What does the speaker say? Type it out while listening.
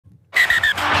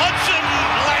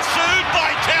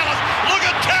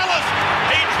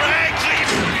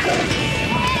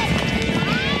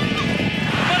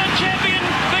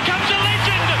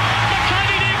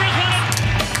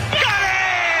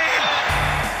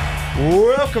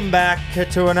Welcome back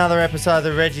to another episode of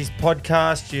the Reggies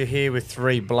podcast. You're here with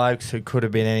three blokes who could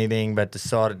have been anything but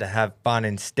decided to have fun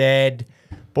instead.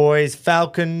 Boys,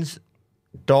 Falcons,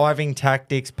 diving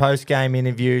tactics, post-game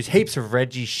interviews, heaps of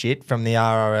Reggie shit from the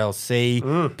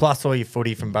RRLC, plus all your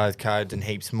footy from both codes and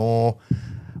heaps more.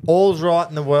 All's right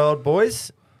in the world,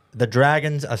 boys. The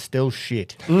Dragons are still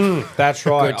shit. That's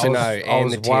right. Good to know. I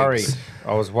was worried.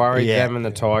 I was worried them and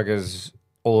the Tigers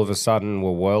all of a sudden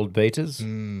were world beaters,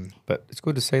 but it's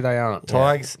good to see they aren't.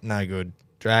 Tigers, no good.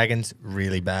 Dragons,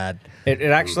 really bad. It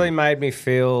actually made me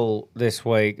feel this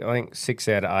week, I think 6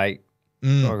 out of 8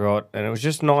 I got, and it was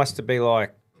just nice to be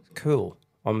like, cool.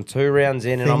 I'm 2 rounds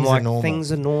in, and Things I'm like, are normal.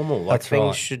 things are normal. Like, That's things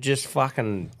right. should just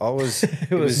fucking... It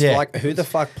was Yeah. like, who the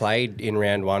fuck played in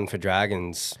round 1 for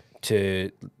Dragons to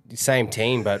same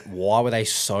team, but why were they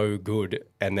so good?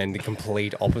 And then the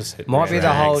complete opposite. Might be the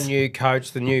Drags. whole new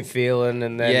coach, the new feeling,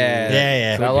 and then... Yeah.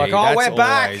 They're could like, be. oh, That's we're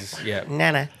back. always- Yeah.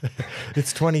 Nana.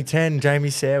 It's 2010, Jamie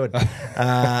Sherwood.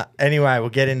 Anyway, we'll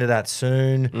get into that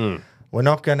soon. I'm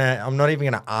not even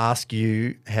gonna ask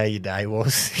you how your day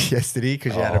was yesterday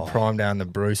because you had a prime down the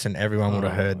Bruce and everyone would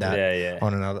have heard that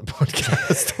on another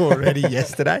podcast already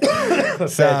yesterday. Fair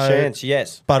chance,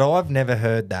 yes. But I've never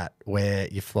heard that where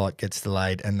your flight gets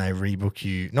delayed and they rebook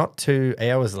you not 2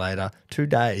 hours later, 2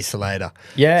 days later.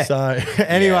 Yeah. So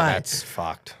anyway, Yeah, that's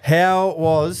fucked. how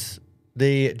was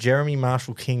the Jeremy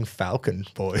Marshal King Falcon,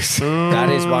 boys? That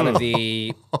is one of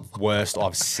the worst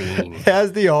I've seen.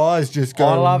 How's the eyes just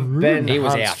going? I love Ben He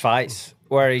was Hunt's out. face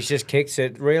where he just kicks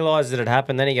it, realised that it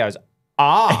happened, then he goes,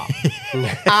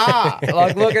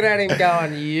 like looking at him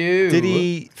going, you. Did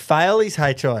he fail his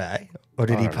HIA or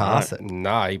did he pass it?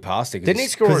 No, he passed it. Didn't he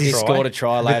score a he try? scored a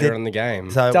try later did- in the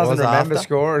game. So it Doesn't was remember after?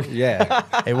 scoring. yeah.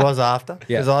 It was after?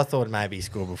 Yeah. Because I thought maybe he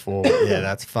scored before. Yeah,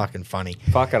 that's fucking funny.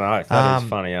 Fucking oath. That is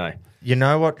funny, eh? You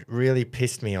know what really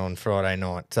pissed me on Friday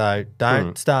night? So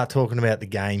don't start talking about the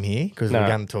game here because we're No.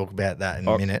 going to talk about that in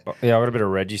a minute. Yeah, I got a bit of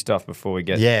Reggie stuff before we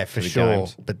get Yeah, to for the sure.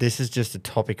 games. But this is just a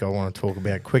topic I want to talk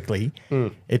about quickly.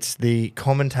 It's the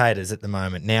commentators at the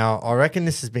moment. Now, I reckon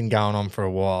this has been going on for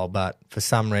a while, but for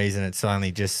some reason it's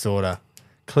only just sort of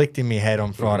clicked in my head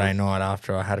on Friday night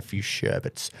after I had a few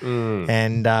sherbets.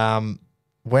 And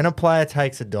when a player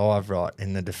takes a dive right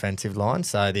in the defensive line,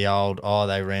 so the old,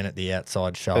 they ran at the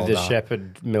outside shoulder. The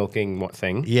shepherd milking what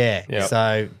thing? Yeah. Yep.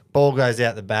 So ball goes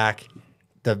out the back.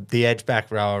 The edge back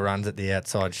rower runs at the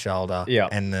outside shoulder. Yeah.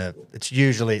 And it's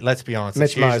usually, let's be honest, Mitch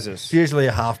it's usually, Moses. it's usually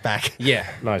a halfback Yeah.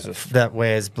 Moses. that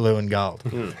wears blue and gold.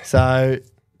 So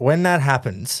when that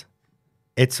happens,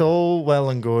 it's all well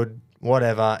and good,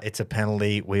 whatever. It's a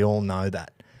penalty. We all know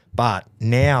that. But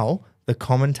now the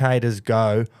commentators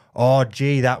go, oh,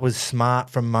 gee, that was smart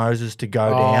from Moses to go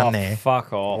down there.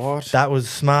 Fuck off. That was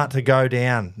smart to go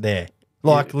down there.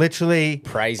 Like literally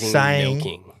Praising saying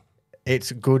milking.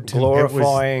 it's good to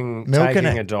Glorifying milking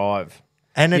taking it. a dive.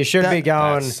 And You it- should that- be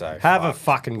going, That's so have a fucked.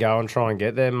 fucking go and try and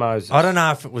get there, Moses. I don't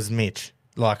know if it was Mitch.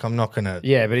 Like I'm not gonna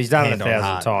Yeah, but he's done it hand on 1,000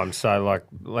 heart. times. So, like,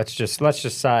 let's just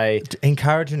say,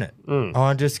 encouraging it.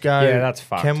 I just go. Yeah, that's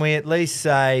fucked. Can we at least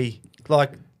say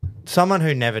like someone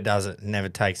who never does it, never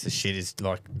takes the shit is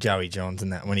like Joey Johns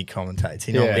and that when he commentates.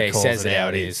 He normally Yeah, he calls says it how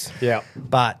it is. yeah,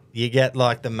 But you get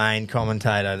like the main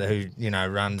commentator who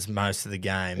runs most of the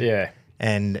game. yeah.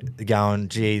 And going,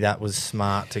 gee, that was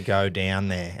smart to go down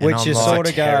there. And Which I'm is like, sort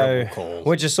of go, terrible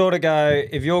call.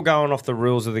 if you're going off the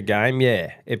rules of the game,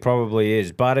 yeah, it probably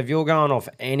is. But if you're going off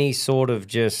any sort of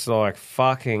just like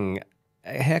fucking,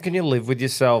 how can you live with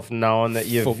yourself knowing that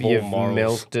you've Football morals.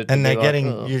 milked it? to and be they're like, getting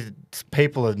 "Ugh."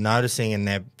 people are noticing and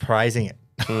they're praising it.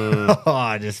 Oh,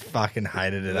 I just fucking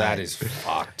hated it. That eh? is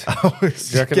fucked. I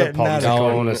was Do you reckon the getting Poms that are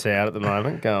on. calling us out at the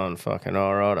moment? Going fucking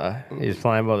all right. He's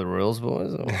playing by the rules,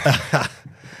 boys. Or?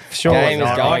 Sure, Game is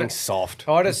not. going soft.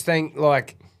 I just think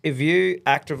like if you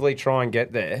actively try and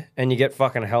get there and you get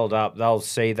fucking held up, they'll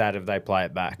see that if they play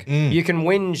it back. You can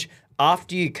whinge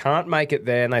after you can't make it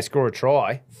there and they score a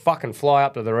try. Fucking fly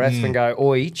up to the rest and go,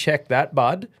 "Oi, check that,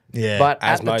 bud." Yeah. But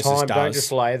As at the Moses time, don't does.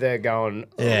 just lay there going,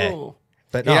 "Oh." Yeah.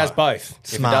 But He no, does both.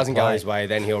 If it Smart doesn't go play. his way,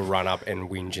 then he'll run up and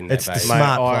whinge in their It's the face.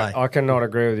 smart- Mate, play. I cannot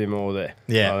agree with you more there.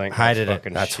 Yeah, I think hated that's it.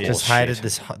 fucking That's shit. Just Shit. hated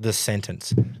this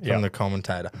sentence Yeah. from the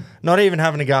commentator. Not even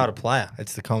having to go at a player.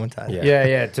 It's the commentator. Yeah.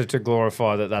 Yeah, to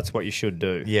glorify that that's what you should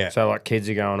do. Yeah. So like kids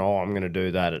are going, "Oh, I'm going to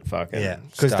do that at fucking." Yeah.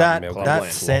 Because Start that milking that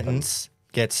it. sentence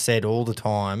gets said all the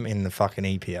time in the fucking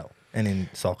EPL and in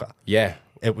soccer. Yeah.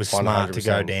 It was smart to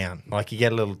go 100%. down. Like you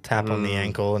get a little tap on the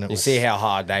ankle and it You was see how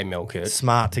hard they milk it.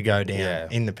 smart to go down Yeah.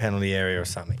 in the penalty area or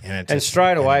something. And, it And just,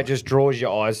 straight away, it just draws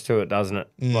your eyes to it, doesn't it?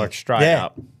 Like straight Yeah.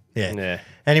 up. Yeah. Yeah.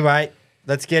 Anyway,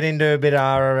 let's get into a bit of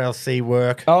RRLC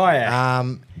work. Oh, yeah.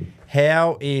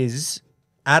 How is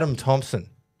Adam Thompson?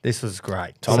 This was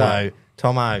great. So,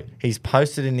 Tomo, he's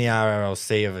posted in the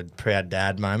RRLC of a proud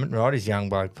dad moment, right? His young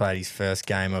bloke played his first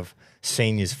game of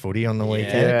seniors footy on the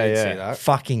weekend. Yeah, did yeah. see that.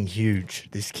 Fucking huge,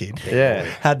 this kid. Yeah.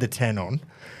 Had the 10 on.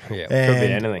 Yeah. Could be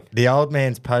And anything. The old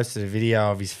man's posted a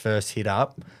video of his first hit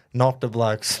up, knocked the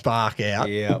bloke's spark out.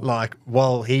 Yeah. Like,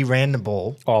 while he ran the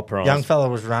ball. Oh, prize. Young fella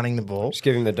was running the ball. Just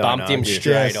give him the Bumped him donut.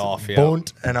 straight off. Yeah.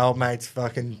 Bunt, and old mate's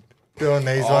fucking doing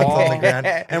these ones on the ground.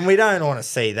 And we don't want to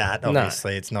see that,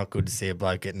 obviously. It's not good to see a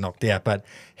bloke get knocked out. But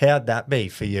how'd that be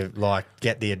for you, like,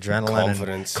 get the adrenaline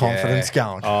and confidence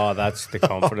going? Oh, that's the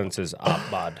confidence is up,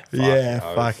 bud. Fuck. Yeah,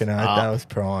 fucking oath. That was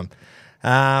prime.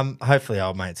 Hopefully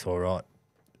old mate's all right.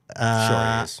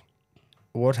 Sure he is.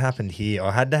 What happened here?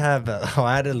 I had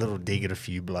a little dig at a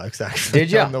few blokes actually.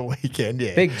 Did ya? On the weekend?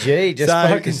 Yeah. Big G just So-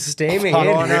 fucking steaming Oh, in.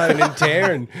 I know. Ripping and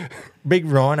tearing. Big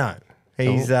Rhino.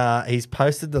 He's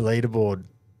posted the leaderboard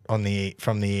from the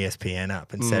ESPN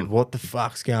app and said, "What the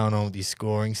fuck's going on with your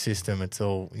scoring system? It's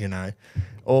all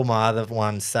all my other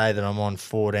ones say that I'm on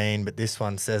 14, but this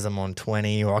one says I'm on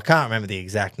 20, or I can't remember the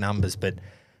exact numbers, but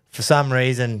for some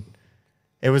reason."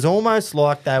 It was almost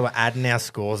like they were adding our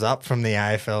scores up from the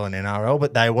AFL and NRL,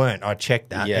 but they weren't. I checked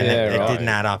that, Yeah, and it right. didn't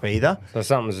add up either. So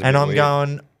something's a And bit I'm weird.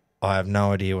 going, I have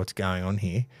no idea what's going on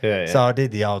here. Yeah, yeah. So I did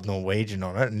the old Norwegian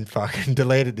on it and fucking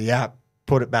deleted the app,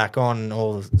 put it back on, and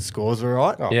all the scores were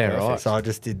right. Yeah, right. So I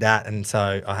just did that, and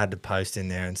so I had to post in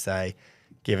there and say,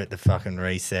 give it the fucking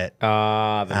reset.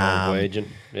 Ah, the Norwegian.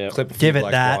 Yeah. Clip a few Give it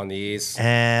blokes that. behind the ears.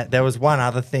 There was one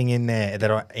other thing in there that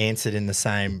I answered in the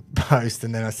same post,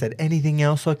 and then I said, anything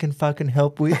else I can fucking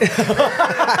help with?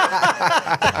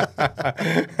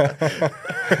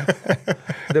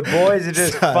 The boys are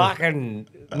just fucking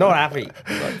not happy.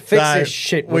 Like, fix So this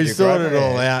shit. We would you, sorted bro? it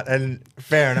all out, and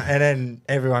fair enough. And then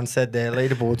everyone said their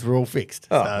leaderboards were all fixed.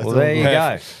 Oh, So it's well, all there you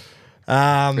good.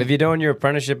 go. If you're doing your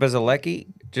apprenticeship as a lecky,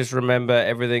 just remember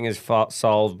everything is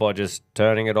solved by just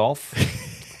turning it off,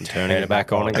 and turning it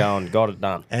back on, and going, got it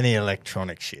done. Any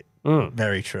electronic shit.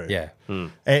 Very true. Yeah.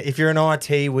 If you're an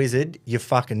IT wizard, you're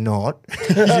fucking not.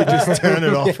 You just turn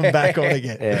it off and back on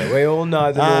again. Yeah, we all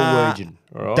know the Norwegian.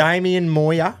 All right. Damien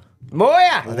Moya,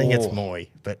 Moya! I think it's Moy,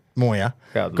 but Moya,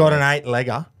 God, got Moy. an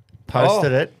 8-legger,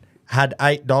 posted it, had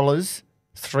 $8,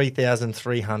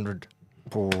 3,300.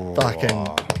 Fucking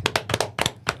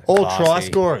all try Classy.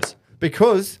 scorers.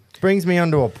 Because brings me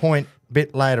onto a point a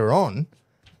bit later on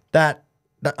that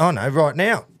right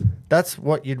now, that's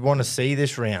what you'd want to see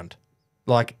this round.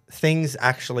 Like, things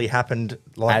actually happened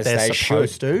like As they're they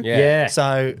supposed should. to. Yeah.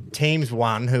 So teams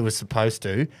won who was supposed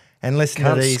to. And listen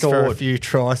Cunts to these for a scored. few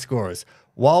try scorers.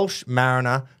 Walsh,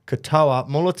 Mariner, Katoa,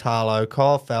 Mulatalo,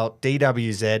 Kyle Felt,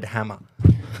 DWZ, Hammer.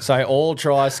 So all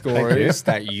try scorers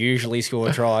that usually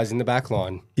score tries in the back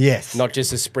line. Yes. Not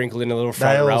just a sprinkle in a little they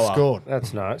front all rower. scored.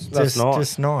 That's nice. That's Just- nice.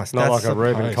 just nice. Not That's like a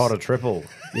Ruben supposed. Cotter triple.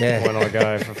 Yeah. When I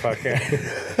go for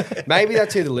fucking. Maybe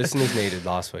that's who the listeners needed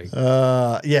last week.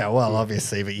 Yeah, well,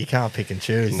 obviously, but you can't pick and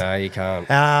choose. No, you can't.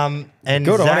 And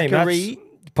Good on him. Zachary,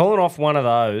 Pulling off one of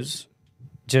those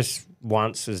just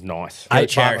once is nice. I But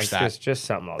cherish it's that. Just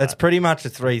something like that's that. pretty much a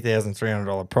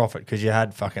 $3,300 profit because you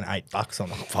had fucking $8 on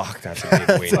them. Fuck, that's a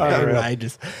big win.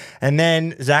 Outrageous. And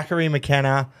then Zachary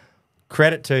McKenna,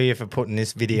 credit to you for putting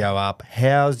this video up.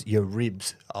 How's your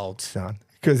ribs, old son?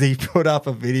 Because he put up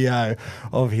a video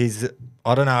of his,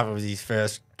 I don't know if it was his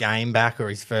first game back or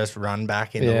his first run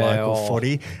back in the local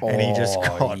footy, and he just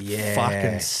got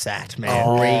fucking sat,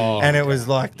 man. And it was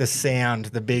like the sound,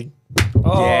 the big.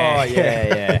 Oh,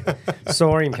 yeah.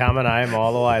 Saw him coming home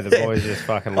all the way. The boys just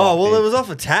fucking. Oh, well, locked it in. was off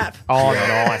a tap. Oh,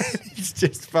 nice. It's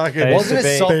just fucking. It Wasn't a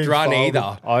Been soft run folded.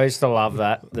 either. I used to love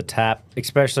that, the tap,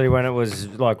 especially when it was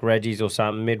like Reggie's or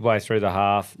something midway through the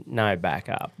half. No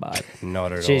backup, but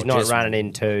Not at all. she's not Just- running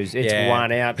in twos. It's Yeah.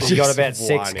 one out. She's got Just about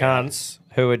six one out. cunts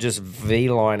who are just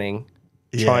V-lining,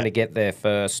 trying to get there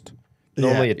first.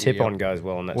 Normally Yeah. a tip-on goes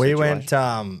well in that We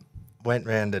situation. went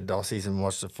round to Dossie's and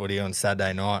watched the footy on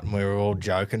Saturday night, and we were all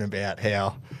joking about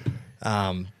how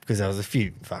because there was a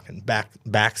few fucking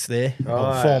backs there,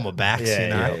 or former backs, Yeah, you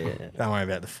know. yeah. Don't worry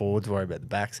about the forwards, worry about the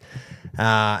backs.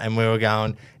 And we were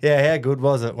going, yeah, how good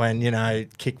was it when,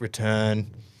 kick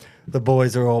return, the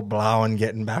boys are all blowing,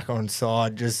 getting back on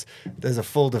side. Just there's a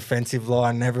full defensive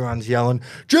line, and everyone's yelling,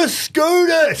 "Just scoot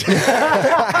it!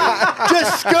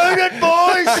 Just scoot it,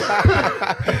 boys!"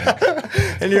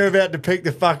 And you're about to pick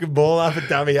the fucking ball up and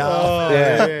dummy half.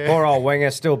 Yeah. Poor old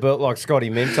winger, still built like Scotty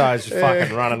Minto's, just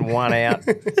fucking running one out.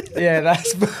 Yeah,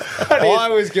 that's funny. I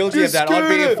was guilty of Just that. I'd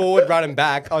be scoot a it. forward running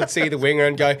back. I'd see the winger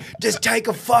and go, just take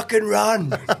a fucking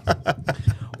run.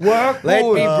 Work, Let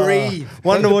boy. me breathe.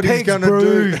 Wonder what he's pig's gonna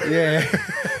brew. do. Yeah.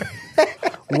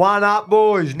 One up,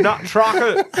 boys. Nut truck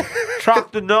it.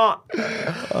 Truck the nut.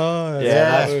 Oh,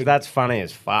 Yeah, that's funny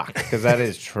as fuck because that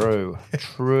is true.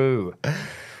 True.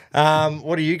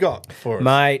 What do you got for us?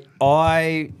 Mate,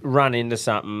 I run into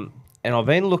something and I've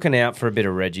been looking out for a bit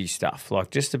of Reggie stuff,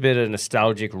 like just a bit of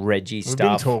nostalgic Reggie We've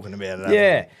stuff. been talking about it. haven't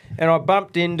Yeah, and I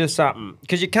bumped into something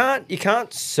because you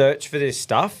can't search for this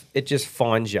stuff. It just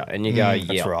finds you, and you go,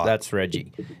 "Yeah, right. that's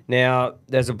Reggie." Now,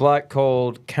 there's a bloke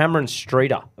called Cameron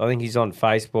Streeter. I think he's on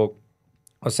Facebook.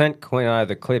 I sent Quino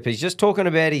the clip. He's just talking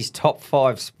about his top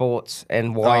 5 sports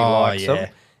and why he likes them,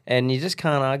 and you just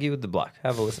can't argue with the bloke.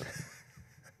 Have a listen.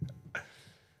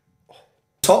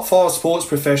 Top 5 sports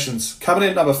professions. Coming in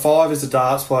at number 5 is the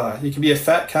darts player. You can be a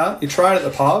fat cunt, you train at the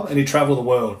pub, and you travel the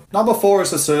world. Number 4 is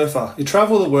the surfer. You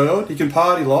travel the world, you can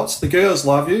party lots, the girls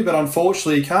love you, but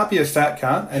unfortunately you can't be a fat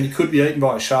cunt and you could be eaten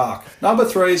by a shark. Number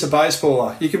 3 is a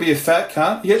baseballer. You can be a fat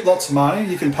cunt, you get lots of money,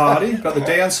 you can party, but the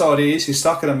downside is you're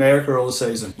stuck in America all the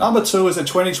season. Number 2 is a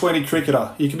 2020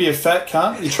 cricketer. You can be a fat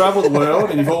cunt, you travel the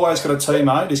world, and you've always got a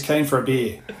teammate who's keen for a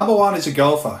beer. Number 1 is a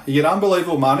golfer. You get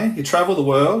unbelievable money, you travel the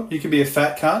world, you can be a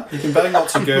fat cunt, you can bang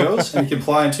lots of girls, and you can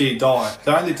play until you die.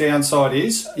 The only downside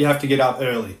is you have to get up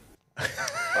early.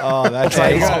 Oh, that's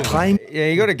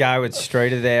You got to go with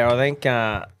Streeter there. I think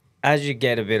as you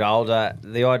get a bit older,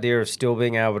 the idea of still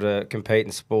being able to compete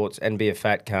in sports and be a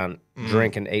fat cunt,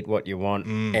 drink and eat what you want,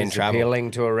 is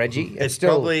appealing to a Reggie. It's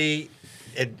probably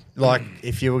like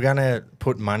if you were going to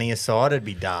put money aside, it'd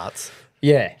be darts.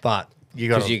 Yeah. But you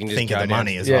got to you can just think go of the down.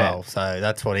 money as Yeah. well. So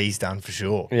that's what he's done for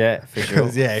sure. Yeah, for sure.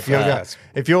 Yeah,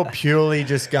 if you're purely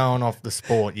just going off the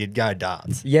sport, you'd go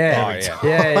darts. Yeah. Oh,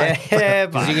 yeah. Yeah.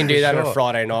 Because you can do that on a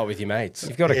Friday night with your mates.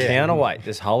 You've got a counterweight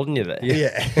just holding you there.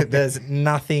 Yeah, there's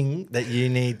nothing that you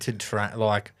need to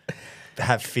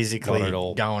have physically Not at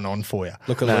all. going on for you.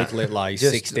 Look at Luke Littler. He's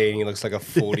Just- 16. He looks like a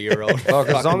 40-year-old. Like,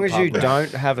 as long as you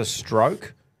don't have a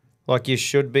stroke, like you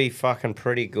should be fucking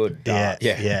pretty good. Yeah, darts.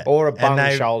 yeah. Or a And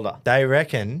bung shoulder. They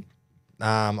reckon.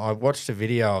 I watched a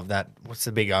video of that. What's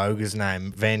the big ogre's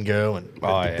name? Van Gerwen,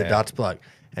 the Dutch bloke,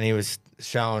 and he was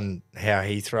showing how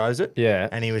he throws it. Yeah.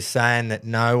 and he was saying that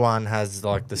no one has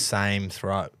like the same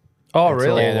throw. Oh, It's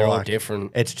really? Yeah, they're all like-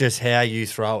 different. It's just how you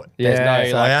throw it. Yeah. There's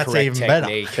no So like that's correct even better.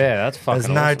 technique. Yeah, that's fucking There's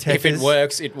no awesome. If it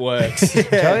works, it works.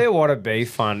 Tell you what'd be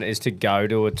fun is to go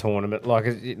to a tournament like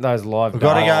those live. We've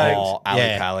gotta darts. go. Oh, Ali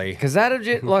Yeah. Pally. Because that'll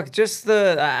just like just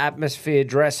the atmosphere,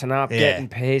 dressing up, Yeah. getting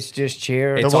pissed, just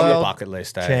cheering. It's The on the World bucket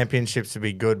list, eh? Championships would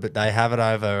be good, but they have it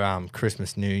over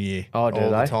Christmas, New Year Oh, do all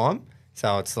the they? time.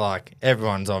 So it's like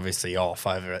everyone's obviously off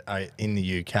over in the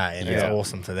UK, and it's Yeah.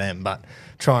 awesome for them. But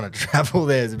trying to travel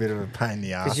there is a bit of a pain in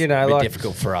the ass. Because you know, A bit like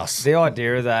difficult for us. the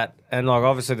idea of that, and like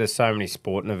obviously there's so many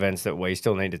sporting events that we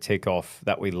still need to tick off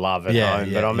that we love at Yeah, home.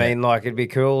 yeah, But I yeah. mean, like it'd be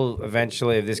cool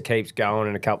eventually if this keeps going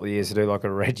in a couple of years to do like a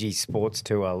Reggie sports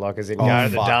tour, like as in go to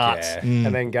the fuck darts yeah.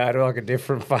 and then go to like a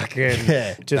different fucking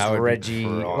Yeah, just that would be Reggie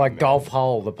prime, like man. golf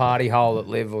hole, the party hole at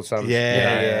Live or something. yeah, you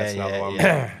know, that's another one.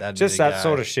 That'd just be the that go.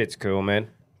 sort of shit's cool, man.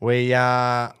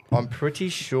 I'm pretty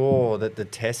sure that the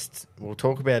test, we'll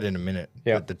talk about it in a minute,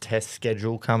 Yeah. but the test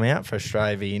schedule come out for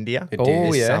Australia v India It Oh, did.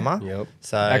 this yeah. summer. Yep.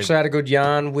 So Actually, I had a good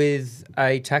yarn with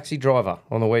a taxi driver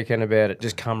on the weekend about it.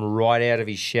 Just come right out of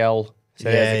his shell. So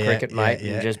Yeah, there's a yeah, cricket yeah, mate,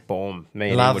 yeah. and just boom. Me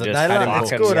and Love him it. were just They love it.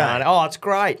 It's fucking good, eh? yarning. Oh, it's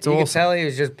great. You can awesome. tell he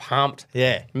was just pumped.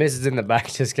 yeah, Mrs. in the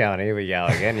back just going, here we go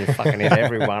again. You fucking hit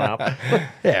everyone up.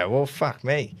 yeah. Well, fuck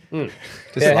me. Just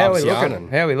Yeah, how we loves looking? yarning.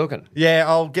 How we looking? Yeah,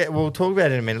 we'll talk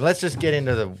about it in a minute. Let's just get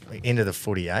into the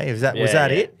footy, eh? Was that Yeah.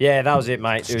 it? Yeah, that was it,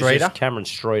 mate. It was Streeter? just Cameron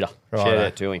Streeter. Right, Shout eh?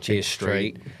 out to him. Cheers,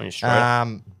 Street.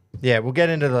 Yeah, we'll get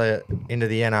into the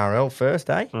NRL first,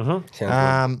 eh? Sounds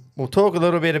good. We'll talk a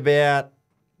little bit about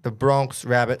the Bronx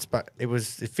Rabbits, but it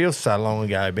feels so long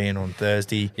ago being on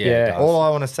Thursday. Yeah, Yeah. it does. All I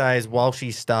want to say is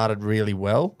Walshy started really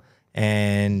well,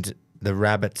 and the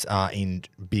Rabbits are in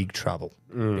big trouble.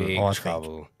 Big I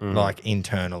trouble. think, like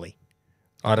internally.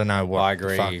 I don't know what I the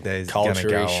agree. fuck there's going to Culture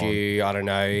go on. issue. I don't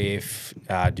know if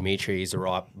Dimitri is the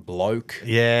right bloke.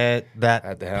 Yeah, that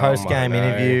At the helm, post-game I know.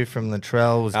 interview from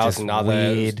Latrell was That was just another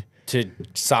weird. to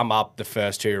sum up the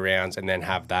first 2 rounds and then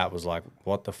have that was like,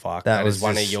 what the fuck? That That was is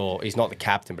one just- of your. He's not the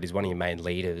captain, but he's one of your main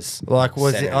leaders. Like,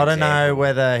 was Set it? an I don't know example.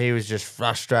 whether he was just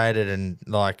frustrated and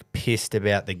like pissed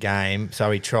about the game, so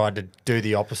he tried to do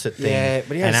the opposite thing. Yeah,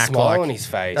 but he had and a act smile like, on his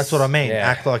face. That's what I mean. Yeah.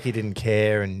 Act like he didn't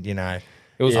care, and you know,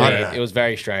 It was I weird. don't know. It was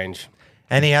very strange.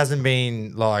 and he hasn't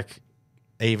been like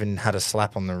even had a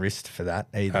slap on the wrist for that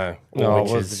either. No,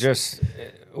 which it was is- just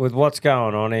with what's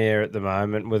going on here at the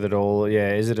moment with it all.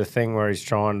 Yeah, is it a thing where he's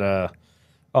trying to,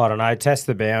 I don't know, test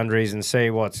the boundaries and see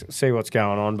what's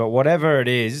going on? But whatever it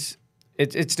is,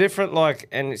 it's different. Like,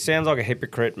 and it sounds like a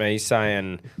hypocrite me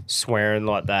saying swearing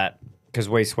like that because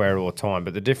we swear all the time.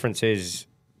 But the difference is,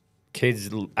 kids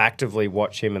actively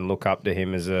watch him and look up to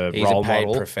him as a He's role a paid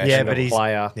model, professional.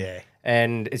 player. Yeah.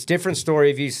 And it's a different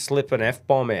story if you slip an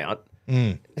F-bomb out.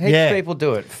 Heaps Yeah. of people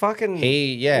do it. Fucking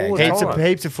all the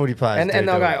Heaps of footy players and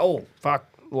they'll go, oh, fuck.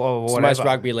 Well, It's the most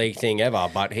rugby league thing ever,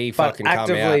 but he but fucking come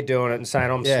actively out. doing it and saying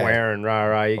I'm Yeah. swearing,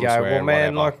 rah. You I'm go, well, swearing,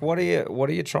 man, whatever. like, what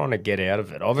are you trying to get out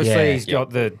of it? Obviously, Yeah. he's got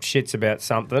the shits about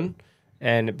something,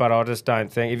 but I just don't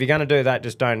think if you're going to do that,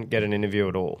 just don't get an interview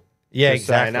at all. Yeah, just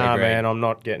exactly. Say, nah, Agree. man, I'm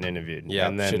not getting interviewed. Yeah,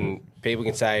 and then, shouldn't people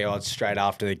can say, oh, it's straight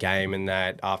after the game and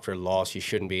that after a loss you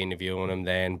shouldn't be interviewing them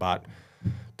then, but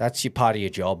that's your part of your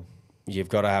job. You've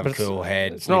got to have a cool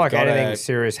head. It's not like anything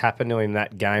serious happened to him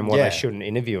that game where Yeah. they shouldn't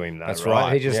interview him. Though, That's right?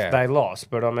 right, He just yeah. they lost,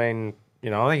 but I mean,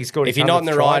 I think he scored. If you're not in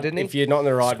the try, right, didn't he? if you're not in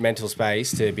the right mental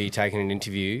space to be taking an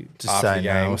interview Just after say the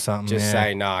no game, or something, just yeah.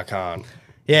 say no, I can't.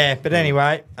 Yeah, but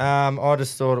anyway, I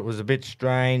just thought it was a bit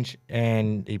strange,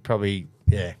 and he probably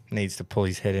needs to pull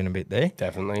his head in a bit there.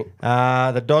 Definitely.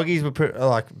 The doggies were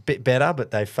a bit better,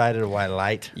 but they faded away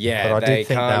late. Yeah, but I did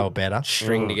think can't they were better.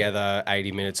 String together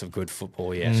 80 minutes of good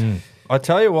football yet. I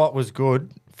tell you what was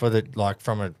good for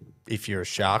if you're a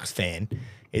Sharks fan,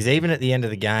 is even at the end of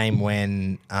the game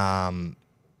when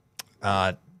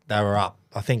they were up.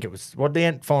 I think it was what the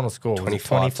end final score was.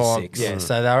 25-6. Yeah,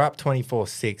 so they were up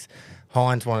 24-6.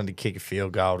 Hines wanted to kick a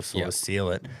field goal to sort of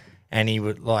seal it, and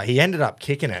he ended up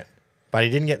kicking it, but he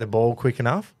didn't get the ball quick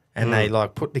enough. And they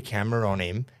put the camera on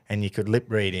him, and you could lip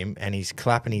read him, and he's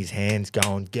clapping his hands,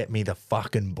 going, "Get me the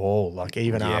fucking ball!" Like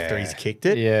even after he's kicked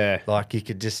it, like you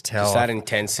could just tell. Just that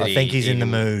intensity. I think he's in the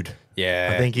mood.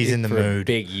 Yeah. I think he's in the for a mood.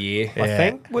 big year. Yeah. I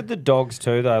think with the dogs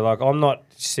too, though. Like I'm not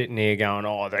sitting here going,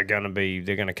 "Oh, they're going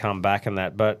to come back and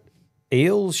that," but.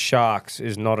 Eels Sharks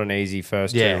is not an easy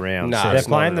first two rounds. No, They're it's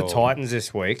not playing at the all. Titans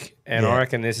this week, and I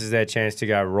reckon this is their chance to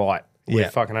go right.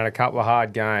 We've fucking had a couple of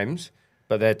hard games,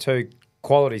 but they're two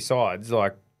quality sides.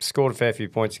 Like scored a fair few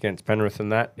points against Penrith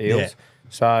and that Eels. Yeah.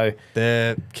 So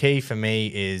The key for me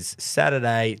is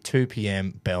Saturday, 2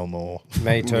 p.m. Belmore.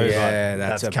 me too. Yeah,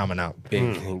 That's a coming up.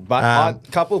 big thing. But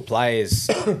a couple of players,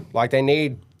 they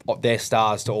need their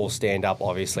stars to all stand up,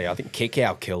 obviously. I think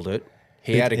Kickout killed it.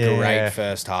 He had a great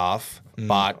first half,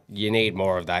 but you need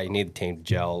more of that. You need the team to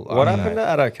gel. What happened to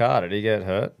Addo Carr? Did he get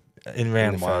hurt? In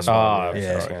round the one. first one, Oh,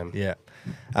 yeah, first yeah. game.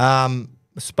 Yeah.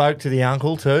 Spoke to the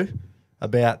uncle too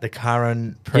about the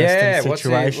current Preston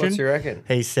situation. What's he reckon?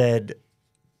 He said,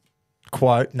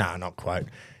 quote, no, not quote,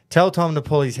 tell Tom to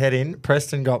pull his head in.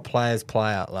 Preston got players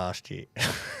play out last year.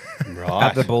 Right.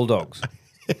 At the Bulldogs.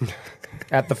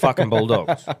 At the fucking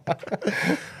Bulldogs.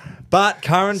 But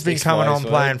Curran's been Six coming on ways,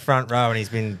 playing front row and he's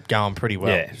been going pretty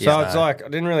well. Yeah. So it's like I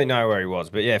didn't really know where he was,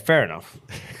 but yeah, fair enough.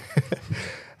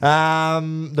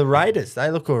 The Raiders, they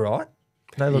look all right.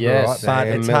 They look Yes, all right.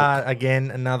 But they it's milk. hard,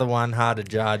 again, another one hard to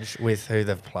judge with who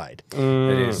they've played.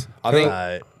 It is. I think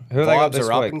So Who have they got vibes this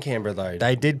are up week? in Canberra, though.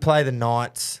 they did play the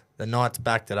Knights. The Knights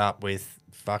backed it up with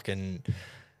fucking...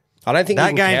 I don't think That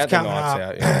you can game's count the coming Knights up,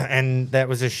 out. Yeah. and that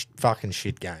was a fucking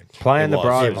shit game. Playing the It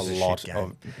was. Bros. was A a lot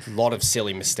shit of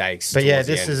silly mistakes. But yeah, towards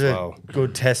the this end is as a well.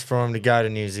 good test for them to go to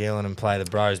New Zealand and play the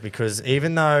Bros, because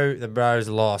even though the Bros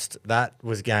lost, that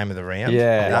was game of the round.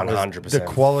 Yeah. that was 100%. the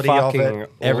quality of Fucking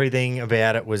it, everything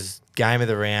about it was game of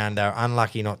the round. They were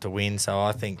unlucky not to win, so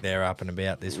I think they're up and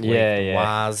about this week. Yeah, The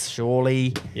yeah. Wars,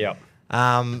 surely. Yep.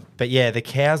 But yeah, the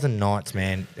Cows and Knights,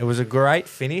 man, it was a great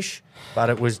finish, but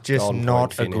it was just On-point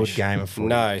not a good finish. game of footy.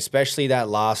 No, especially that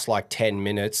last 10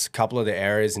 minutes, a couple of the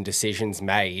errors and decisions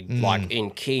made, in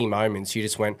key moments, you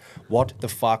just went, what the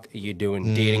fuck are you doing?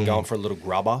 Dearden going for a little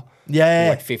grubber.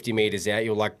 Yeah. 50 metres out.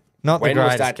 You're like, Not the when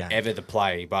was greatest that game. ever the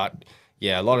play? But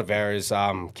yeah, a lot of errors.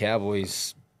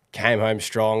 Cowboys came home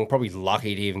strong, probably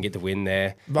lucky to even get the win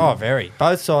there. Oh, very.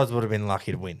 Both sides would have been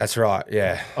lucky to win. That's right,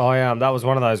 yeah. That was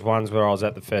one of those ones where I was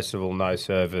at the festival, no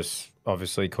service,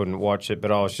 obviously couldn't watch it, but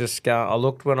I was just going. I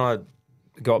looked when I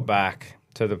got back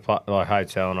to the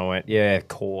hotel and I went, yeah, of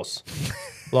course.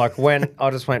 When I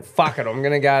just went, fuck it, I'm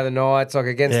gonna go to the Knights,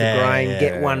 against the grain,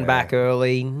 get one back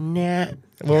early. Nah.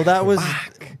 Well, that was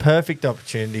perfect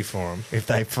opportunity for them if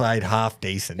they played half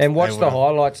decent. And watched the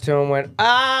highlights too and went,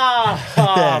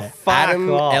 fuck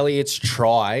Adam off. Elliott's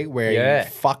try, where Yeah. he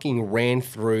fucking ran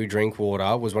through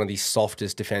Drinkwater, was one of the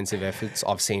softest defensive efforts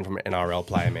I've seen from an NRL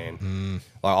player, man.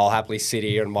 I'll happily sit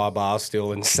here in my bar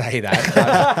still and say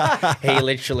that. But he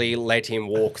literally let him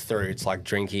walk through. It's like,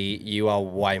 Drinky, you are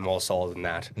way more solid than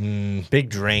that. Big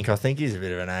Drink. I think he's a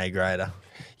bit of an A grader.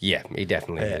 Yeah, he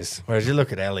definitely is. Whereas you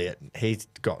look at Elliot, he's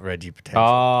got Reggie potential.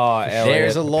 Oh, Elliot.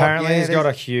 There's a lot. Apparently, yeah, he's got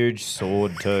a huge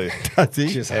sword too. Does he?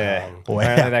 Yeah. Wow.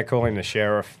 Apparently, they call him the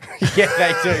sheriff. Yeah,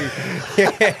 they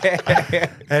do.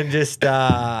 And just,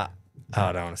 I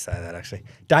don't want to say that actually.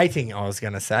 Dating, I was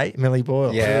going to say. Millie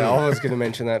Boyle. Yeah, I was going to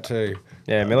mention that too.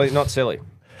 Yeah, Millie's not silly.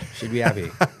 She'd be happy.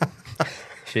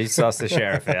 She sussed the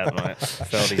sheriff out, mate.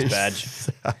 Felt his badge.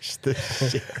 Such the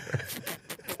sheriff.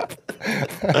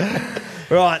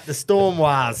 Right, the Storm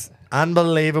was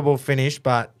unbelievable finish,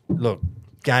 but look,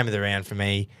 game of the round for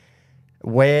me.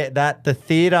 Where the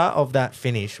theatre of that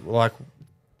finish, like,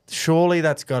 surely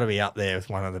that's got to be up there with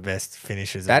one of the best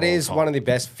finishes. That is one of the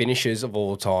best finishes of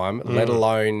all time, let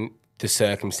alone the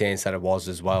circumstance that it was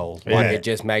as well. Like, it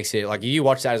just makes it, like, you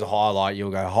watch that as a highlight,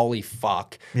 you'll go, holy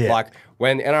fuck. Yeah. Like,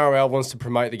 when NRL wants to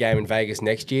promote the game in Vegas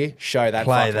next year, show that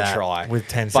Play fucking that try. with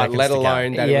 10 but seconds let to go.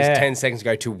 alone that it Yeah. was 10 seconds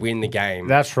ago to win the game.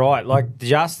 That's right. Like,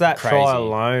 just that Crazy. try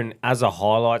alone, as a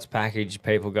highlights package,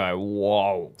 people go,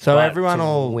 whoa. So But everyone to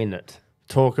will win it.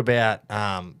 talk about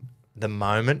the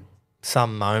moment.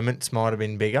 Some moments might have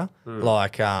been bigger.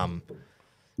 Like,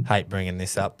 hate bringing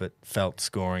this up, but Felt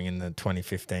scoring in the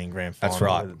 2015 grand final. That's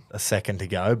right. With a second to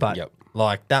go. But, Yep.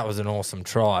 like, that was an awesome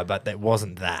try, but that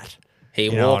wasn't that. He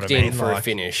You know walked what I in mean? for Like- a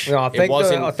finish. No, I It think,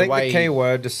 wasn't I think the way- key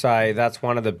word to say that's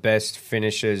one of the best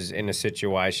finishes in a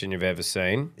situation you've ever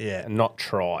seen. Yeah. And not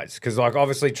tries. Because, like,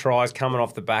 obviously tries coming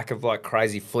off the back of, like,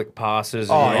 crazy flick passes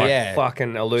and, Oh, like, yeah.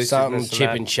 fucking elusiveness. Something and chip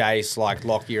that. and chase like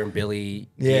Lockyer and Billy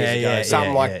Yeah, years ago. yeah,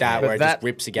 Something yeah, like yeah, that yeah. where But it that- just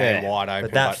rips the game yeah. wide open.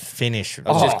 But that finish it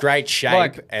was was just great shape,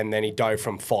 like- and then he dove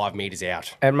from 5 metres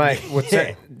out. And, mate, what's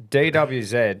that?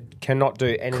 DWZ cannot do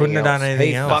anything Couldn't have else. done anything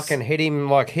he else. fucking hit him,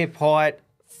 like, hip height,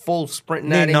 full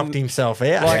sprinting he at him. knocked himself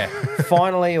out. Like,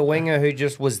 finally a winger who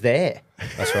just was there.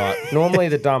 That's right. Normally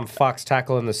the dumb fucks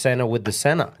tackle in the centre with the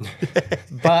centre.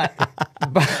 but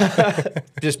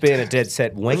just being a dead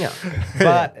set winger.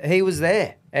 But he was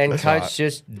there. And coach right.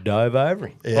 just dove over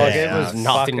him. Yeah. Like, it Yeah, was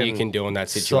Nothing fucking, you can do in that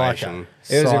situation.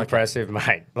 It was Psycho. impressive,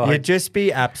 mate. You'd Like, just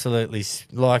be absolutely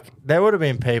like there would have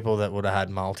been people that would have had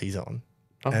multis on,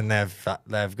 and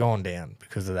they've gone down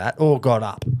because of that or got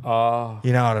up. oh,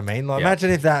 You know what I mean? Like Yeah.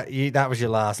 imagine if that was your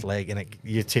last leg and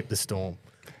you tipped the Storm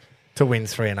to win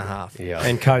 3.5. Yeah.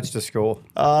 and coach to score.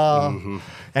 Oh,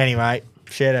 anyway,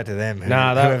 shout out to them,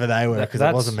 whoever they were, because it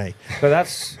that's- wasn't me But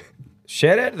that's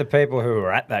shout out to the people who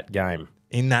were at that game.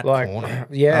 in that Like, corner.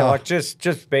 yeah, Oh. like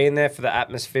just being there for the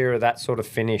atmosphere of that sort of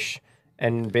finish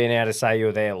and being able to say you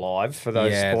were there live for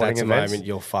those Yeah, sporting that's a events. moment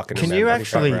you'll fucking Can you remember.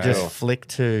 actually Fuck just real. flick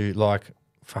to like,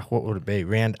 fuck, what would it be?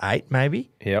 Round 8 maybe?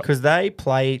 Yep. Because they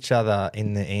play each other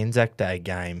in the Anzac Day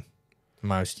game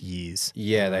most years.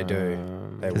 Yeah, they do.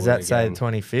 They Does would that say the again.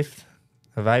 25th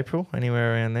of April?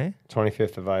 Anywhere around there?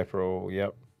 25th of April,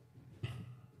 yep.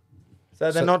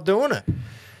 So they're not doing it.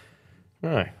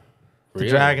 No. The Really?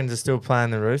 Dragons are still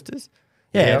playing the Roosters.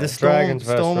 Yeah, Yep, the Storm, Dragons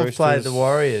versus Storm have played the Roosters.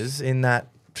 Warriors in that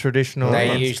traditional. They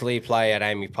Anzac- usually play at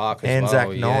Amy Park as Anzac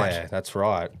well. night. Yeah, that's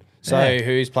right. So Yeah.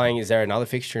 who's playing? Is there another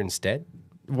fixture instead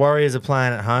Warriors are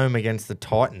playing at home against the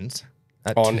Titans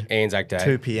at on Anzac Day?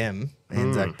 2 p.m.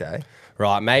 Anzac Day.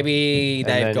 Right, maybe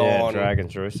they've And then, yeah, gone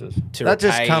Dragons, Roosters. to That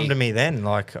just repay- come to me then.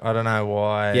 Like, I don't know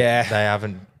why Yeah. they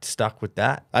haven't stuck with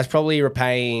that. That's probably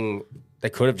repaying. They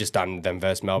could have just done them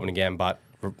versus Melbourne again, but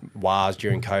WARs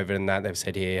during COVID and that they've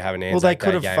said here have an Well, they Anzac could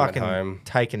Day have game fucking at home.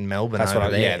 taken Melbourne That's over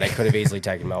what. there. Yeah, they could have easily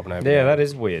taken Melbourne over. Yeah, there. that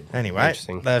is weird. Anyway,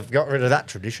 Interesting. they've got rid of that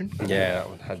tradition. Yeah,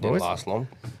 that didn't Boys. last long.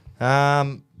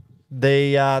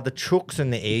 The Chooks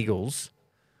and the Eagles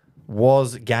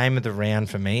was game of the round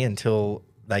for me until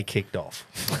they kicked off.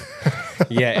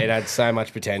 Yeah, it had so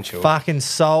much potential. Fucking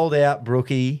sold out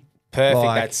Brookie. Perfect.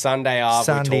 Like, That Sunday Arve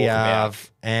Sunday we talk about.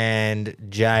 Arve, and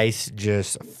Jace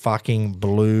just fucking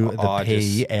blew the I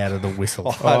pee out of the whistle.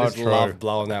 I just true. love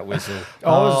blowing that whistle.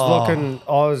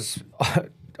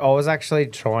 I was actually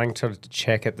trying to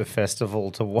check at the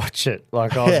festival to watch it.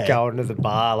 Like I was Yeah. going to the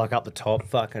bar, like up the top,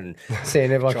 fucking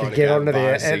seeing if I Trying could to get get onto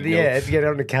bar the signal. get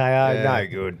onto KO. No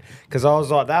good, because I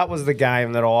was like, that was the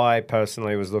game that I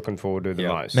personally was looking forward to the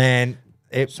Yep. most. Man,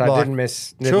 it So like, I didn't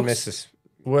miss Chooks this.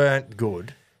 weren't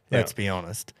good, let's Yeah. be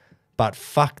honest. But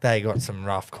fuck, they got some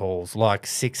rough calls. Like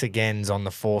 6 agains on the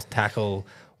 4th tackle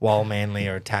while Manly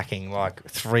are attacking like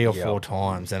 3 or 4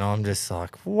 times. And I'm just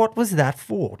like, what was that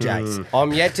for, Jace?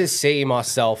 I'm yet to see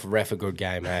myself ref a good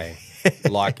game, hey.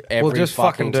 Like every just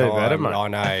fucking fucking do time. better, mate. I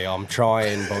know, I'm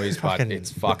trying, boys, but Fucking-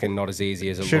 it's fucking not as easy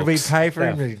as it Should we looks. pay for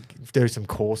him to do some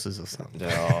courses or something?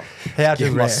 Oh, How to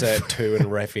give my ref? cert 2 in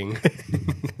refing.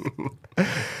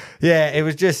 Yeah, it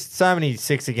was just so many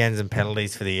 6 agains and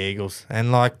penalties for the Eagles.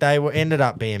 And like they ended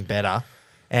up being better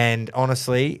And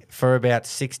honestly, for about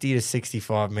 60 to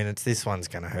 65 minutes, this one's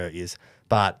going to hurt you.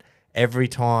 But every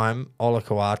time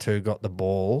Olakau'atu got the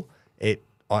ball,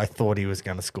 I thought he was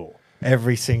going to score.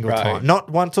 Every single time. Not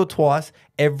once or twice.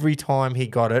 Every time he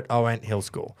got it, I went, he'll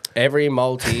score. Every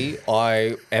multi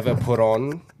I ever put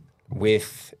on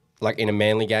with, like, in a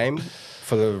Manly game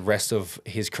for the rest of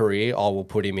his career, I will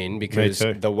put him in because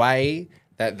the way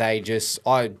that they just...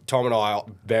 Tom and I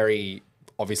very...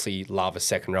 obviously love a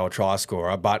second row try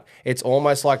scorer, but it's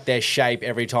almost like their shape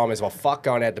every time is, well, fuck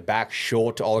going out the back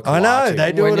short to Olakau'atu. I know,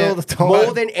 they do it all the time.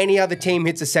 More than any other team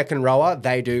hits a second rower,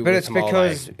 they do. But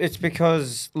with it's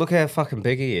because look how fucking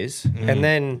big he is, and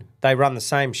then they run the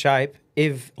same shape.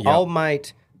 If old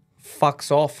mate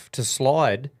fucks off to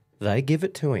slide, they give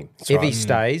it to him. If he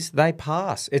stays, they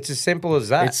pass. It's as simple as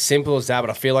that. It's simple as that, but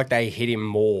I feel like they hit him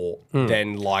more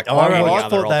than like any I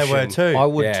other thought they option. were too. I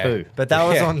would too. But that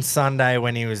was on Sunday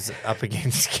when he was up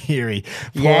against Kiri.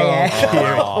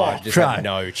 Just had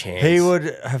no chance. He would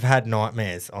have had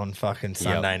nightmares on fucking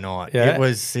Sunday night. Yeah.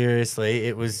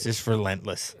 It was just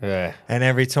relentless. Yeah. And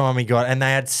every time he got, and they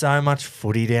had so much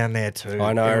footy down there too.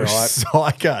 I know, it was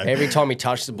right? Psycho. Every time he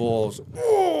touched the balls, he's getting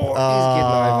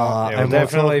over. We'll and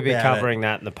definitely be about covering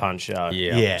that in the Punch show.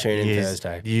 Yeah, tune in yes,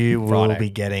 Thursday. You will Friday. be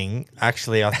getting.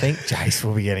 Actually, I think Jace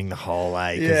will be getting the whole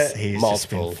A because he's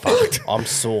multiple. just been fucked. I'm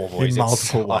sore, boys. In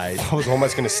multiple ways. I was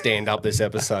almost going to stand up this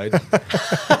episode.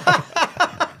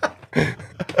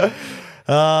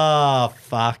 Oh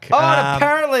fuck! Oh, and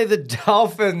apparently the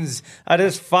Dolphins are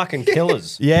just fucking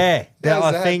killers. Yeah, How's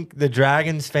I that? think the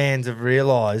Dragons fans have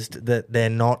realised that they're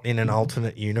not in an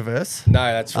alternate universe. No,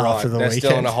 that's right. After the They're still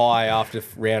on weekend. a high after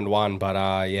round one, but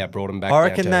brought them back. I down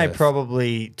reckon to they earth.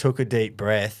 probably took a deep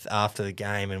breath after the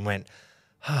game and went,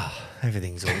 "Oh,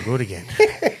 everything's all good again."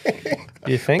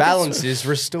 Do you think balance is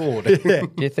restored. Do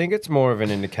you think it's more of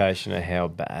an indication of how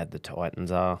bad the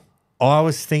Titans are? I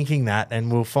was thinking that,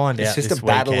 and we'll find out. It's just this a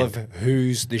battle weekend. of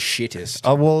who's the shittest.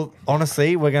 Oh, well,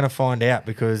 honestly, we're going to find out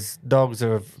because Dogs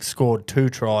have scored 2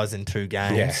 tries in 2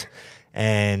 games. Yeah.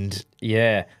 And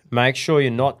Yeah. Make sure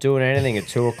you're not doing anything at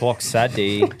 2 o'clock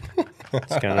Saturday.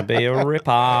 It's going to be a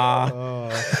ripper.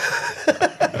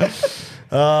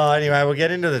 anyway, we'll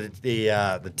get into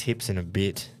the tips in a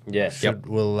bit. Yes.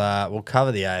 We'll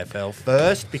cover the AFL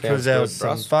first because Sounds there good, was some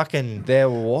Russ. fucking... There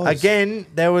was. Again,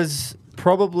 there was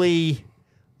probably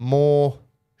more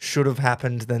should have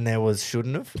happened than there was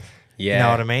shouldn't have. Yeah. You know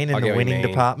what I mean? In I the get what you winning mean.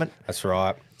 department. That's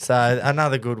right. So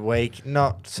another good week.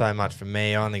 Not so much for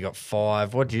me. I only got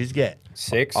 5. What'd you get?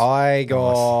 6. I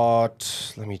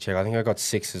got, let me check. I think I got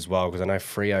 6 as well because I know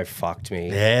Freo fucked me.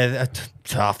 Yeah,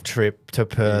 tough trip to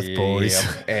Perth, boys.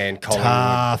 Yep. And Collingwood.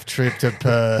 Tough trip to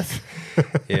Perth.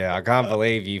 Yeah, I can't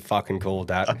believe you fucking called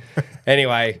that.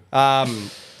 Anyway,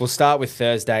 we'll start with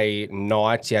Thursday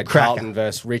night. You had Cracker. Carlton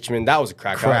versus Richmond. That was a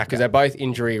cracker because they're both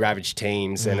injury-ravaged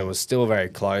teams and it was still very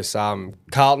close.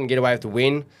 Carlton get away with the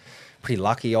win. Pretty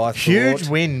lucky, I thought. Huge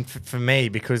win for me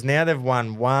because now they've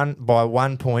won by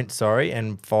 1 point,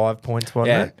 and 5 points, wasn't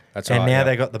Yeah, it? that's and right, now yeah.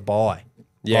 they got the bye.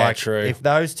 Yeah, true. If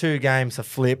those 2 games are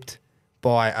flipped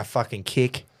by a fucking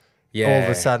kick, Yeah, all of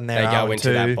a sudden they're they go 0-2,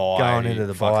 into that bye. going into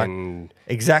the bye. fucking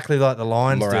Exactly like the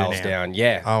Lions morale's do now. down.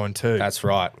 Yeah. 0-2. That's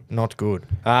right. Not good.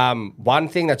 One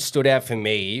thing that stood out for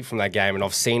me from that game, and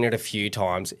I've seen it a few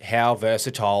times, how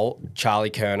versatile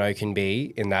Charlie Curnow can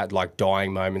be in that like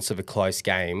dying moments of a close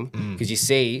game. Because you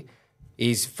see,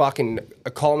 he's fucking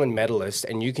a Coleman medalist,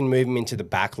 and you can move him into the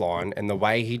back line, and the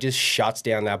way he just shuts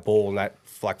down that ball and that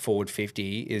like forward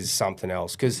 50 is something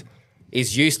else. Because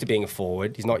he's used to being a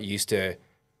forward. He's not used to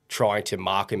trying to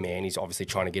mark a man. He's obviously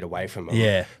trying to get away from him.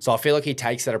 Yeah. So I feel like he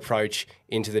takes that approach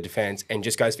into the defence and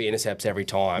just goes for intercepts every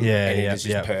time. And it's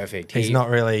just perfect. He's not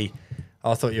really...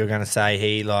 I thought you were going to say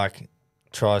he, like,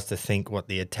 tries to think what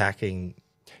the attacking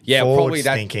probably forward's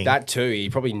thinking. that too. He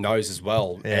probably knows as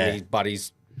well. Yeah. But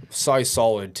he's so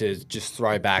solid to just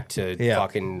throw back to Yeah.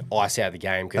 fucking ice out the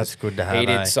game. 'Cause That's good to have, He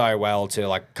did eh? so well to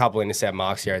like a couple intercept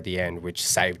marks here at the end, which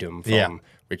saved him from Yeah.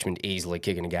 Richmond easily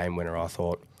kicking a game winner, I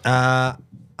thought. Are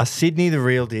Sydney the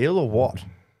real deal or what?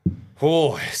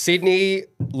 Oh, Sydney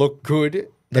looked good.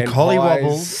 The and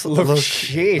collywobbles Pies look look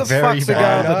shit. very Fuck's the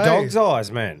bad. go with the I know. dog's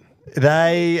eyes, man.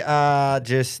 They are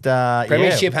just...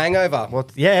 Premiership hangover.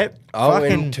 What? Yeah. Oh,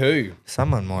 fucking... and 2.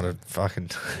 Someone might have fucking...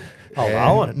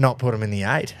 Owen. not put them in the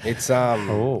 8. It's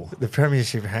Oh, The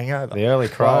premiership hangover. the early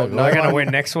crow. Oh, no They're going to one- win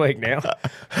next week now.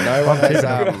 no one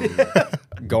has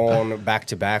gone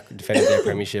back-to-back, defended their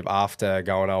premiership after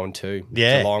going 0-2.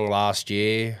 Yeah. Geelong last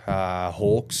year,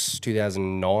 Hawks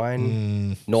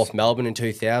 2009, North Melbourne in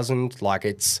 2000. Like,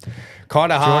 it's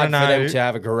kind of hard for them to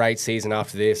have a great season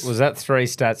after this. Was that 3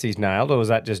 stats he's nailed, or was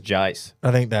that just Jace?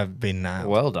 I think they've been nailed.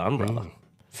 Well done, brother.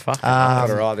 Fuck. Got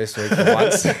it right this week for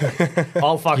once.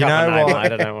 I'll fuck You up know a name what?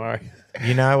 later, don't worry.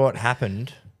 You know what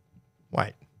happened?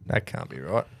 Wait, that can't be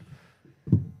right.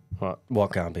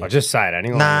 What can't be? I'll just say it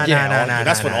anyway. Nah, Yeah, no, no,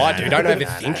 that's no, what no, I no, do. no, Don't no,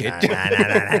 overthink no, it.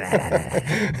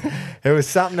 no. It was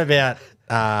something about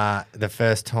the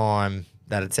first time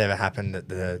that it's ever happened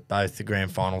that both the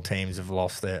grand final teams have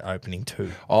lost their opening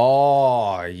 2.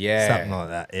 Oh, yeah. Something like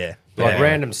that, yeah. Like Yeah.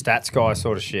 random stats guy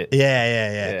sort of shit.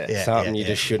 Yeah. Something you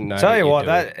just shouldn't know. Tell that you you're what,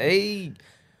 doing.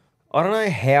 I don't know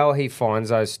how he finds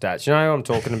those stats. You know who I'm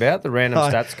talking about? The random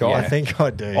stats guy. I think I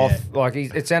do,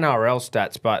 It's NRL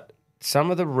stats, but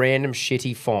some of the random shit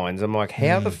he finds, I'm like,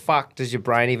 how the fuck does your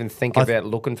brain even think about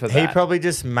looking for that? He probably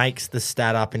just makes the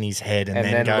stat up in his head and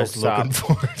then goes looks looking up.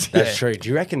 for it. That's true. Do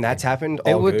you reckon that's happened?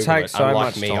 It I'll would Google take so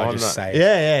Unlike much me, I time, just though. say it.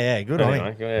 Yeah. Good on Anyway,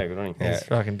 him. yeah, good on you. He's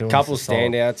fucking doing Couple us a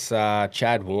solid. standouts.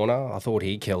 Chad Warner, I thought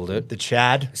he killed it. The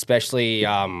Chad. Especially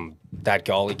that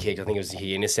goal he kicked. I think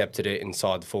he intercepted it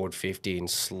inside the forward 50 and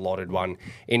slotted one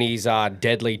in his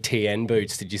deadly TN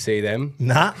boots. Did you see them?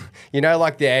 Nah. You know,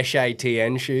 like the Eshe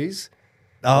TN shoes?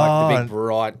 Oh, Like the big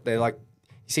bright. They're like, you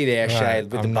see the Eshe Right,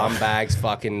 with the I'm bum not- bags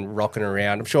fucking rocking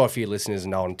around. I'm sure a few listeners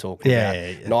know what I'm talking Yeah, about. yeah,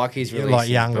 yeah. Nike's Yeah, released like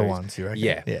these younger boots. ones, you reckon?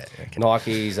 Yeah. Yeah, okay.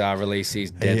 Nike's released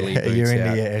these deadly Are boots you into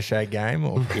out. your Eshe game?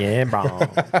 Or? Yeah, bro.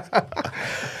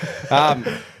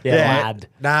 Yeah.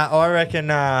 Nah, I reckon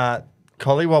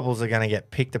collywobbles are going to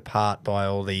get picked apart by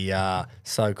all the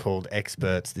so-called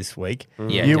experts this week.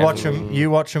 Yeah, you definitely.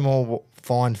 watch them all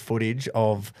find footage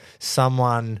of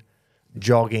someone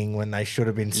jogging when they should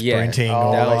have been Yeah. sprinting. Oh,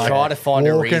 or they'll like try to find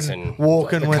a walking, reason.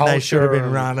 Walking The when they should have been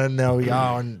culture. running. They'll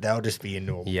go and they'll just be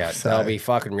into them. Yeah, So- they'll be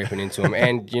fucking ripping into them.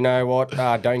 And you know what?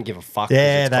 Don't give a fuck. 'cause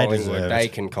Yeah, it's they Collingwood. deserve They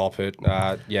it. can cop it.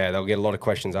 Yeah, they'll get a lot of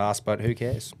questions asked, but who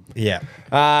cares? Yeah.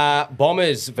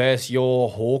 Bombers versus your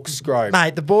Hawks, Grove.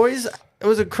 Mate, the boys, it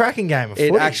was a cracking game of It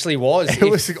footy. actually was. It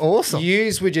was awesome.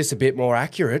 Yous were just a bit more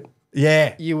accurate.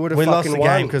 Yeah. You would've We lost fucking the game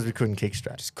won. because we couldn't kick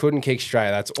straight. Just couldn't kick straight.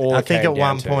 That's all. I it think came at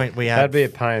down one to. point we That'd had be a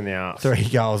pain in the ass. 3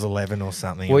 goals, 11 or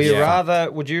something. Would you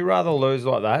Yeah. rather lose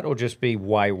like that or just be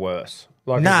way worse?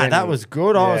 Like, Nah, as in- that was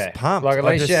good. I was Yeah. pumped. Like at I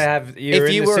least just- you're If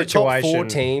in you the were a top situation. 4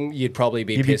 team, you'd probably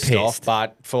be You'd be pissed off. pissed.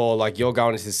 But for like you're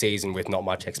going into the season with not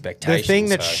much The expectation. thing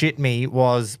that so- shit me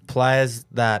was players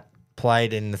that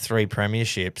played in the 3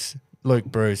 premierships, Luke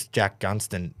Bruce, Jack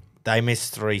Gunston, they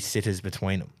missed 3 sitters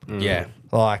between them. Yeah.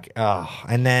 Like,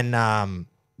 and then,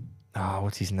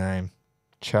 what's his name?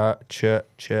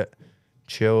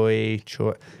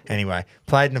 Chewy. Anyway,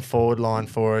 played in the forward line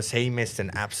for us. He missed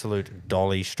an absolute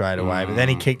dolly straight away, but then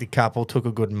he kicked a couple, took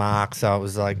a good mark, so it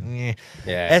was like,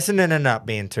 Yeah. Essendon ended up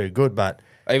being too good, but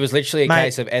It was literally a Mate,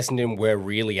 case of Essendon were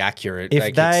really accurate. if They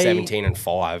kicked they- 17 and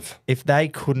 5. if they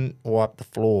couldn't wipe the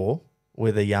floor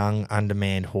with a young,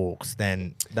 undermanned Hawks,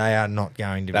 then they are not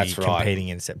going to That's be right. competing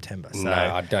in September. So No,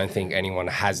 I don't think anyone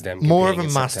has them. more of a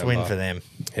competing in must-win September. for them.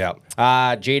 Yeah.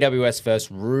 GWS versus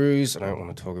Roos. I don't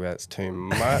want to talk about this too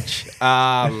much.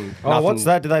 What's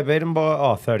that? Did they beat them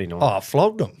by 39? Oh,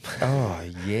 flogged them. Oh,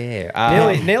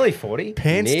 yeah. Nearly 40.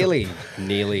 Pants them.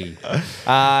 Nearly.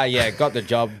 Yeah, got the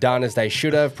job done as they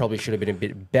should have. Probably should have been a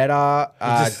bit better.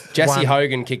 Just Jesse one-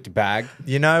 Hogan kicked a bag.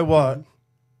 You know what?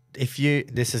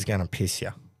 This is going to piss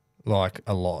you, like,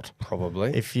 a lot.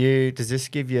 Probably. Does this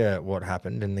give you what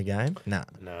happened in the game? No.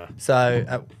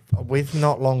 So with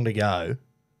not long to go,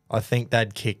 I think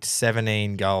they'd kicked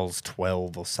 17 goals,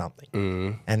 12 or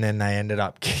something. And then they ended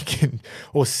up kicking,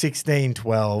 or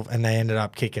 16-12, and they ended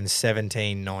up kicking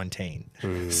 17-19.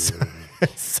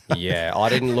 Yeah, I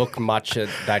didn't look much at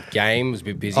that game. I was a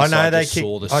bit busy. I so know I they just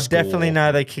saw the kicked. I score. definitely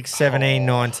know they kicked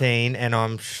 17-19, and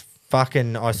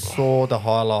I saw the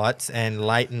highlights, and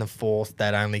late in the fourth,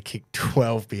 they'd only kicked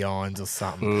 12 behinds or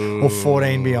something, or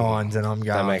 14 behinds, and I'm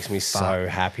going. That makes me fuck. so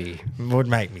happy. Would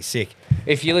make me sick.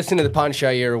 If you listen to the Punch Show,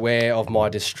 you're aware of my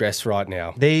distress right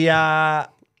now. The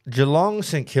Geelong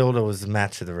St Kilda was the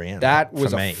match of the round. That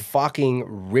was for a me.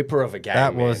 fucking ripper of a game.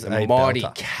 That man. was the a mighty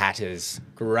belter. Catters.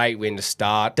 Great win to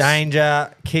start.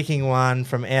 Danger kicking one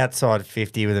from outside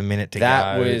 50 with a minute to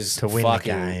That go was to win the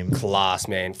fucking game. class,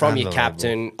 man. From your Unbelievable.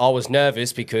 captain, I was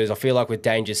nervous because I feel like with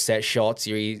Danger's set shots,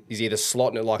 he's either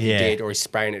slotting it like Yeah. he did or he's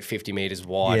spraying it 50 metres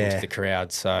wide Yeah. into the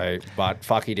crowd. So, but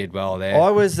fuck, he did well there. I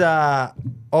was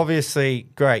obviously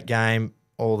great game,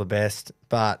 all the best,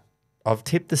 but I've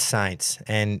tipped the Saints,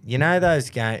 and you know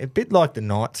those games, a bit like the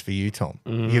Knights for you, Tom.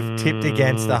 You've tipped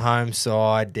against the home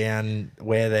side down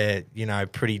where they're,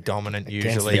 pretty dominant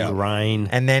usually. the rain.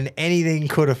 And then anything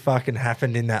could have fucking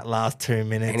happened in that last 2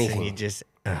 minutes. Anything. And you just...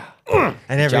 and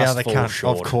every Just other fall cunt,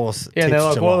 short. of course, Yeah, and they're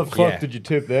like, tips why Geelong. the fuck Yeah. did you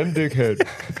tip them, dickhead?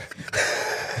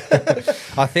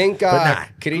 I think nah, Cardinia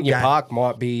good game. Park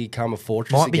might become a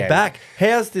fortress Might be again. back.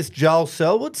 How's this Joel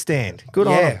Selwood stand? Good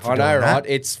on Yeah, him for I know, doing that. right?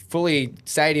 It's fully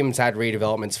stadium's had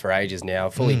redevelopments for ages now,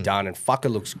 fully done, and fucker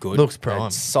looks good. Looks prime.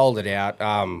 It's sold it out.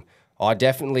 I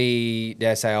definitely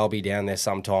dare say I'll be down there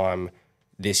sometime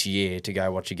this year to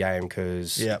go watch a game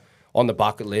because Yep. on the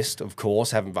bucket list, of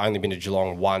course, haven't only been to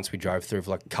Geelong once. We drove through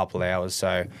for like a couple of hours,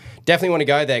 so definitely want to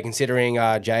go there. Considering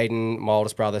Jaden, my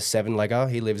oldest brother, 7-legger,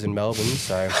 he lives in Melbourne,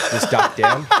 so just duck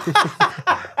down.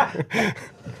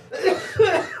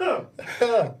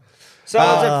 So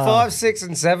is it 5, 6,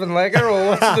 and 7-legger, or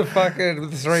what's the fucking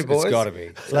with the three boys? It's got to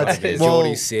be. Let's- It's well-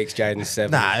 Geordie's 6, Jaden's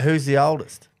 7. No, who's the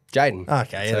oldest? Jaden.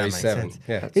 Okay, yeah, so that he's makes 7. sense.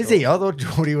 Yeah. Is he? I thought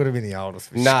Geordie would have been the oldest.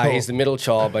 For No, sure. he's the middle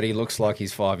child, but he looks like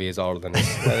he's 5 years older than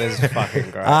us. That is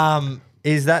fucking great.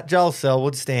 Is that Joel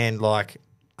Selwood stand like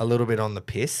a little bit on the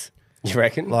piss? You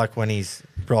reckon? Like when his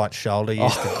right shoulder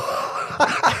used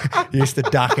to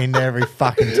duck into every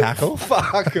fucking tackle?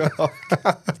 Fuck off.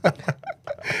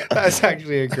 That's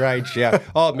actually a great shout.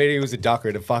 I'll admit he was a ducker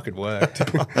and it fucking worked.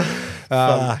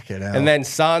 Fucking hell. And then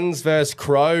Suns versus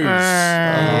Crows.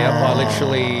 Yep, I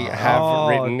literally have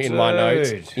written in my notes,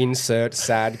 dude. insert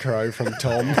sad crow from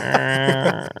Tom.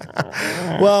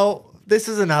 Well, this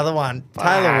is another one.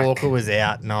 Taylor Walker was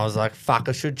out, and I was like, "Fuck,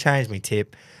 I should change my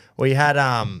tip." We had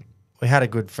a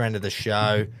good friend of the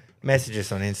show message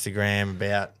us on Instagram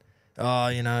about,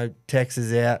 Tex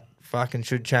is out. Fucking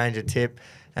should change a tip,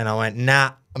 and I went,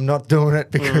 "Nah, I'm not doing it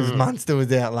because Munster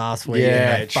was out last week.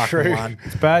 Yeah, and they fucking true. won."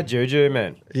 It's bad juju,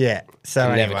 man. Yeah. So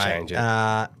Never anyway, change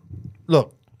it.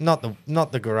 look, not the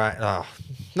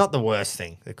worst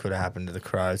thing that could have happened to the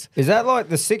Crows. Is that like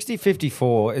the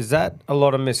 60-54? Is that a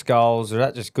lot of missed goals? Is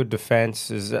that just good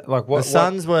defence? Is that like what? The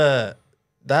Suns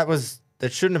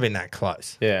that shouldn't have been that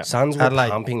close. Yeah. Suns were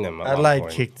pumping them at one Adelaide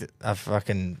point. kicked a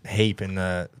fucking heap in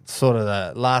the sort of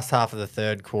the last half of the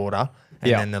third quarter, and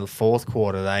Yeah. then the fourth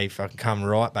quarter they fucking come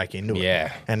right back into it.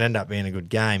 Yeah. And end up being a good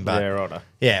game. But Yeah, righto.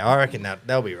 yeah, I reckon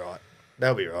they'll be right.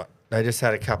 They'll be right. They just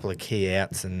had a couple of key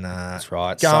outs and That's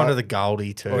right. going So- to the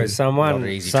Goldie too. Boy, Not someone an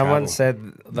easy someone travel. said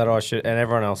that I should, and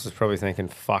everyone else is probably thinking,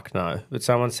 "Fuck no!" But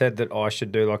someone said that I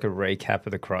should do like a recap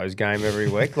of the Crows game every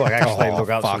week, like actually Oh, look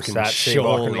up some fucking stats, see if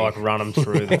I can surely. like run them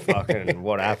through the fucking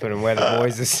what happened and where the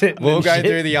boys are sitting. We'll and go shit.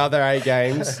 through the other 8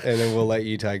 games and then we'll let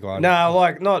you take one. No,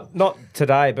 like not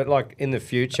today, but like in the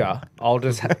future, I'll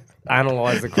just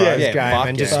analyse the Crows Yeah, game fuck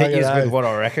and yeah. just hit you Fuck it, with what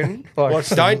I reckon. Like,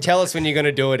 Don't tell us when you're going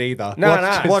to do it either. No,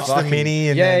 watch the fucking- mini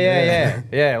and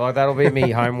yeah. Like that'll be me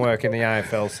homework in the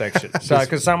AFL section. So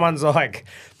because someone's like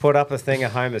put up a thing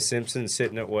of Homer Simpson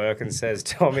sitting at work and says,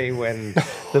 "Tommy, when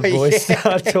the boys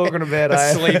start talking about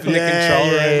Asleep in the control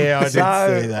room. Yeah, I did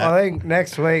So see that. I think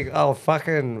next week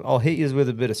I'll hit you with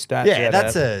a bit of stats. Yeah,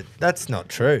 out of that's not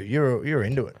true. You're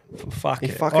into it. fuck He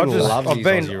it. fucking loves I've these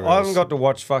been. Aussie I haven't rules. got to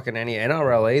watch fucking any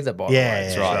NRL either. By the way, Yeah,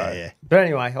 so- yeah. But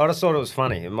anyway, I just thought it was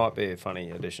funny. It might be a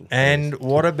funny addition. And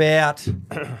what about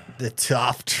the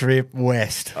tough trip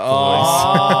west?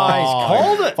 Oh, he's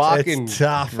called it. Fucking It's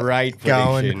tough great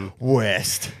going prediction.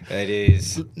 west. It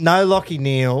is. No Lockie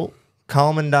Neal.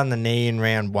 Coleman done the knee in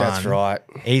round 1. That's right.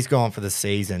 He's gone for the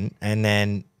season. And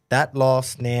then that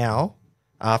loss now,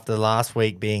 after last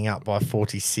week being up by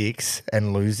 46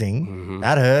 and losing,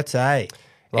 that hurts, eh?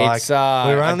 Like, It's we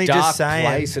were only a dark just saying,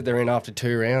 place that they're in after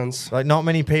 2 rounds. like, not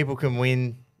many people can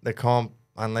win the comp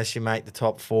unless you make the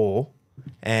top 4.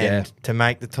 And Yeah. to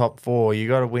make the top 4, you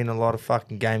got to win a lot of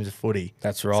fucking games of footy.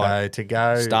 That's right. So to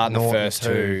go Starting the naught and first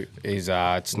 2 is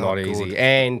it's not Not easy. good.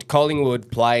 And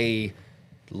Collingwood play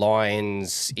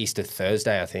Lions Easter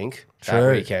Thursday, I think, that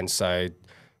True. weekend. So,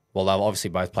 well, they'll obviously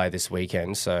both play this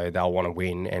weekend, so they'll want to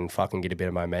win and fucking get a bit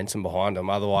of momentum behind them.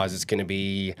 Otherwise, it's going to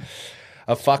be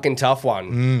a fucking tough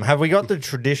one. Have we got the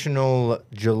traditional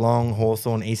Geelong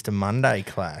Hawthorn Easter Monday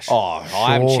clash? Oh,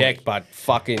 I haven't Surely. checked, but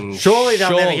fucking Surely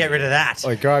they'll never get rid of that.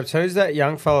 Oi, Grobes, who's that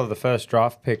young fella, the first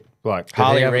draft pick? Like, did he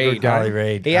Harley have a good Reid. game? Harley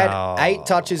Reid. He had Oh. 8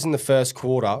 touches in the first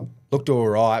quarter. Looked all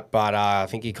right, but I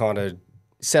think he kind of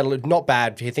settled it. Not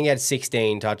bad. I think he had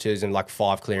 16 touches and like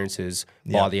 5 clearances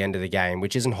by the end of the game,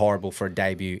 which isn't horrible for a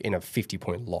debut in a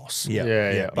 50-point loss. Yep,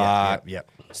 Yeah, yep, But yep.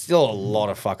 still a lot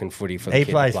of fucking footy for the He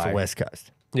kid plays to play. for West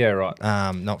Coast, Yeah, right.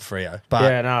 not Freo. But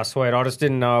Yeah, no, sweet. I just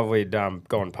didn't know if we'd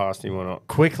gone past him or not.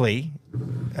 quickly,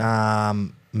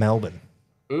 Melbourne.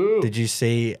 Did you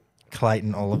see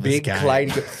Clayton Oliver's Big game.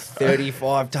 Clayton got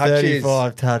 35 touches.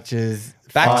 35 touches.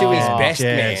 Back to his Oh, best,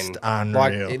 just man.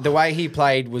 unreal. Like, the way he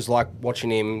played was like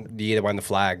watching him the year they won the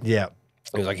flag. Yeah.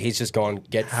 It was like, he's just gone,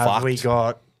 get Have fucked. we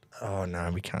got... Oh, no,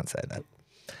 we can't say that.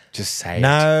 Just say it.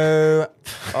 No.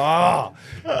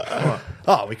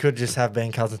 Oh, we could just have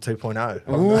Ben Cousins 2.0.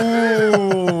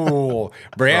 Ooh.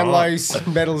 Brownlow's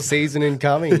medal season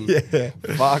incoming. Yeah.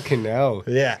 Fucking hell.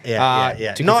 Yeah.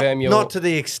 To confirm Not to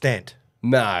the extent.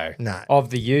 No. No.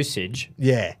 Of the usage.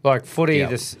 Yeah. Like footy, Yep.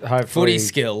 this hopefully... Footy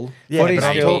skill. Yeah, Footy but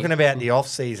I'm skill. talking about the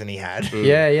off-season he had.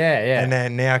 Yeah. And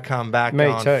then now come back Me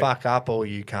going, too. fuck up all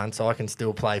you cunts, I can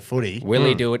still play footy. Will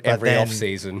he do it But every then-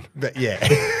 off-season? But yeah.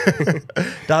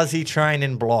 Does he train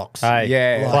in blocks? Hey,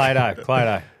 Yeah.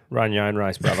 Clado, run your own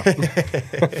race, brother.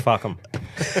 Fuck them.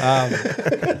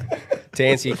 To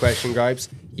answer your question, Gropes,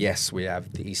 yes, we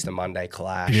have the Easter Monday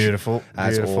clash. Beautiful.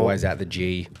 As beautiful. always at the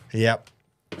G. Yep.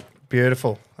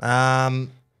 Beautiful.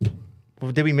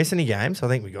 Did we miss any games? I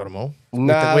think we got them all.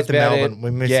 No, with the that's about Melbourne. it.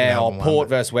 We missed the Melbourne one, Port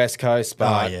but- versus West Coast.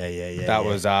 But yeah. That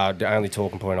was the only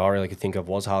talking point I really could think of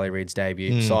was Harley Reid's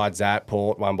debut. Besides that,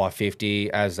 Port won by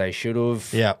 50, as they should have.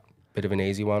 Yep. Bit of an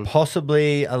easy one.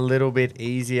 Possibly a little bit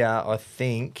easier, I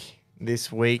think, this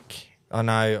week. I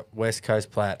know West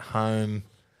Coast play at home,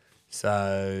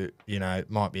 so, it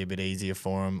might be a bit easier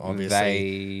for them,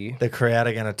 obviously. The crowd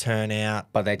are going to turn out.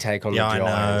 But they take on Yeah, the I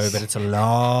Giants. know, but it's a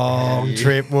long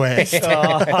trip west.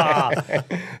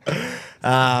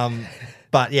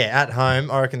 But yeah, at home,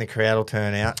 I reckon the crowd will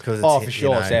turn out because it's for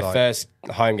sure. It's their first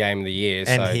home game of the year,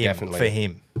 and so him, definitely for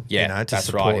him. Yeah, to that's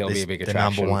support right. He'll be this- a big the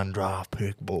attraction. number one draft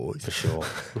pick, boys. For sure.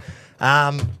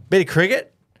 Bit of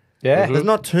cricket. Yeah. There's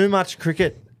not too much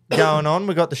cricket going on.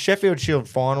 We've got the Sheffield Shield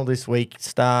final this week.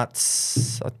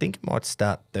 Starts, I think it might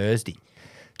start Thursday.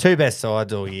 Two best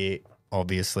sides all year,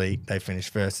 obviously. They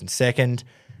finished first and second.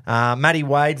 Matty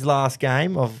Wade's last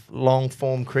game of long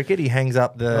form cricket. He hangs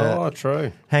up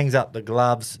true. the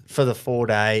gloves for the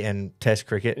 4-day and Test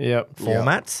cricket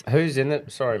formats. Who's in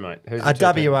it? Sorry, mate. Who's the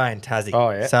two WA and Tassie. Oh,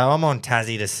 yeah. So I'm on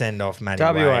Tassie to send off Matty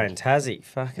WA Wade. and Tassie.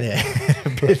 Fucking. Yeah.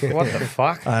 What the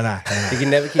fuck? I know. You can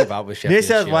never keep up with Sheffield New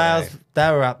South Shield, Wales, eh?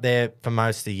 they were up there for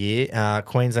most of the year.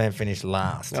 Queensland finished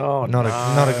last. Oh, not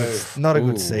a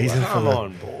good Ooh, season Come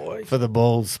on, boy. for the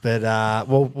Bulls. But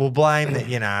we'll blame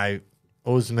that.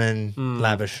 Usman,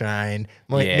 Labuschagne,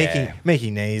 Yeah.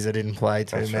 Mickey Neeser didn't play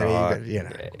too That's many. right.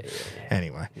 But,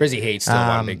 anyway, Brizzy Heat still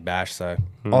won Big Bash, so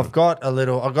I've got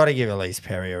to give Ellyse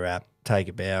Perry a rap. Take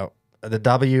a bow. The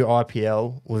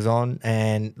WIPL was on,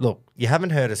 and look, you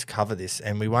haven't heard us cover this,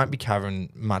 and we won't be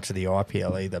covering much of the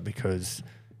IPL either because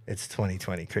it's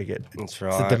 2020 cricket. that's It's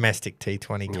right. a domestic T20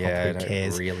 comp. Yeah, I Who don't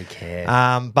cares? really care.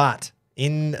 But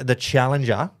in the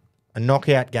Challenger, a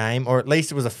knockout game, or at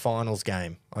least it was a finals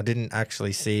game. I didn't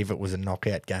actually see if it was a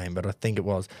knockout game, but I think it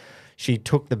was. She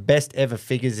took the best ever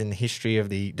figures in the history of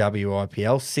the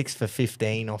WIPL, 6 for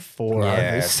 15 off 4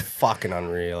 Yeah, it's overs. fucking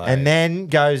unreal. Eh? And then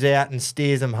goes out and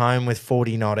steers them home with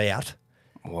 40 not out.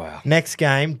 Wow. Next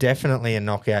game, definitely a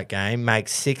knockout game.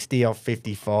 Makes 60 off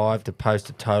 55 to post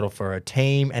a total for her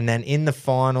team. And then in the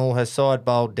final, her side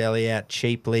bowled Delhi out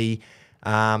cheaply.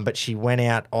 But she went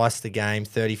out, iced the game,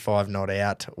 35 not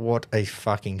out. What a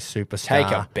fucking superstar. Take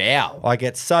a bow. I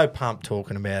get so pumped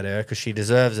talking about her because she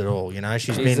deserves it all. She's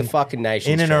She's been the fucking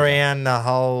nation's in and treasure. around the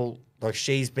whole,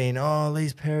 she's been,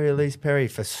 Ellyse Perry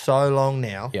for so long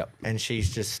now. Yep. And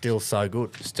she's just still so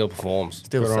good. Still performs.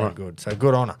 Still so good. So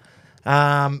good on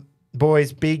her.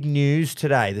 Boys, big news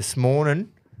today. This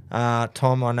morning,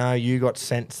 Tom, I know you got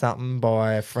sent something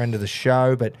by a friend of the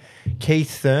show, but Keith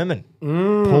Thurman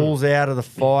pulls out of the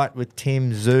fight with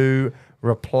Tim Tszyu,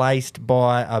 replaced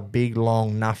by a big,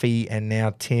 long nuffy, and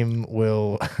now Tim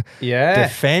will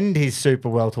defend his super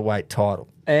welterweight title.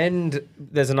 And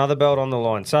there's another belt on the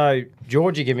line. So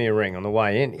Georgie gave me a ring on the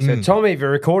way in. He said, "Tommy, have you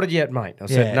recorded yet, mate?" I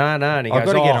said, "No." And he goes, I've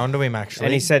got to get onto him, actually.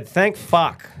 And he said, "Thank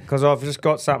fuck, because I've just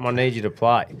got something I need you to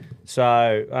play."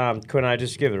 So, Quinn,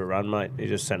 just give it a run, mate. He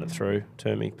just sent it through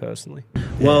to me personally.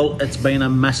 Well, it's been a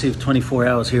massive 24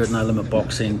 hours here at No Limit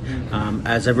Boxing.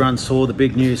 As everyone saw, the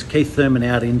big news, Keith Thurman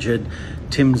out injured.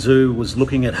 Tim Tszyu was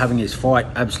looking at having his fight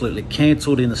absolutely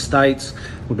cancelled in the States.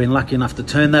 We've been lucky enough to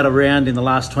turn that around in the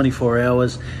last 24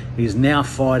 hours. He's now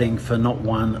fighting for not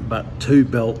one, but 2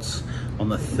 belts on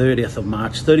the 30th of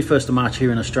March, 31st of March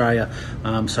here in Australia.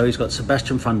 So he's got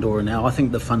Sebastian Fundora now. I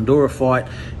think the Fundora fight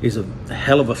is a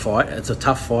hell of a fight. It's a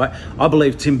tough fight. I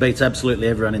believe Tim beats absolutely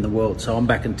everyone in the world, so I'm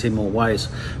backing Tim all ways.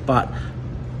 But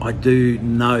I do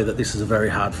know that this is a very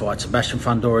hard fight. Sebastian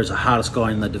Fundora is the hardest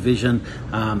guy in the division.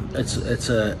 It's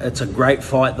a great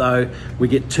fight though. We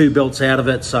get 2 belts out of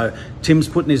it. So Tim's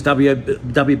putting his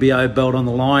WBO belt on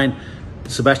the line.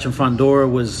 Sebastian Fundora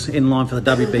was in line for the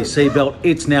WBC belt.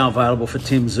 It's now available for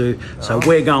Tim Tszyu. So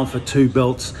we're going for 2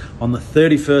 belts on the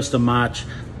 31st of March.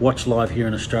 Watch live here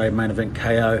in Australia, main event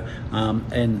KO.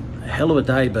 And hell of a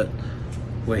day, but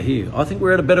we're here. I think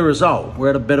we're at a better result.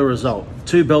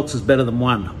 2 belts is better than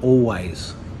 1,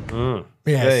 always. Yeah,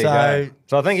 There you go.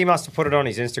 So I think he must have put it on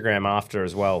his Instagram after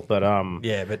as well. But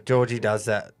yeah, but Georgie does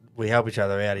that. We help each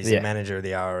other out. He's the manager of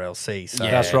the RRLC. So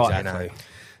that's right. Exactly.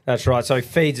 That's right. So he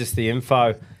feeds us the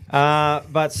info.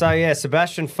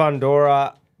 Sebastian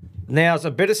Fundora. Now, there's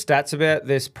a bit of stats about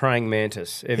this praying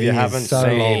mantis. If you haven't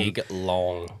seen, Big,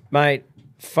 long. mate,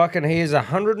 he is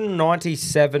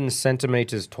 197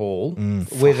 centimetres tall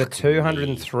with a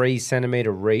 203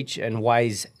 centimetre reach and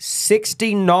weighs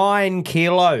 69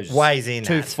 kilos. Weighs in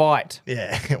to at. fight.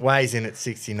 Yeah, it weighs in at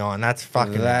 69. That's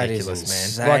fucking That is ridiculous,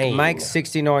 man. insane. Like, makes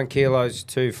 69 kilos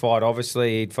to fight.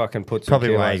 Obviously, he'd fucking put some Probably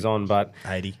kilos weigh on, but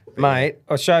 80. mate,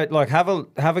 I showed have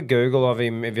a Google of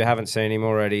him if you haven't seen him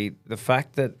already. The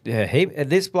fact that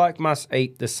this bloke must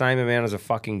eat the same amount as a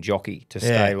fucking jockey to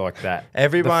stay like that.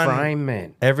 Everyone, the frame,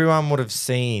 man. Everyone would have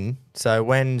seen. So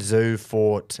when Tszyu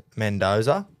fought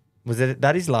Mendoza, was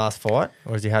that his last fight,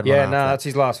 or has he had one? Yeah, after? no, that's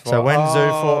his last fight. So when Tszyu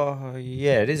fought,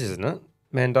 yeah, it is, isn't it?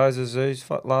 Mendoza Zoo's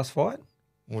last fight.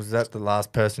 was that the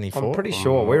last person he fought? I'm pretty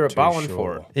sure we were at Bowen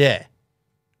for it. Yeah,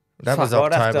 that was Fuck,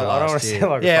 I'd have October to- I don't wanna last year.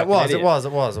 sound like a Yeah, it fucking was, idiot. it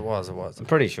was. I'm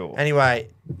pretty sure. Anyway,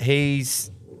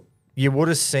 you would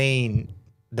have seen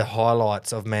the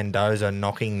highlights of Mendoza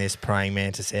knocking this praying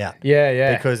mantis out.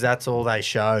 Yeah. Because that's all they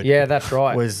showed. Yeah, that's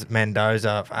right. Was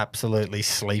Mendoza absolutely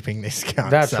sleeping this guy.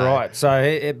 That's right.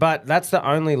 So, but that's the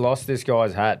only loss this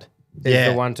guy's had. Is Yeah.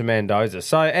 the one to Mendoza.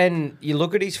 So, and you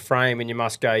look at his frame and you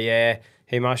must go, yeah,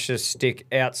 he must just stick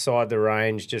outside the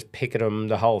range, just pick at him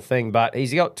the whole thing. But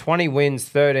he's got 20 wins,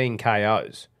 13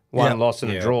 KOs, one loss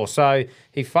and a draw. So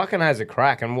he fucking has a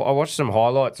crack. And I watched some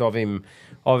highlights of him.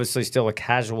 Obviously, still a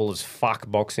casual as fuck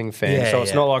boxing fan. Yeah, so it's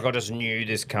yeah. not like I just knew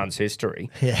this cunt's history.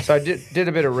 Yeah. So I did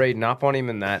a bit of reading up on him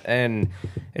and that. And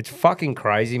it's fucking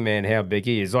crazy, man, how big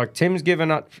he is. Like, Tim's given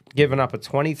up a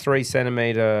 23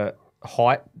 centimetre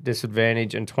height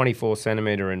disadvantage and 24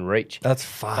 centimetre in reach. That's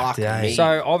fucked, Fuck yeah. me.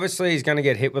 So obviously he's going to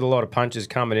get hit with a lot of punches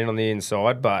coming in on the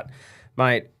inside. But,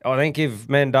 mate, I think if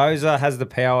Mendoza has the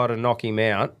power to knock him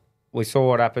out, we saw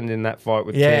what happened in that fight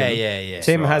with Tim. Yeah.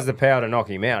 Tim has the power to knock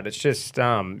him out. It's just,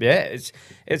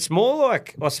 it's more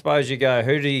like, I suppose you go,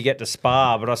 who do you get to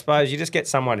spar? But I suppose you just get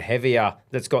someone heavier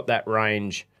that's got that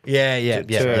range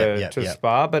to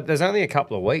spar. But there's only a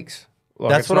couple of weeks. Like,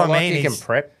 That's it's what not I like mean. you can He's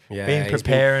prep. Yeah, Been he's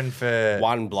preparing for...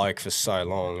 one bloke for so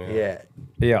long. Yeah.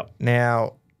 Yeah.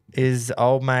 Now, is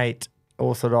old mate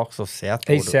Orthodox or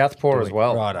Southpaw? He's Southpaw as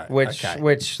well. Righto.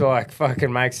 Which like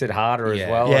fucking makes it harder Yeah.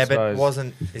 as well. I Yeah, suppose.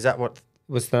 but is that what...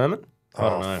 Was Thurman? I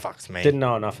don't Oh, know. fucks me. Didn't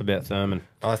know enough about Thurman.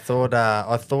 I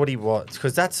thought he was,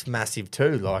 because that's massive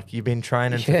too. Like, you've been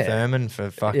training for Yeah. Thurman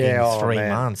for fucking Yeah, 3 man.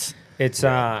 months. It's Good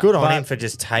on but him for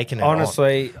just taking it on.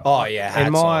 honestly, Oh, yeah, hats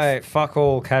in my fuck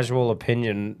all casual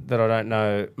opinion that I don't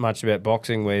know much about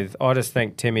boxing with, I just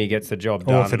think Timmy gets the job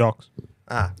done. Orthodox.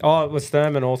 Oh, it was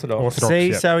Thurman Orthodox. Orthodox.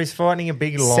 See, yeah. so he's fighting a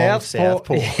big, long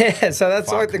Southpaw. Yeah, so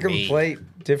that's like the Fuck me. complete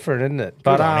different, isn't it?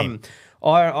 But on him.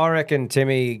 I reckon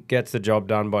Timmy gets the job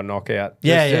done by knockout.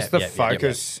 Just the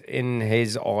focus in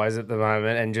his eyes at the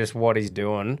moment and just what he's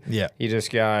doing. Yeah. You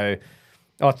just go,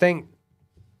 I think,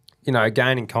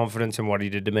 gaining confidence in what he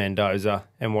did to Mendoza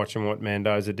and watching what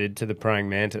Mendoza did to the praying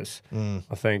mantis.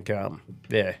 I think,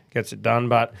 gets it done.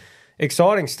 But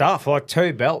exciting stuff, like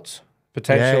 2 belts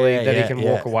potentially Yeah, that yeah, he can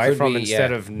yeah. walk away Could from be,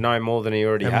 instead yeah. of no more than he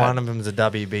already And had. one of them's a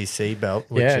WBC belt.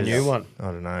 Which Yeah, a is, new one. I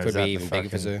don't know. Could is that be the even bigger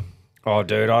for fucking- Zoo. Oh,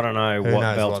 dude, I don't know Who what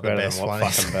knows belt's what the better best than what one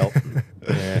is. fucking belt.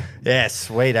 Yeah. Yeah,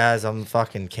 sweet as. I'm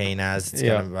fucking keen as. It's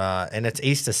Yeah. gonna, and it's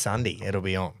Easter Sunday. It'll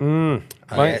be on. Mate,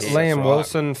 yes, Liam that's right.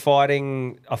 Wilson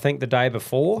fighting, I think, the day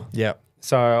before. Yep.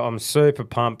 So I'm super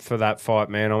pumped for that fight,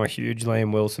 man. I'm a huge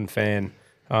Liam Wilson fan.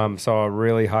 So I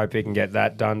really hope he can get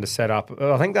that done to set up.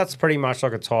 I think that's pretty much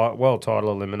like a world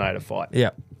title eliminator fight.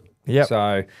 Yep. Yep.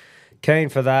 So keen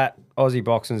for that. Aussie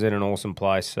boxing's in an awesome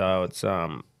place. So it's,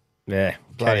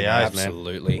 Bloody keen oath, as, man.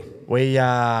 Absolutely. We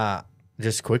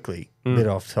just quickly, bit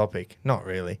off topic, not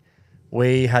really.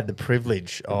 We had the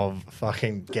privilege of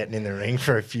fucking getting in the ring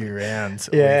for a few rounds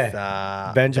with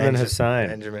Benjamin Hussein.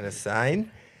 Benjamin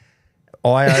Hussein.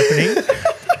 Eye-opening.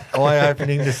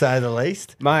 Eye-opening to say the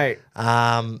least. Mate,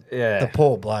 The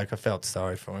poor bloke, I felt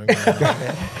sorry for him.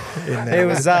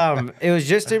 It was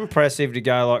just impressive to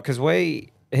go like because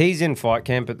he's in fight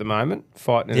camp at the moment,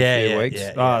 fighting in a few weeks.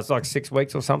 It's like 6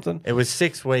 weeks or something. It was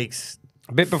 6 weeks.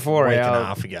 A bit before week our and a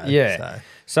half ago. Yeah.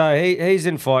 So he's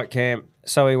in fight camp.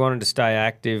 So he wanted to stay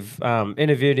active.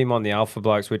 Interviewed him on the Alpha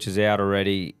Blokes, which is out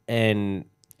already, and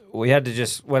we had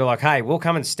to we're like, hey, we'll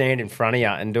come and stand in front of you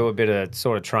and do a bit of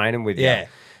sort of training with you. Yeah.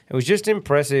 It was just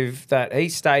impressive that he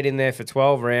stayed in there for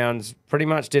 12 rounds, pretty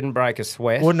much didn't break a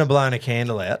sweat. Wouldn't have blown a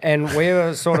candle out. And we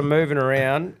were sort of moving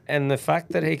around, and the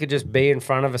fact that he could just be in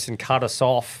front of us and cut us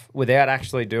off without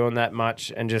actually doing that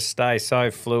much and just stay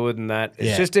so fluid and that,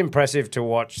 it's just impressive to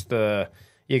watch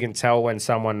you can tell when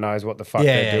someone knows what the fuck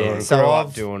they're doing and grew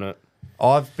up doing it.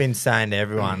 I've been saying to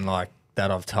everyone like that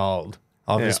I've told,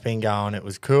 I've just been going, it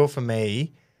was cool for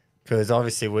me because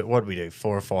obviously what we do,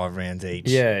 4 or 5 rounds each.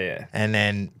 Yeah. And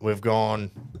then we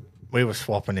were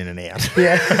swapping in and out.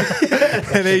 Yeah.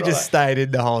 And he just stayed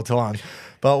in the whole time.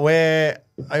 But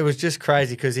it was just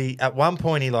crazy because at one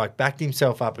point he like backed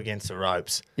himself up against the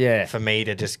ropes. Yeah. For me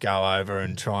to just go over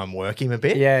and try and work him a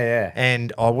bit. Yeah.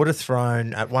 And I would have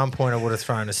thrown at one point a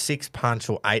 6-punch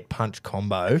or 8-punch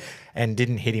combo and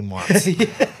didn't hit him once.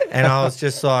 And I was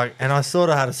just like, and I sort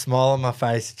of had a smile on my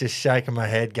face, just shaking my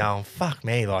head, going, "Fuck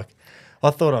me!" Like I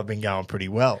thought I'd been going pretty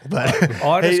well, but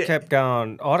I just kept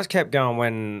going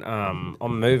when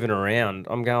I'm moving around.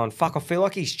 I'm going, fuck, I feel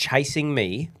like he's chasing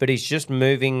me, but he's just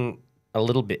moving a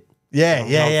little bit. Yeah.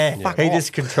 He off.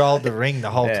 just controlled the ring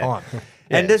the whole time.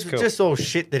 Yeah, and this it's was cool. just all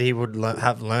shit that he would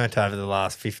have learnt over the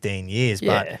last 15 years.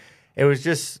 Yeah. But it was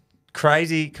just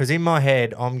crazy because in my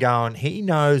head, I'm going, he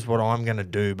knows what I'm going to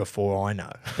do before I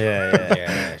know.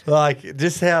 Yeah. Like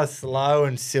just how slow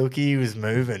and silky he was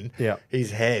moving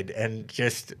his head and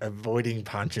just avoiding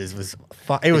punches was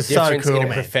it was so cool, in a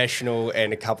man. professional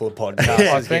and a couple of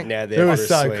podcasts is getting out there. It was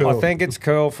so cool. I think it's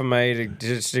cool for me to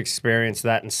just experience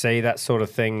that and see that sort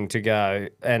of thing to go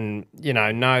and,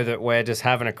 know that we're just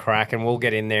having a crack and we'll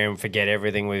get in there and forget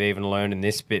everything we've even learned in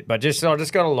this bit. But I just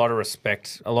got a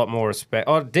lot more respect.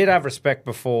 I did have respect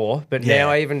before, but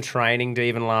now even training to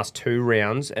even last 2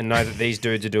 rounds and know that these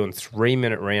dudes are doing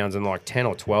 3-minute rounds and like 10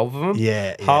 or 12 of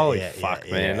them. Holy fuck,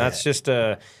 man. That's just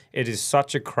it is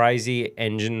such a crazy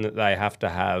engine that they have to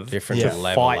have Different to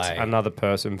level, fight another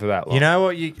person for that long. You know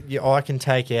what I can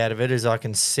take out of it is I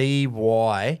can see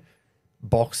why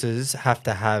boxers have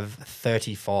to have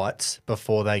 30 fights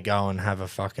before they go and have a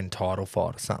fucking title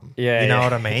fight or something. Yeah, you know yeah.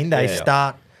 what I mean?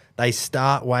 They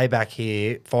start way back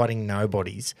here fighting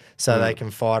nobodies so they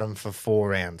can fight them for 4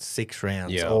 rounds, 6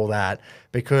 rounds, all that.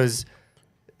 Because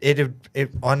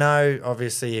I know,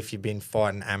 obviously, if you've been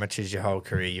fighting amateurs your whole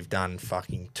career, you've done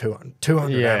fucking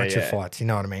 200 amateur fights, you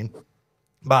know what I mean?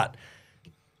 But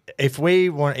if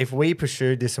we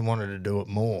pursued this and wanted to do it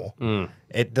more,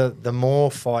 the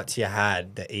more fights you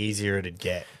had, the easier it'd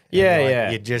get.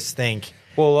 And you just think...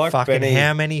 Well, like fucking Benny,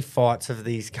 how many fights have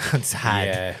these cunts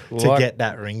had to get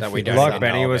that ring that we fit? don't like know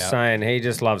Benny was about. saying, he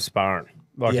just loves sparring.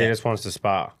 Like he just wants to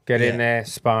spar. Get in there,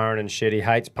 sparring and shit. He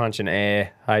hates punching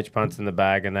air, hates punching the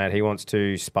bag and that. He wants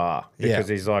to spar because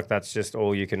he's like, that's just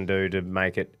all you can do to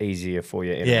make it easier for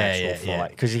you in an actual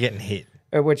fight. Because you're getting hit.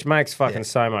 Which makes fucking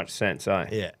so much sense, eh?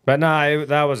 Yeah. But no,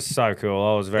 that was so cool.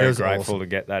 I was very grateful awesome. to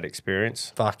get that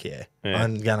experience. Fuck yeah.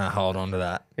 I'm going to hold on to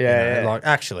that. Yeah. Like,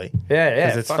 actually. Yeah.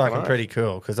 Because it's fucking fucking oath. pretty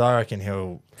cool. Because I reckon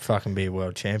he'll fucking be a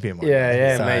world champion one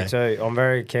Yeah, day. me too. I'm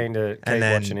very keen to keep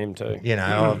watching him too. You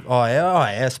know,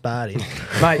 I sparred him.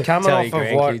 Mate, coming Tell off your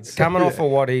grandkids. of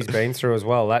what he's been through as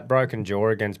well, that broken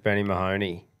jaw against Benny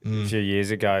Mahoney a few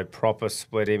years ago, proper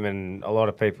split him, and a lot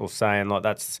of people saying like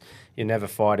that's you never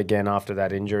fight again after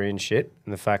that injury and shit.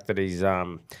 And the fact that he's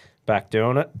back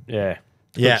doing it,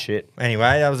 good shit.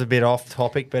 Anyway, that was a bit off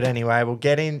topic, but anyway, we'll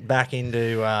get back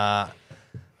into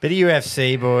bit of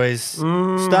UFC, boys.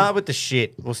 Start with the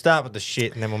shit. We'll start with the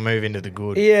shit, and then we'll move into the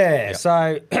good. Yeah.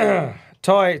 So Tai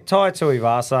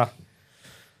Tuivasa.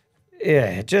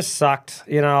 Yeah, it just sucked.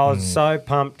 You know, I was so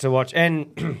pumped to watch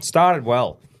and started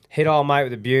well. Hit old mate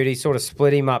with a beauty, sort of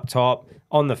split him up top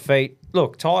on the feet.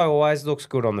 Look, Tai always looks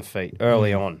good on the feet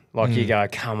early on. Like you go,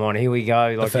 come on, here we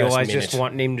go. Like you always just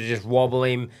wanting him to just wobble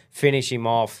him, finish him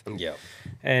off. Yeah.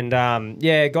 And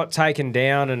got taken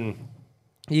down, and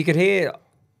you could hear,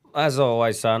 as I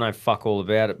always say, I know fuck all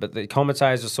about it, but the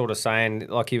commentators were sort of saying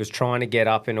like he was trying to get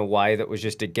up in a way that was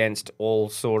just against all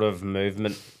sort of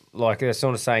movement. Like they're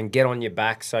sort of saying, get on your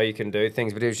back so you can do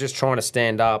things, but he was just trying to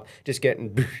stand up, just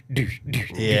getting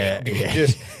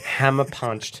just hammer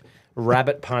punched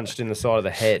rabbit punched in the side of the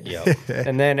head.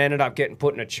 And then ended up getting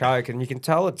put in a choke. And you can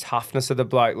tell the toughness of the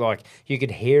bloke. Like, you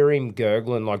could hear him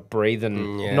gurgling, like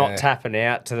breathing, not tapping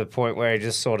out to the point where he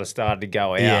just sort of started to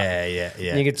go out. Yeah.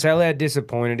 And you could tell how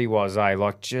disappointed he was,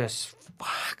 Like, just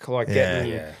fuck. Like,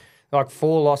 getting like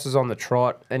 4 losses on the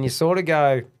trot. And you sort of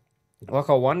go, like,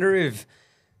 I wonder if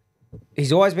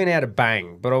he's always been able to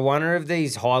bang, but I wonder if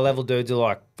these high-level dudes are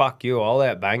like, fuck you, I'll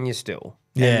out-bang you still.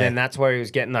 Yeah. And then that's where he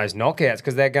was getting those knockouts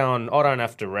because they're going, I don't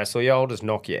have to wrestle you, I'll just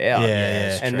knock you out.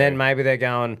 And then maybe they're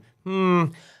going,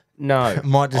 no.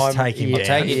 Might just take him down.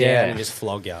 Take you down and just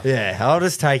flog you. Yeah, I'll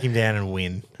just take him down and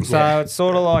win. So it's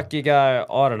sort of like you go,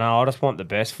 I don't know, I just want the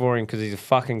best for him because he's a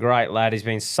fucking great lad. He's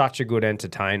been such a good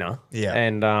entertainer. Yeah.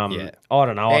 And I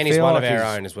don't know. And he's one like of our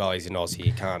own as well. He's an Aussie.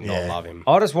 You can't not love him.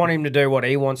 I just want him to do what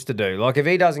he wants to do. Like, if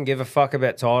he doesn't give a fuck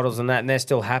about titles and that, and they're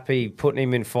still happy putting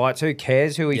him in fights, who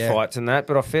cares who he fights and that?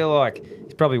 But I feel like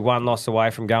he's probably one loss away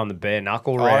from going the bare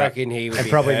knuckle route. I reckon he would and be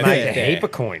probably perfect make a there. heap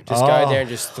of coin. Just go there and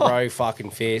just throw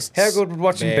fucking fists. How good would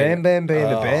watching Bam Bam be in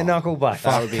the bare knuckle, but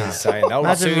That would be insane. That would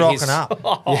Imagine suit rocking his-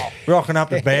 up. Rocking up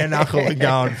the bare knuckle and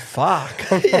going,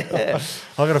 fuck. I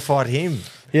got to fight him.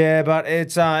 Yeah, but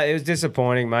it was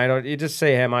disappointing, mate. You just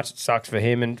see how much it sucks for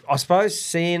him. And I suppose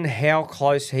seeing how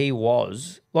close he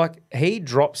was, like, he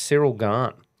dropped Cyril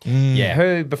Gahn. Yeah.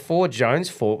 Who, before Jones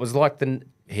fought, was like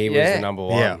He was the number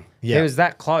one. Yeah. He was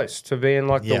that close to being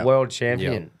like the world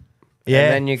champion. Yeah.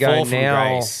 And then you go, Fall from now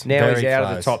grace. he's Very out of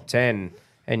the close. top 10.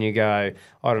 And you go,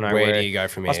 I don't know Where do you go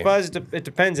from I here? suppose it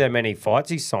depends how many fights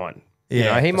he signed. You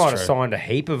Yeah, know, he that's might have true. signed a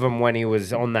heap of them when he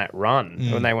was on that run.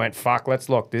 When they went, fuck, let's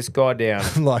lock this guy down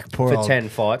Like poor for old 10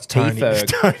 fights. Tony, T-Ferg.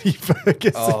 Tony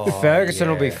Ferguson. Ferguson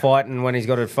will be fighting when he's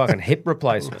got a fucking hip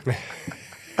replacement.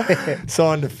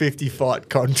 Signed a 50-fight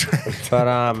contract.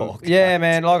 But yeah,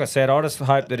 man, like I said, I just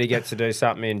hope that he gets to do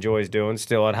something he enjoys doing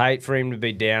still. I'd hate for him to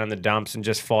be down in the dumps and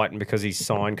just fighting because he's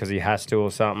signed because he has to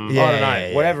or something. I don't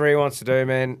know. Whatever he wants to do,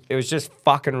 man. It was just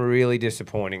fucking really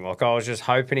disappointing. Like, I was just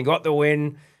hoping he got the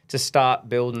win to start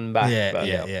building back. But,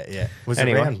 Yeah. Was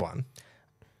Anyway. it round one?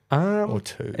 Or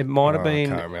two? It might have I been.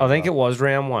 can't remember. I think it was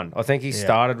round 1. I think he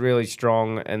started really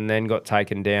strong and then got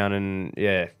taken down. And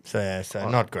So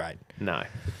not great. no.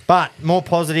 But more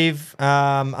positive,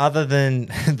 other than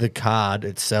the card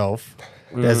itself,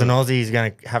 there's an Aussie who's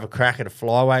going to have a crack at a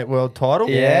flyweight world title.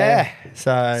 Yeah.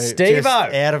 So Steve-O. just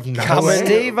out of nowhere.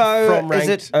 Steve-O, From is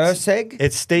it Urseg?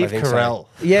 It's Steve I think so. Carell.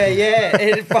 Yeah,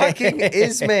 it fucking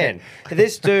is, man.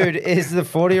 This dude is the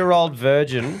 40-year-old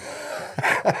virgin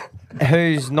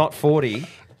who's not 40,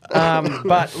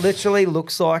 but literally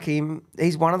looks like him.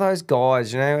 He's one of those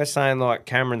guys, you know, we're saying like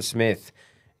Cameron Smith.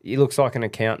 He looks like an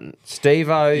accountant.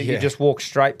 Steve-O, you just walk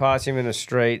straight past him in the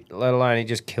street, let alone he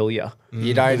just kill you.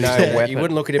 You don't know. weapon. You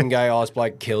wouldn't look at him and go, oh, this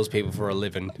bloke kills people for a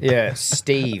living. Yeah,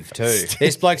 Steve too.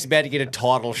 This bloke's about to get a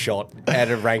title shot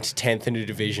out of ranked 10th in the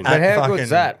division. But how fucking- good's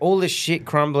that? All this shit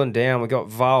crumbling down. We got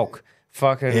Volk,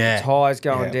 fucking tyres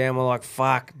going down. We're like,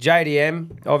 fuck.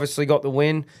 JDM obviously got the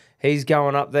win. He's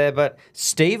going up there. But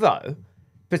Steve-O,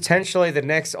 potentially the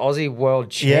next Aussie world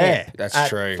champ. Yeah. That's At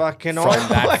fucking fucking from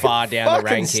that far down the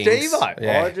Fucking rankings. Steve-O.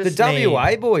 Yeah. The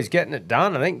WA boy's getting it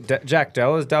done. I think Jack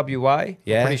Della's WA.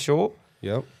 Yeah. Pretty sure.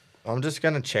 Yep. I'm just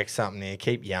going to check something here.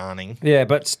 Keep yarning. Yeah,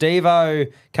 but Steve-O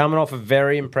coming off a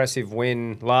very impressive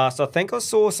win last. I think I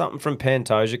saw something from Tim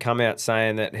Tszyu come out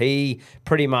saying that he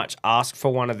pretty much asked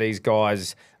for one of these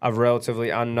guys, a relatively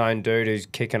unknown dude who's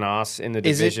kicking ass in the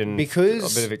Is division. it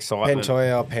because a bit of excitement.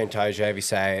 Pantoja, however you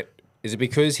say it, is it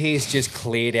because he's just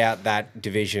cleared out that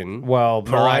division? Well,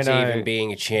 prior to Moreno- even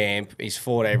being a champ, he's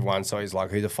fought everyone, so he's like,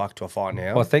 who the fuck do I fight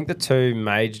now? Well, I think the two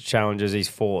major challenges he's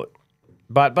fought,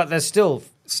 but there's still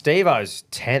Steve-O's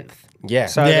 10th. Yeah,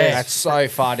 So Yeah. there's- that's so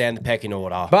far down the pecking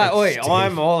order. But oi,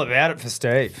 I'm all about it for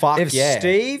Steve. Fuck if yeah.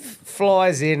 Steve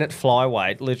flies in at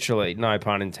flyweight, literally, no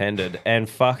pun intended, and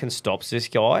fucking stops this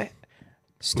guy,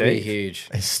 Pretty Steve. huge.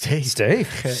 It's Steve.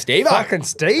 Steve, Fucking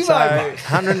Steve, So mate.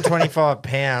 125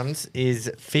 pounds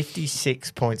is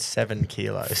 56.7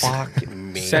 kilos. fuck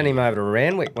me. Send him over to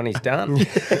Randwick when he's done.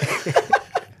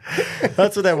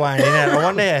 That's what they're weighing in at. I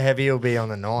wonder how heavy he'll be on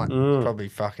the night. Probably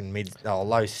fucking low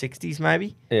 60s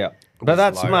maybe. Yeah. But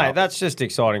that's, load mate, up. that's just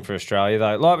exciting for Australia,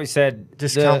 though. Like we said,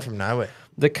 Just the- come from nowhere.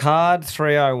 The card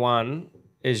 301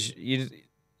 is you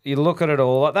look at it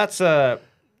all. Like that's a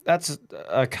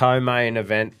co-main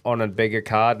event on a bigger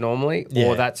card normally, Yeah.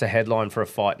 or that's a headline for a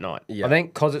fight night. Yeah. I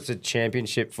think because it's a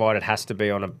championship fight, it has to be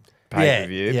on a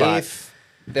pay-per-view. Yeah. But If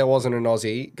there wasn't an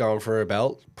Aussie going for a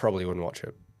belt, probably wouldn't watch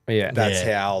it. Yeah. That's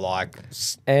Yeah. how like.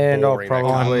 And I'll boring that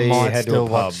probably I might head to still a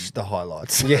pub. watch the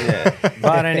highlights. Yeah.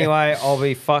 But anyway, I'll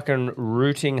be fucking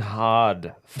rooting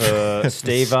hard for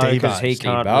Steve-O because he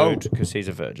can't Steve-O. root because he's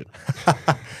a virgin.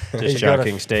 Just He's got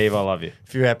joking, Steve. I love you. A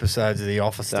few episodes of The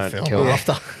Office Don't to film kill me.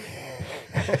 after.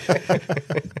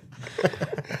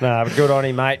 No, but good on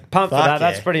him, mate. Pumped for Fuck that.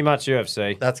 That's yeah. pretty much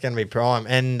UFC. That's going to be prime.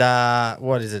 And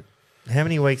what is it? How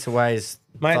many weeks away is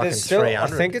Mate, fucking there's still.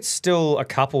 300? I think it's still a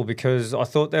couple because I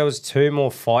thought there was 2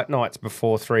 more fight nights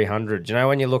before 300. You know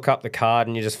when you look up the card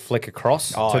and you just flick across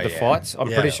to the yeah. fights? I'm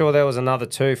Yeah. pretty sure there was another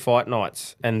 2 fight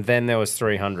nights, and then there was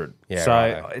 300. Yeah, so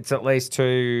righto. it's at least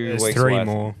 2 There's weeks. 3 worth.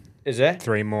 more. Is there?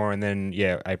 3 more, and then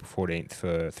April 14th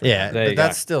for 3. Yeah, There but you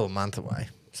that's go. still a month away.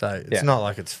 So it's Yeah. not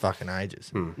like it's fucking ages.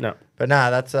 No. But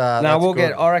no, that's No, that's we'll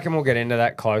good. get. I reckon we'll get into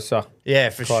that closer. Yeah,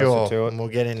 for closer sure. to it. And we'll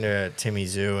get into Timmy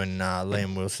Tszyu and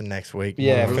Liam Wilson next week.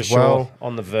 Yeah, more for as sure. well.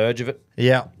 On the verge of it.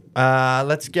 Yeah.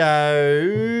 Let's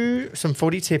go some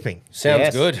footy tipping. Sounds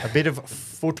Yes. good. A bit of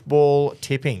football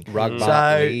tipping. Rugby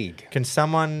so league. Can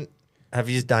someone have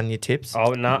you done your tips?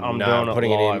 Oh no, I'm No, doing I'm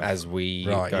putting it it live. in as we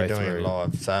Right, go you're doing through. it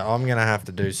live. So I'm going to have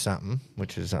to do something,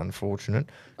 which is unfortunate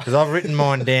because I've written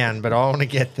mine down, but I want to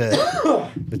get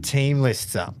the team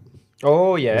lists up.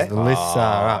 Oh yeah, The lists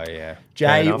are up. yeah.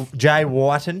 Fair enough. Jay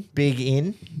Whiten, big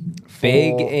in.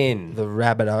 Big for in. The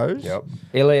Rabbitohs. Yep.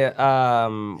 Ilya.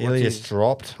 Ilias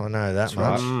dropped. I know that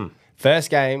much. First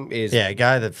game is Yeah,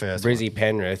 go the first one. Brizzy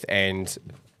Penrith, and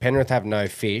Penrith have no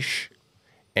fish,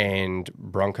 and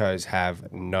Broncos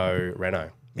have no Reno.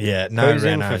 Yeah, no Who's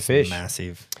in for Renault's fish?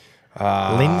 massive.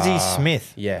 Lindsay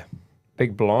Smith, Yeah.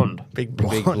 Big blonde. big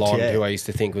blonde. Big blonde yeah. who I used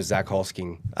to think was Zach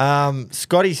Hosking.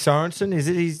 Scotty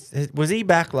Sorensen, was he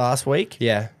back last week?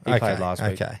 Yeah, he played last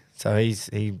week. Okay, so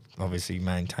he obviously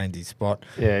maintained his spot.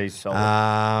 Yeah, he's solid.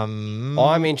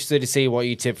 I'm interested to see what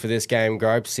you tip for this game,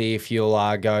 Grope. See if you'll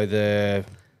go the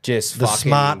just The fucking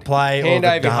smart play or hand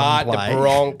the over dumb heart, play. the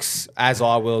Bronx, as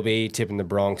I will be tipping the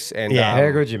Bronx. And Yeah.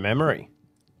 How good's your memory?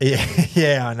 Yeah,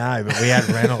 yeah, I know, but we had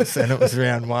Reynolds and it was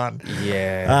round 1.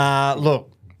 yeah,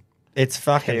 Look, it's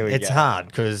fucking, Here we it's go. hard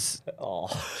because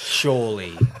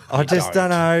surely. I just don't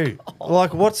know.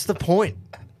 Like, what's the point?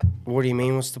 What do you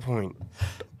mean? What's the point?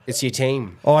 It's your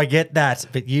team. Oh, I get that,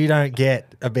 but you don't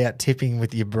get about tipping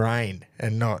with your brain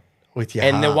and not with your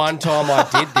And heart. the one time I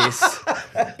did this,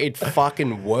 it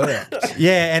fucking worked.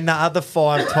 Yeah, and the other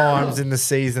 5 times in the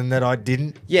season that I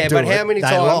didn't. Yeah, do but it, how many they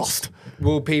times lost?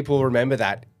 will people remember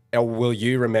that? Or will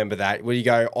you remember that? Will you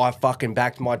go, I fucking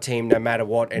backed my team no matter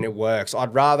what and it works?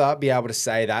 I'd rather be able to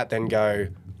say that than go,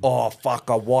 oh, fuck,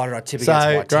 why did I tip So,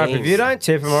 against my Grub, team? if you don't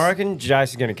tip him, I reckon Jace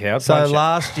is going to count. So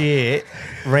last year,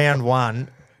 round 1,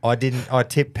 I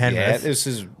tipped Penrith. Yeah, this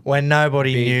is when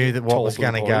nobody big knew that what was talking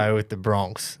going to point. go with the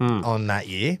Bronx on that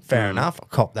year. Fair enough. I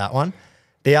copped that one.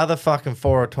 The other fucking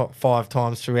 4 or 5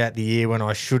 times throughout the year when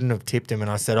I shouldn't have tipped him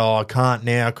and I said, oh, I can't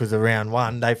now because of round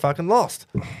 1, they fucking lost.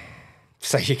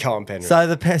 So you can't Penrith. So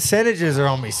the percentages are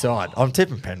on my side. I'm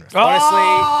tipping Penrith. Honestly,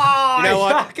 you know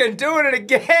he's what? fucking doing it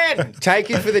again.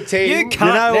 Take it for the team. You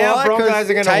can't know now. why? Broncos 'Cause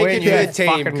are going to Take win. it for You the team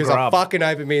fucking because I grub. fucking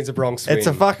hope it means the Bronx win. It's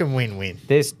a fucking win-win.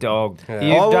 This dog. I You've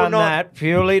will done not- that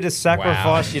purely to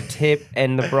sacrifice your tip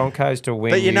and the Broncos to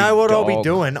win. But you know what I'll be dog.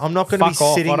 doing? I'm not going to be Fuck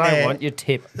off. sitting I don't there. want your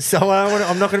tip. So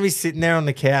I'm not going to be sitting there on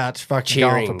the couch fucking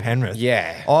Cheering. going for Penrith.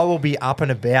 Yeah. I will be up and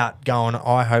about going,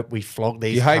 I hope we flog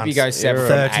these You hope you cunts go 7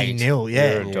 from 8. 30-0, You're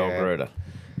yeah. a dog rooter.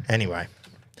 Anyway.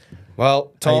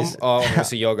 Well, Tom, Please.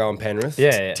 obviously you're going Penrith.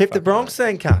 Yeah. Tip the fuck Bronx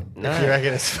then, cunt. No. If you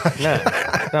reckon it's fucking...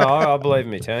 No, I believe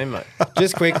me team, mate.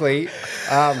 Just quickly,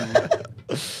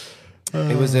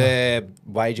 it was a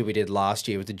wager we did last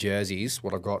year with the jerseys.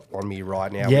 What I got on me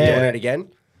right now. Yeah. We're doing it again.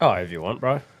 Oh, if you want,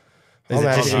 bro. Is I'm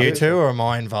it just happy. you two or am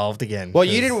I involved again? Well,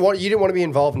 you 'Cause didn't want to be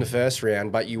involved in the first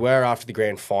round, but you were after the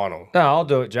grand final. No, I'll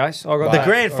do it, Jace. I got The that.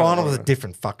 grand final was a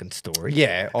different fucking story.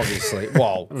 Yeah, obviously.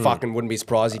 Well, fucking wouldn't be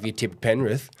surprised if you tipped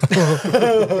Penrith.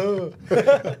 no,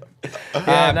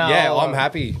 I'm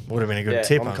happy. Would have been a good Yeah,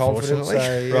 tip, I'm confident.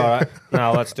 unfortunately. So, Right.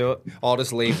 No, let's do it. I'll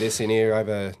just leave this in here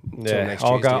over till Yeah, next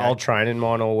I'll Tuesday. go. I'll train in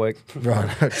mine all week. Right.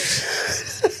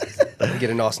 Get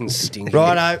a nice and stinky.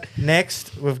 Righto.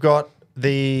 Next, we've got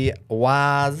the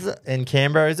Waz in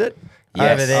Canberra, is it?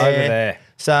 Yes, over there. over there.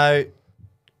 So,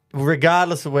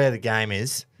 regardless of where the game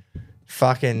is,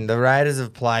 fucking the Raiders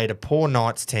have played a poor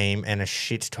Knights team and a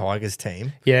shit Tigers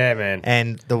team. Yeah, man.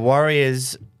 And the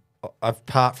Warriors,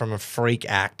 apart from a freak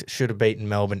act, should have beaten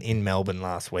Melbourne in Melbourne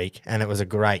last week. And it was a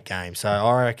great game. So,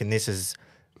 I reckon this is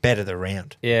better the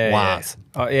round. Yeah, Waz.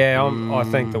 yeah. I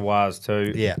think the Waz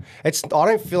too. Yeah. I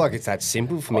don't feel like it's that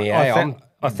simple for me. I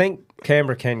eh? think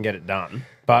Canberra can get it done,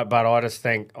 But I just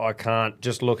think I can't,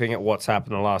 just looking at what's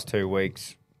happened the last 2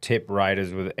 weeks, tip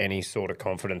Raiders with any sort of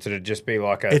confidence. It'd just be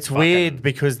like a. It's weird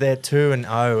because they're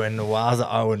 2-0 and the Wars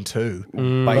are 0-2.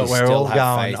 But But you we're still all have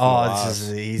going, faith in the oh, Wars. this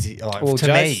is easy. Like, Well, to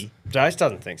Jace, me. Jace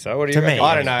doesn't think so. What do you To me, reckon?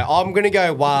 I don't know. I'm going to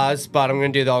go Wars, but I'm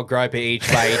going to do the old groper each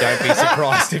way. Don't be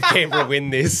surprised if Canberra win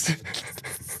this.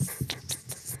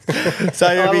 So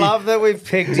I love that we've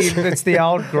picked him. It's the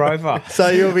old Grover. So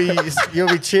you'll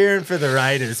be cheering for the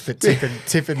Raiders for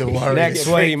tipping the Warriors. Next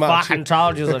Yeah, pretty week, much. fucking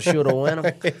told you I should have won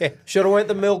him. Should have went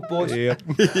the milk, boys. Yeah.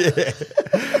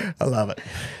 I love it.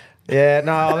 Yeah,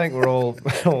 no, I think we're all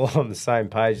on the same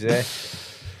page there.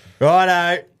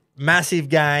 Righto, massive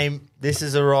game. This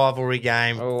is a rivalry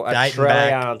game. Oh, a dating back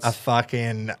trillions. a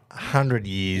fucking 100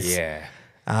 years. Yeah.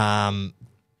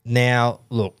 Now,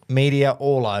 look, media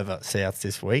all over Souths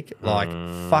this week. Like,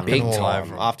 fucking Big all time,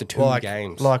 over 'em. after two like,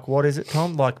 games. Like, what is it,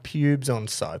 Tom? Like pubes on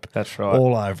soap. That's right.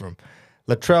 All over them.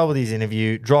 Latrell with his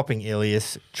interview, dropping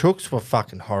Ellyse. Chooks were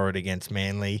fucking horrid against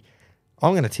Manly.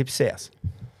 I'm going to tip South.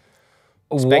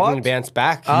 Expecting to bounce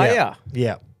back. Oh, yeah.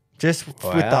 Yeah. Just with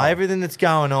Wow. everything that's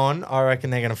going on, I reckon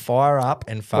they're going to fire up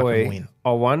and fucking Boy, win.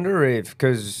 I wonder if,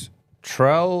 because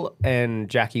Trell and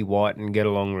Jackie Whiten get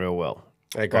along real well.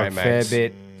 They're great Like, fair mates.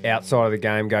 bit outside of the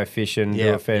game, go fishing, do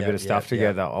Yeah, a fair yeah, bit of stuff yeah,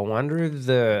 together. I wonder if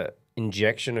the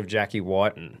injection of Jackie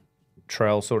Whiten,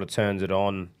 Trell sort of turns it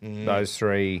on, those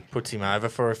three, Puts him over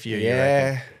for a few. you reckon?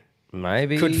 Yeah.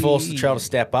 maybe. Could force the trail to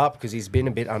step up because he's been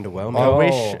a bit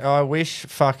underwhelming. I wish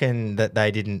fucking that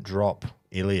they didn't drop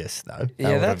Ellyse though. That Yeah,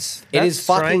 would've- that's It is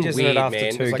fucking strange, isn't weird, it, after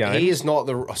man. 2 It's like games? he is not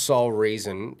the sole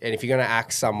reason. And if you're going to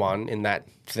axe someone in that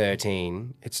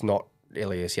 13, it's not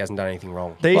Ellyse. He hasn't done anything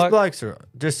wrong. These Like- blokes are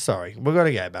just sorry. We've got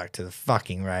to go back to the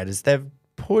fucking Raiders. They've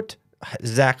put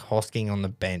Zach Hosking on the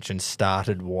bench and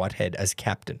started Whitehead as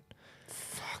captain.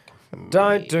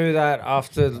 Don't do that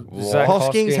after Zach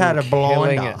Hoskins had a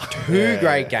killing blinder. it. Two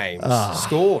great games.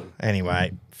 Scored.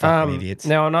 Anyway, fucking idiots.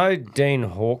 Now I know Dean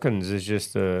Hawkins is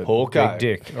just a Hawko. big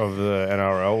dick of the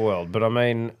NRL world, but I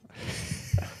mean,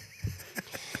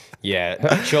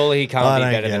 Yeah. Surely he I can't be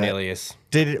don't better than get it. Ellyse.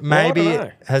 Did it, Well, I maybe don't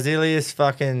know. has Ellyse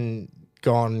fucking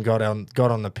got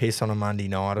on the piss on a Monday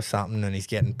night or something and he's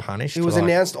getting punished? It was Like-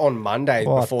 announced on Monday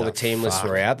What before the the team lists fuck?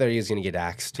 were out that he was going to get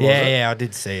axed. wasn't it? Yeah, I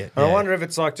did see it. I yeah. wonder if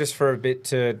it's like just for a bit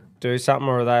to do something,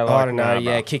 or are they like? I don't know. nah,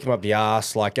 Yeah, bro. kick him up the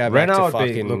ass. Like, go back Reno to would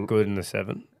fucking. look good in the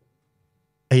 7.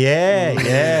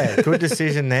 Yeah. Good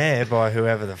decision there by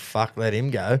whoever the fuck let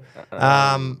him go.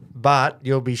 But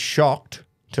you'll be shocked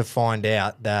to find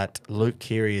out that Luke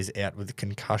Keary is out with a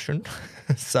concussion.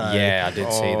 So Yeah, I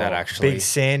did see that actually. Big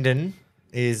Sandon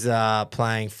is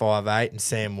playing 5'8" and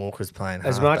Sam Walker's playing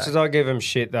As halfback. much as I give him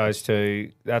shit, those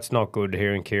two, that's not good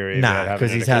hearing Kiri. Nah, about having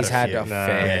 'cause a he's had He's had a few.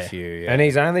 fair few. Yeah. And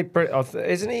he's only,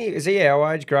 isn't he? Is he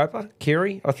our age, Groper?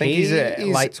 Kiri? I think he's He's-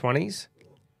 late 20s.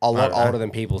 a lot older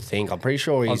than people think. I'm pretty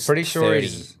sure he's. I'm pretty sure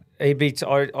 30. he'd be.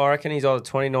 I reckon he's either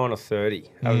 29 or 30.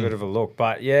 Have a bit of a look,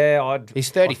 but yeah, He's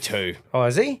 32. Oh,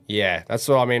 is he? Yeah, that's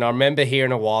what I mean. I remember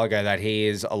hearing a while ago that he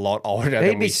is a lot older than He'd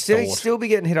we be thought. still be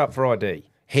getting hit up for ID.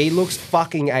 He looks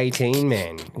fucking 18,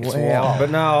 man. It's wild. But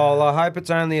no, I hope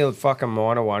it's only a fucking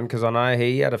minor one because I know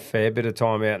he had a fair bit of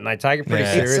time out, and they take it pretty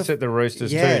Yeah. serious It's a- at the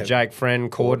Roosters yeah. too. Jake Friend,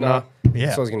 Cordner. Yeah.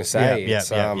 That's what I was going to say. Yeah,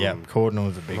 It's, yeah. Cordner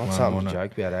was a big Not one. something to wasn't it?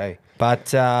 joke about, eh?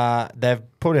 But they've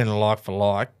put in a like for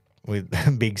like with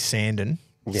Big Sandon.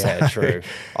 Yeah, true.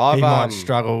 He might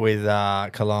struggle with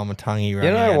Kalamatangi running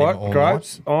You know at what, him all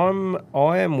Gropes?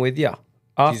 I am with you.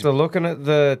 After looking at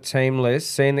the team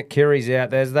list, seeing that Kiri's out,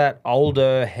 there's that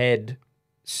older head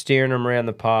steering him around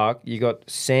the park. You got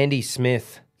Sandy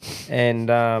Smith and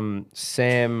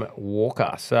Sam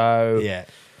Walker. So night. Yeah.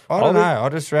 I don't know. I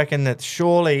just reckon that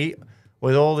surely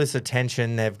with all this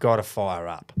attention, they've got to fire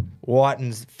up.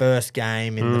 Whiten's first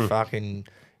game in the fucking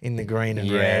in the green and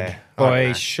red. I don't boy,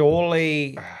 know.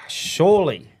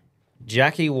 surely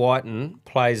Jackie Whiten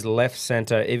plays left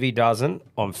centre. If he doesn't,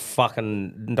 I'm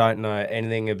fucking don't know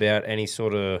anything about any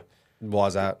sort of. Why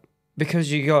is that?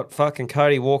 Because you got fucking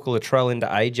Cody Walker Latrell into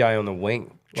AJ on the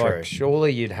wing. True. Like,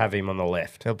 surely you'd have him on the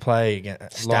left, He'll play against, line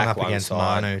Stack up one against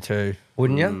side. Manu too.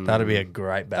 wouldn't you? That'd be a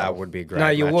great battle. That would be a great No,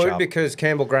 you would matchup. because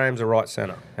Campbell Graham's a right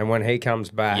centre, and when he comes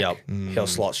back, Yep. He'll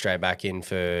slot straight back in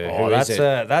for. oh, who is that's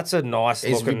it? that's a nice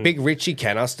Is looking. Big Richie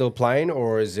Kenner still playing,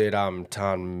 or is it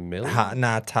Tan Mill?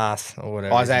 Tass or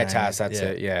whatever. Isaiah his name Tass, is. that's Yeah.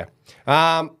 it, yeah.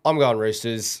 I'm going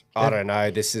Roosters. I don't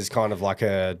know. This is kind of like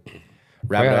a Wow,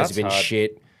 Rabbitohs that's have been hard.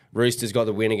 shit. Roosters got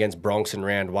the win against Bronx in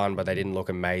round 1, but they didn't look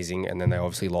amazing. And then they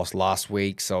obviously lost last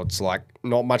week. So it's like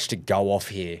not much to go off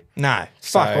here. No,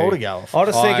 fuck all to go off. I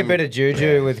just think a bit of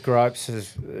juju with Gropes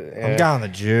is. I'm going the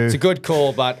Jew. It's a good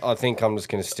call, but I think I'm just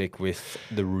going to stick with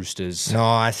the Roosters.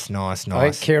 Nice. I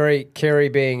think Kerry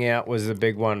being out was the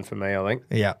big one for me, I think.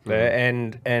 Yeah.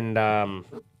 And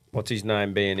what's his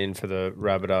name being in for the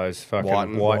Rabbitohs?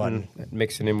 Fucking Whiten.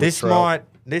 Mixing in with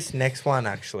This next one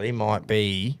actually might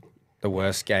be The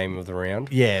worst game of the round.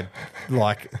 Yeah,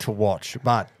 like to watch.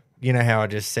 But you know how I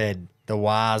just said the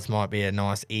Wars might be a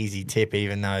nice easy tip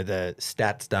even though the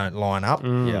stats don't line up?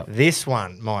 Yeah. This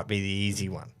one might be the easy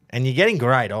one. And you're getting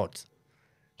great odds.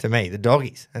 To me, the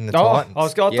Doggies and the Titans. I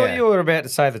thought you were about to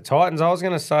say the Titans. I was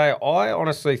going to say, I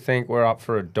honestly think we're up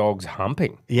for a Dogs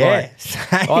humping. Yeah.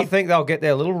 I think they'll get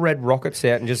their little red rockets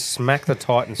out and just smack the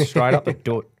Titans straight up the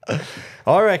doot.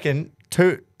 I reckon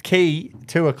 2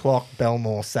 o'clock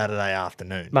Belmore Saturday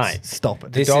afternoon. Mate, stop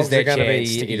it. This is their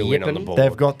chance to get a win on the board.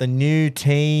 They've got the new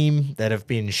team that have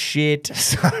been shit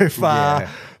so far. Yeah.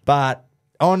 But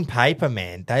on paper,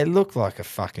 man, they look like a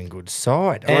fucking good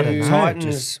side. I don't And know,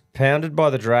 Titans pounded by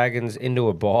the Dragons into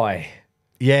a bye.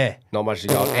 Yeah. Not much to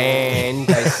go on. And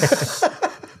they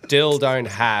still don't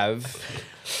have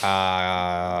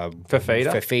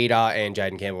Fafita and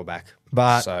Jaden Campbell back.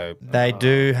 But so, they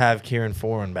do have Kieran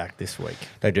Foran back this week.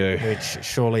 They do. Which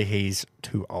surely he's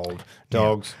too old.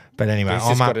 Dogs. Now. But anyway, He's I'm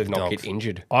just up got to with not Dogs. get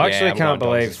injured. I actually I'm can't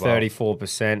going believe Dogs as well.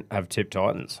 34% have tipped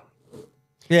Titans.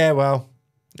 Yeah, well,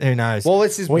 who knows? Well,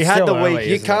 this is we had the early, week.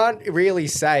 You isn't can't really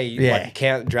say Yeah. like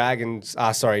count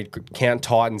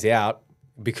Titans out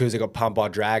because they got pumped by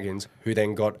Dragons, who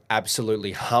then got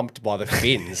absolutely humped by the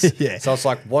Finns. Yeah. So it's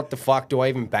like, what the fuck do I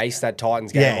even base that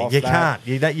Titans game Yeah, off? you that?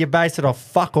 can't. You base it off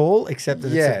fuck all except that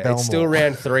it's at Yeah, Belmore. it's still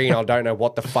round 3, and I don't know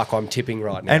what the fuck I'm tipping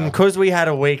right now. And because we had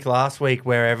a week last week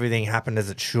where everything happened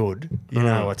as it should, you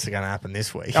know what's going to happen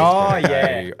this week. Oh,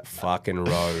 yeah. Go fucking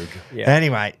rogue. Yeah.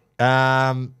 Anyway,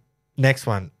 next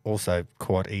one also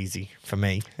quite easy for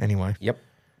me. Anyway, Yep.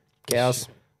 Cows.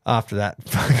 after that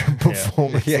fucking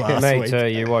performance last Me week. too.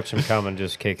 You watch them come and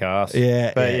just kick ass.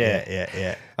 Yeah, But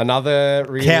yeah. Another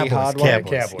really Cowboys, hard one.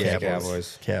 Cowboys. Yeah,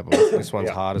 Cowboys. Cowboys. This one's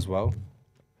hard as well.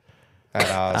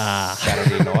 At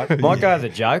Saturday night. Might go the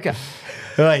Joker.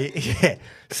 Right, yeah.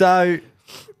 So,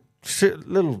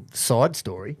 little side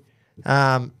story.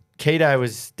 Keto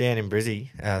was down in Brizzy,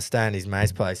 staying at his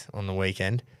mate's place on the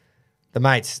weekend. The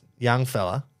mate's young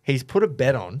fella. He's put a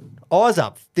bet on. Eyes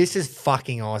up. This is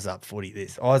fucking eyes up footy,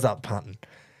 this. Eyes up punting.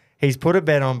 He's put a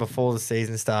bet on before the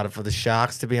season started for the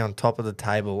Sharks to be on top of the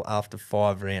table after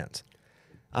 5 rounds.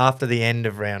 After the end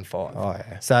of round 5. Oh,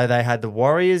 yeah. So they had the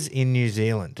Warriors in New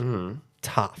Zealand.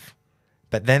 Tough.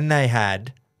 But then they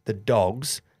had the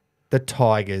Dogs, the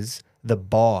Tigers, the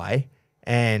Bye,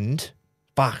 and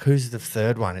fuck, who's the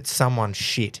third one? It's someone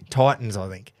shit. Titans, I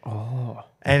think. Oh.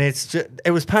 And it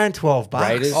was paying $12.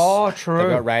 Raiders. Oh, true. They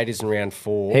got Raiders in round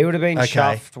 4. He would have been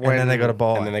chuffed when... and then they got a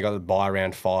bye. And then they got the bye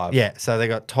round 5. Yeah, so they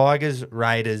got Tigers,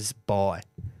 Raiders, Bye.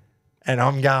 And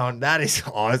I'm going, that is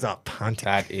eyes up punting.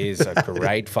 That is a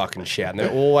great fucking shout. And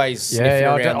they're always sniffing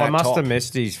Yeah, around I that must top. have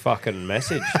missed his fucking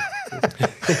message.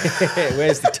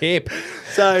 Where's the tip?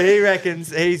 So he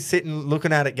reckons he's sitting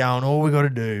looking at it going, all we got to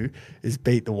do is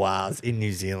beat the Wars in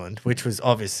New Zealand, which was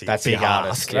obviously That's a big the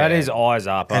hardest, ask. yeah. That is eyes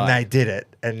up. And they did it.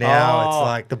 And now it's Oh.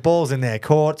 like the ball's in their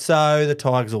court, so the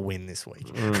Tigers will win this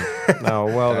week. No,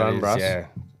 well That done, is, bruh. yeah.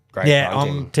 Great Yeah,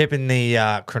 punting. I'm tipping the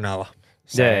Cronulla.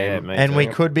 Yeah, me And too. we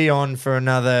could be on for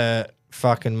another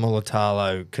fucking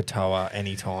Mulatalo Katoa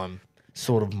anytime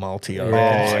sort of multi. I reckon.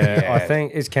 Yeah. yeah. I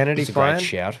think, is Kennedy It's a great playing?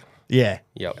 shout. Yeah.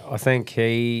 Yep. I think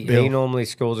he Bill. normally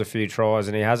scores a few tries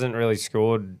and he hasn't really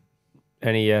scored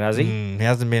any yet, has he? He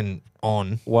hasn't been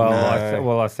on. Well,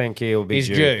 No. I think he'll be He's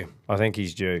due. due. I think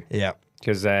he's due Yeah.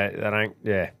 because they don't.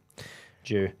 Yeah,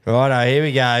 due. Righto, here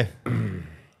we go.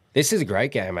 This is a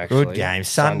great game, actually. Good game.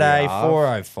 Sunday, half.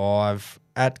 4:05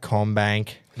 at Combank.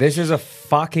 This is a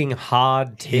fucking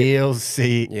hard tip. Heels,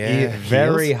 see, Yeah.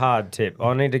 Very hard tip.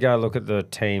 I need to go look at the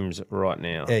teams right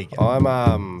now. There you go.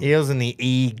 I'm Eels and the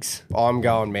Eags. I'm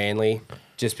going Manly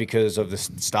just because of the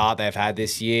start they've had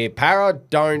this year. Para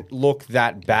don't look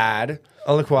that bad.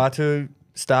 Olaquatu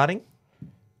starting.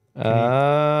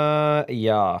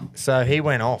 Yeah. So he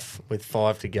went off with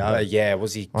 5 to go. Yeah,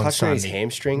 was he on clutching his Sunday.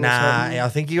 hamstring or Nah, something? I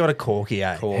think he got a corky,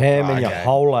 eh? Cool. Ham and your Okay.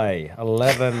 whole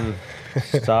 11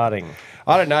 starting.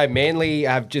 I don't know. Manly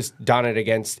have just done it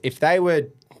against. If they were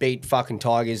beat fucking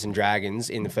Tigers and Dragons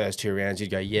in the first 2 rounds,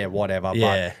 you'd go, yeah, whatever.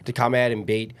 Yeah. But to come out and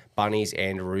beat Bunnies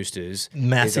and Roosters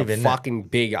Massive, is isn't a it? fucking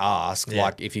big ask. Yeah.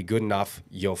 Like, if you're good enough,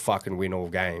 you'll fucking win all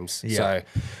games. Yeah. So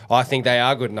I think they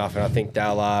are good enough, and I think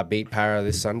they'll beat Para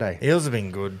this Sunday. Eels have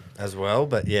been good as well,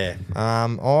 but yeah.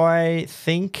 I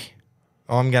think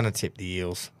I'm going to tip the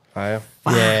Eels. Oh, yeah.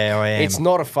 Yeah, I am. It's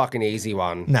not a fucking easy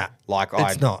one. Nah,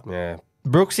 it's not. Yeah.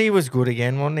 Brooksy was good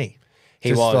again, wasn't he? He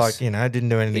just was. like, didn't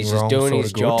do anything He's wrong. just doing sorta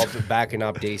his good. job, backing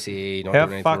up DCE, not How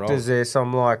doing anything fucked wrong. is this?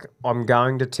 I'm like, I'm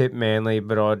going to tip Manly,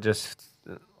 but I just...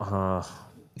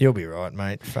 You'll be right,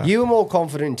 mate. Fuck. You were more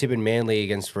confident in tipping Manly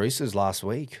against Roosters last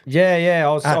week. Yeah,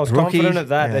 I was Brookie, confident of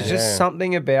that. yeah. There's just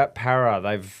something about Para.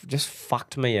 They've just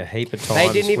fucked me a heap of times.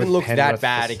 They didn't even with look Penrith. that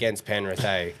bad against Penrith,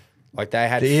 eh? Like they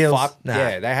had The Eels? they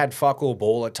had fuck all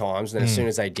ball at times, and as soon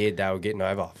as they did, they were getting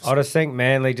over. I just think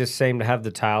Manly just seem to have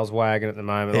the tails wagging at the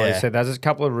moment. Like Yeah. I said, there's a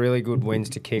couple of really good wins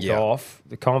to kick Yeah. off.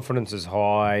 The confidence is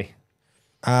high.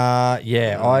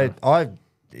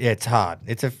 It's hard.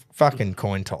 It's a fucking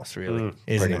coin toss, really,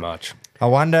 isn't Pretty it? much. I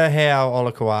wonder how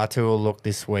Olakau'atu will look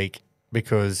this week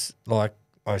because, like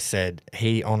I said,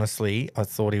 I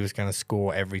thought he was going to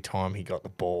score every time he got the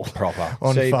ball Proper.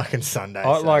 on See, fucking Sunday.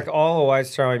 I'll so.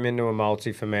 always throw him into a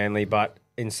multi for Manly, but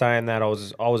in saying that, I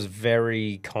was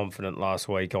very confident last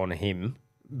week on him.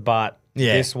 But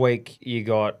Yeah. this week you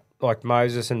got like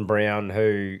Moses and Brown,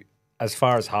 who, as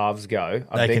far as halves go,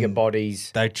 are They bigger can-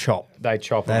 bodies. They chop. They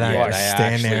chop They them. don't Like, they are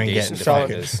stand there actually and get decent fucking.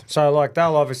 defenders. so like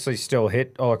they'll obviously still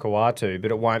hit Olakau'atu,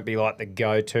 but it won't be like the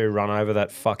go-to run over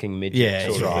that fucking midget. Yeah,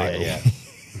 sort of Right, thing. yeah.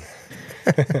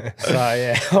 So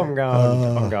yeah, I'm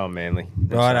going Manly.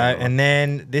 Righto, and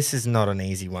then this is not an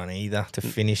easy one either to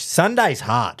finish. Sunday's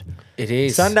hard. It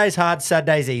is. Sunday's hard,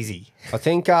 Saturday's easy. I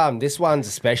think this one's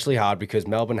especially hard because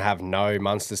Melbourne have no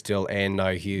Munster still and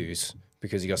no Hughes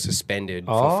because he got suspended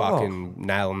for fucking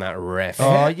nailing that ref.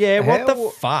 Oh, yeah, what how- the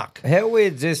fuck? How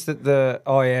weird is this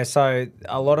that so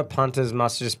a lot of punters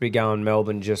must just be going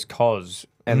Melbourne just cause,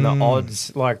 and the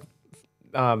odds like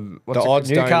odds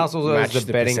don't Newcastle is match the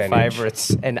the betting percentage.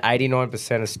 favourites, and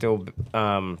 89% are still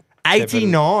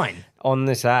 89. on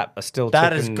this app are still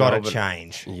That has tipping got to Melbourne.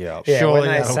 change. Yeah. Yeah, Surely when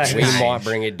they that'll say- We change. might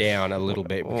bring it down a little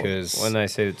bit because When they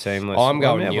see the team list, I'm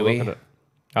going Let me have a look Newey. at it.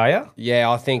 Oh yeah, yeah,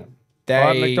 I think they.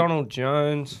 right, McDonald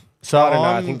Jones. So I don't know.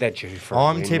 I I'm- think they're due for. a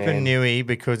I'm win, tipping man. Newey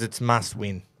because it's must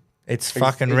win. It's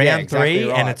fucking yeah, round exactly 3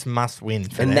 right. and it's must win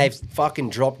for And them. they've fucking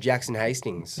dropped Jackson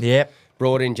Hastings. Yep.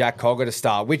 Brought in Jack Cogger to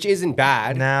start, which isn't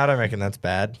bad. No, I don't reckon that's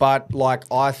bad. But like,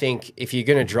 I think if you're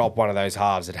going to drop one of those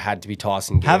halves, it had to be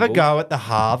Tyson Gamble. Have a go at the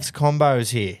halves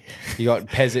combos here. You got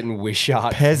Peasant and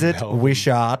Wishart. Peasant,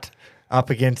 Wishart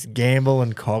up against Gamble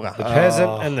and Cogger.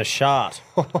 Peasant and the Shart.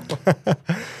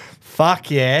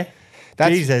 Fuck yeah.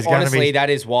 That's Jeez, there's going to honestly, be... that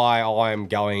is why I am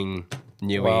going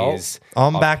Newey. Well, is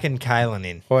I'm backing Kalen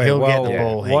in. Wait, He'll get well, the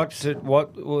ball heaps.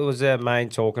 What was their main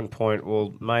talking point?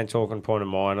 Well, main talking point of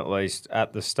mine, at least,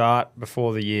 at the start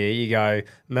before the year, you go,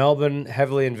 Melbourne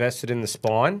heavily invested in the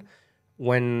spine.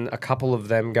 When a couple of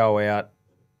them go out,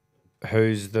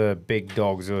 who's the big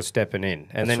dogs who are stepping in?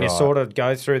 And then you right. sort of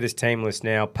go through this team list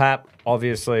now. Pap,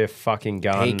 obviously a fucking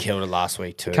gun. He killed it last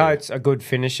week too. Coates, a good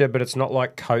finisher, but it's not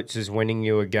like Coates is winning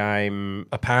you a game.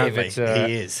 Apparently, if it's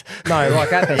he is. No,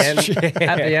 like at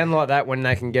the end like that when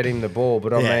they can get him the ball.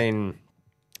 But I Yeah. mean,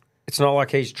 it's not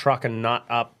like he's trucking nut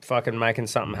up, fucking making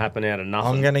something happen out of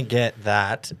nothing. I'm going to get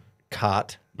that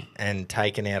cut and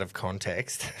taken out of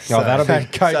context. Oh, that'll be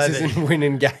Coates so isn't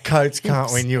winning games. Coates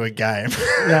can't win you a game.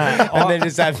 And then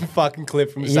just have a fucking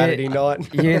clip from Saturday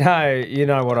night. you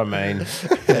know what I mean.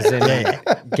 As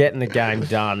in getting the game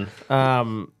done.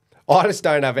 I just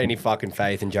don't have any fucking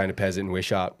faith in Jonah Peasant and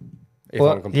Wishart, if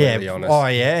I'm completely Yeah. honest. Oh,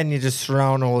 yeah. And you're just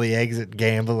throwing all the eggs at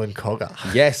Gamble and Cogger.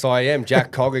 Yes, I am.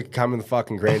 Jack Cogger came in the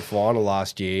fucking grand final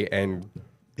last year and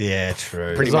Yeah,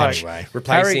 true. pretty Like, much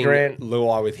replacing Grant-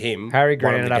 Luai with him. Harry won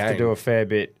Grant him would the have to game. do a fair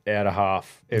bit out of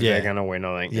half if Yeah. they're going to win,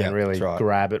 I think, Yeah, and really that's right.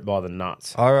 grab it by the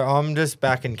nuts. I'm just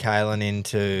backing Kalen in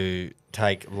to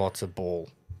take lots of ball,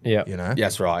 Yeah. you know?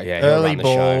 That's right, yeah. he'll Early run the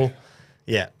ball. show.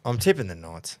 Yeah, I'm tipping the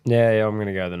Knights. Yeah, I'm going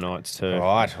to go the Knights too.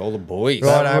 Right, all the boys.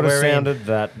 Right. That would have we're in. sounded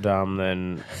that dumb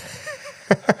then.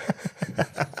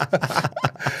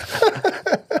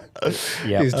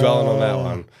 Yeah. He's dwelling on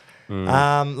that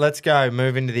one. Let's go.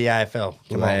 Move into the AFL.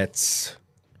 Come on. Let's.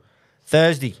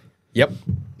 Thursday, Yep.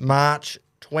 March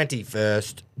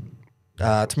 21st,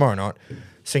 tomorrow night.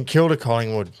 St Kilda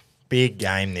Collingwood. Big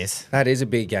game this. That is a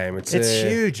big game. It's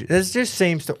Huge. There just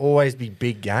seems to always be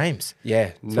big games.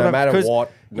 Yeah, no matter Because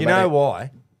what. You know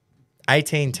why?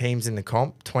 18 teams in the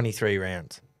comp, 23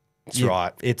 rounds. That's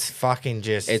right. It's fucking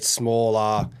just It's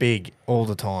smaller. big all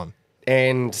the time.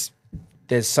 And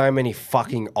there's so many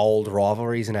fucking old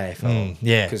rivalries in AFL.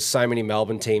 yeah. Because so many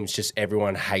Melbourne teams, just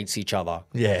everyone hates each other.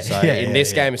 Yeah. So Yeah, in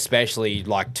this game especially,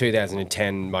 like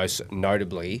 2010 most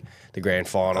notably, the grand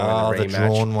final and the the rematch.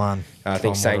 drawn one. I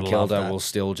think Tom St would've loved Kilda that. will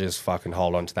still just fucking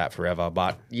hold on to that forever.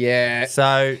 But yeah,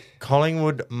 So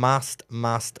Collingwood must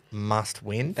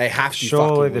win. they have to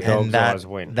Surely fucking the win. Dogs And that, always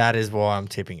win. that is why I'm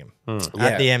tipping them. Yeah.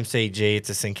 At the MCG, it's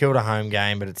a St Kilda home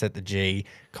game, but it's at the G.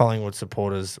 Collingwood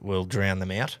supporters will drown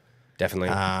them out.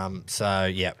 Definitely. So,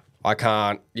 yeah. I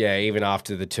can't, even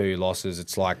after the 2 losses,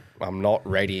 it's like I'm not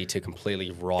ready to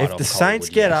completely write If off the Saints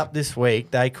Collingwood get yet. up this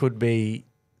week, they could be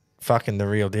fucking the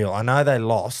real deal. I know they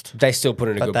lost, They still put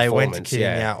in a but good they went performance. to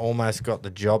Kenya, almost got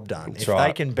the job done. If they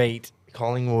right. can beat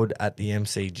Collingwood at the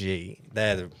MCG,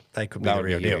 they could be That the would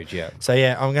be real deal. huge, yeah. So,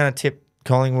 yeah, I'm going to tip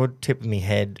Collingwood, tip me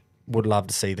head. Would love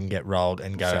to see them get rolled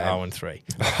and go Same.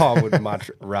 0-3. I would much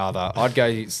rather. I'd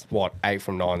go, 8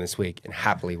 from 9 this week and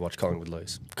happily watch Collingwood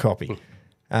lose. Copy.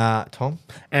 Tom?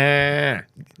 Yeah,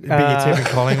 Be your tip in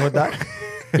Collingwood, though?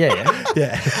 yeah.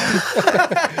 Yeah.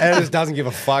 And just doesn't give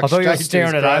a fuck. I thought you were straight to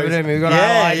staring his it over crows. to him. We've got Yeah,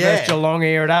 Adelaide yeah. versus Geelong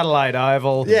here at Adelaide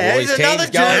Oval. Yeah, Boys, it's another teams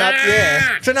going jersey. up,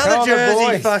 yeah. It's another Come on, jersey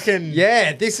boys. fucking...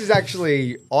 Yeah, this is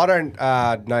actually. I don't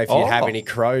know if you'd have Oh. any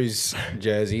Crows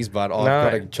jerseys, but I've No.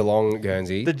 got a Geelong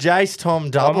Guernsey. The Jace Tom I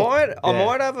double.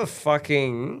 might have a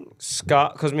fucking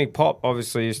scarf because me pop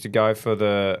obviously used to go for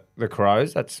the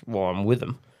Crows. That's why I'm with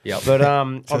them. Yep. But I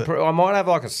might have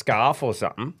like a scarf or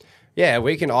something. Yeah,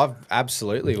 we can. I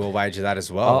absolutely will wager that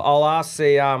as well. I'll ask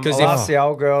the if- the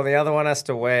old girl. The other one has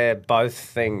to wear both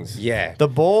things. yeah, The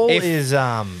ball If- is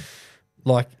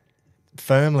like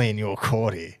firmly in your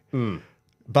court here.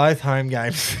 Both home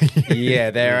games. yeah,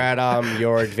 they're at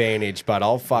your advantage, but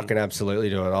I'll fucking absolutely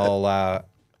do it. I'll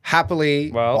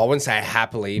happily. Well- I wouldn't say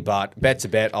happily, but bet to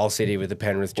bet, I'll sit here with a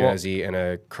Penrith jersey and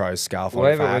a Crows scarf on.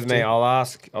 Leave if it I have with me. to.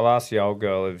 I'll ask the old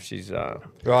girl if she's Right,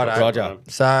 Roger.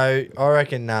 So I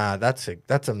reckon that's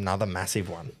another massive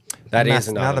one. That is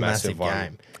another massive one.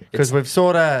 game because we've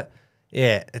sort of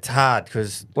it's hard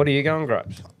because What are you going,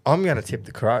 Grapes? I'm going to tip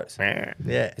the Crows. Yeah,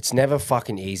 It's never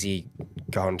fucking easy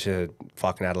going to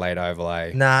fucking Adelaide Oval,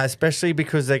 eh? nah, especially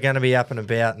because they're going to be up and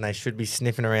about and they should be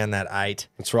sniffing around that 8.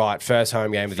 That's right. First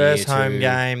home game of First the year. home too.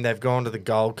 game, they've gone to the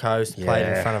Gold Coast, played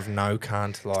in Yeah. front of no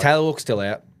cunt. Like, Taylor Walk's still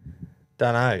out.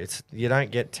 don't know. You don't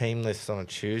get team lists on a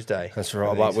Tuesday. That's for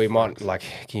right. these But we might folks.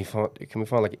 can we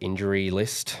find like injury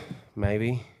list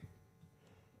maybe?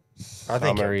 I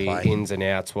think he'll Summary play. ins and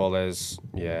outs. Well, there's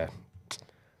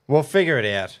We'll figure it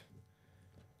out.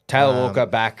 Taylor Walker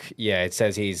back. Yeah, it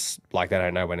says he's like they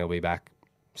don't know when he'll be back.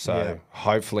 So Yeah.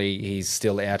 hopefully he's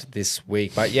still out this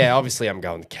week. But yeah, obviously I'm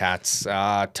going the Cats.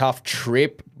 Tough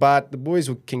trip, but the boys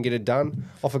can get it done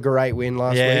off a great win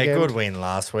last Yeah, weekend. good win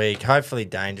last week. Hopefully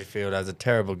Dangerfield has a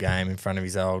terrible game in front of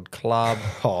his old club.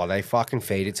 Oh, they fucking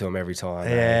feed it to him every time.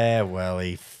 eh? Yeah, well,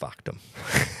 he fucked them.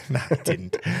 No, he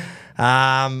didn't.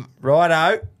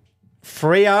 Righto.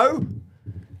 Freo,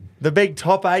 the big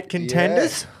top 8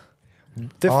 contenders.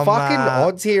 The I'm, fucking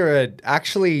odds here are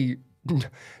actually North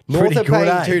Pretty are good,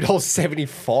 eh? paying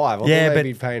 $2.75. Yeah, They'd but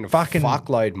be paying a fucking-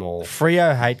 fuckload more.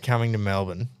 Freo hate coming to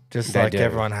Melbourne, just They like do.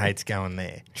 everyone hates going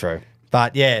there. True.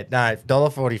 But yeah, no,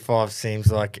 $1.45 seems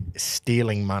like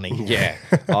stealing money. Yeah,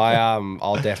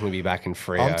 I'll definitely be back in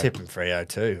Freo. I'm tipping Freo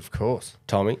too, of course.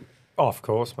 Tommy. Oh, of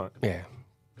course, mate. Yeah.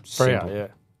 Freo, Simple. yeah.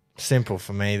 Simple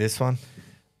for me, this one.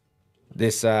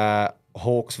 This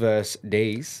Hawks versus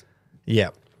D's.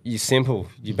 Yep. You simple.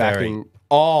 You back Very. in.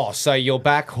 Oh, so you're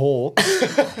back Hawks.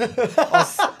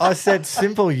 I said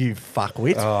simple, you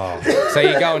fuckwit. So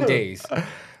you're going D's.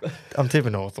 I'm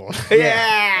tipping Hawthorn.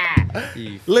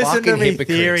 You Listen to fucking me hypocrite.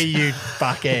 theory, you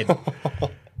fuckhead.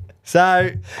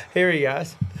 So Here he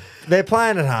goes. they're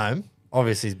playing at home.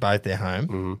 Obviously, it's both their home.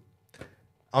 Mm-hmm.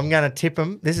 I'm going to tip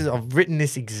them. I've written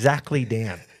this exactly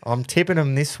down. I'm tipping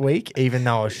them this week, even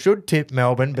though I should tip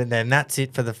Melbourne, but then that's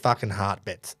it for the fucking heart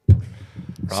bets.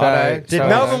 Righto. Did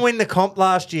Melbourne win the comp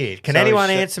last year? Can anyone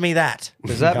answer me that?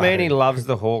 Does that mean he loves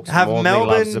the Hawks Have more than Melbourne-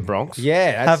 he loves the Bronx?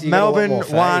 Yeah. That's, Have you got a lot Melbourne more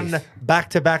faith. won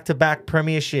back-to-back-to-back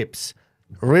premierships?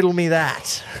 Riddle me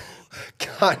that.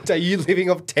 Cunt, are you living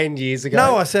off 10 years ago?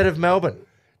 No, I said of Melbourne.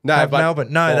 No, Have but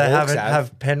Melbourne. No, the they Hawks haven't.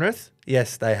 Have Penrith?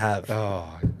 Yes, they have. Oh,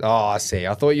 I see.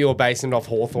 I thought you were basing it off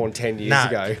Hawthorn 10 years No.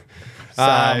 ago.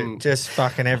 So just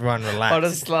fucking everyone relax. I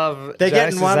just love. They're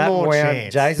getting Jace, one that more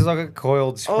wound- chance. Jace is like a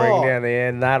coiled spring Oh. down the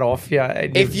end, that off you.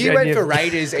 And If you and went you've- for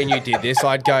Raiders and you did this,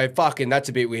 I'd go, fucking, that's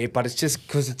a bit weird, but it's just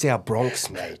because it's our Bronx,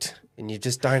 mate. And you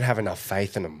just don't have enough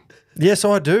faith in them. Yes,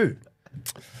 I do.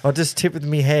 I just tip with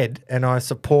me head and I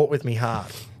support with me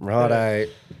heart. Righto.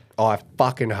 I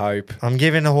fucking hope. I'm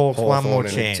giving the Hawks one more Hawthorn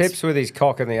and chance. Tips with his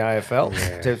cock in the AFL.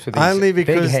 Tips with his Only big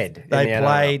because head. they in the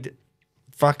played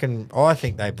I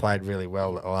think they played really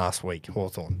well last week,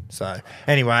 Hawthorn. So,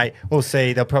 anyway, we'll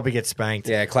see. They'll probably get spanked.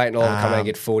 Yeah, Clayton will come out and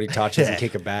get 40 touches and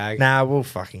kick a bag. Nah, we'll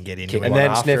fucking get into Kick it. And one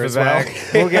then after sniff a as well.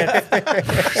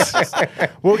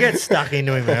 bag. We'll get stuck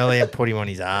into him early and put him on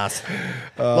his ass.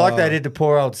 Like they did to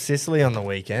poor old Sicily on the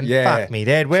weekend. Yeah, Fuck me,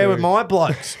 Dad. Where were my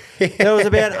blokes? There was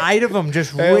about 8 of them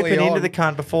just Early ripping into on. the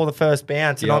cunt before the first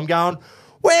bounce. And Yep. I'm going,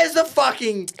 where's the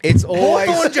fucking It's always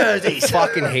Hawthorn jerseys?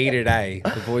 fucking heated, eh?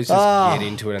 The boys just get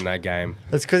into it in that game.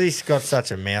 It's because he's got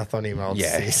such a mouth on him, old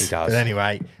Yeah, sis. he does. But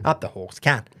anyway, up the Hawks.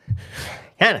 Can't.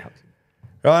 Hannah.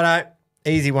 Righto.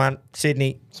 Easy one.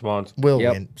 Sydney Swans. will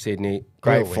Yep, win. Sydney.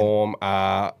 Great win. form.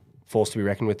 Force to be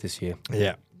reckoned with this year.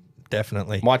 Yeah,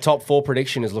 definitely. My top 4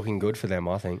 prediction is looking good for them,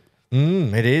 I think.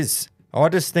 It is. I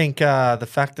just think the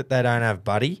fact that they don't have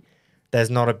Buddy, there's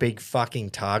not a big fucking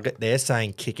target there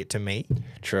saying kick it to me.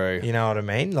 True. You know what I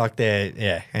mean? Like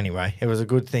anyway, it was a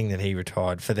good thing that he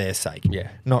retired for their sake. Yeah.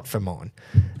 Not for mine.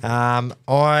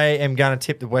 I am going to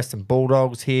tip the Western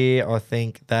Bulldogs here. I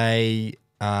think they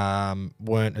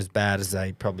weren't as bad as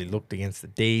they probably looked against the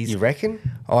D's. You reckon?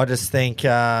 I just think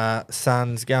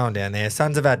Suns going down there.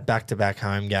 Suns have had back-to-back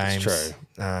home games. It's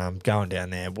true. Going down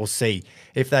there. We'll see.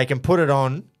 If they can put it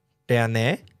on down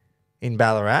there in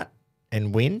Ballarat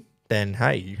and win, then,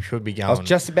 hey, you should be going. I was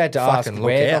just about to ask, fucking look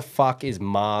where the out. fuck is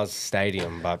Mars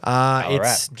Stadium? But Ballarat.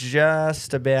 It's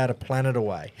just about a planet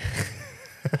away.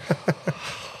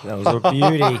 That was a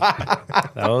beauty.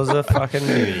 That was a fucking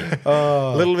beauty.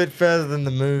 A little bit further than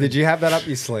the moon. Did you have that up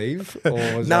your sleeve? Or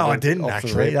was No, that I didn't off the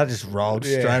actually. rip? That just rolled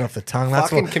Yeah. straight off the tongue. That's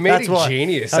Fucking what, comedic that's why,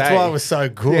 genius, That's eh? why it was so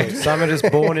good. Some are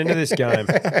just born into this game.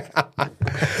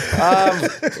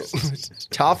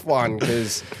 Tough one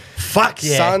because Fuck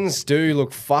yeah. Suns do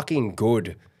look fucking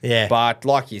good. Yeah. But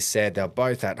like you said, they're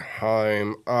both at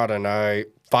home. I don't know.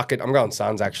 Fuck it. I'm going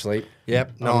Suns, actually.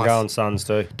 Yep, I'm nice. going Suns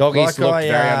too. Doggies Like looked I,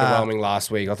 very underwhelming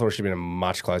last week. I thought it should have been a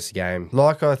much closer game.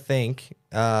 Like I think,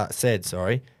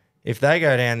 sorry, if they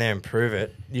go down there and prove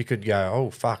it, you could go, oh,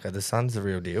 fuck, are the Suns the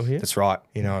real deal here? That's right.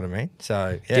 You know what I mean?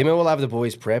 So, yeah. Dimmer will have the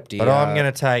boys prepped. But I'm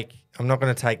not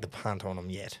going to take the punt on them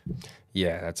yet.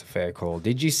 Yeah, that's a fair call.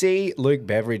 Did you see Luke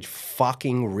Beveridge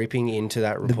fucking ripping into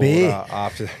that reporter beer.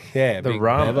 after? Yeah, The big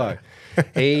rum. Bevo.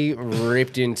 He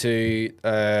ripped into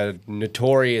a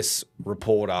notorious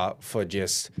reporter for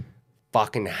just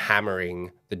fucking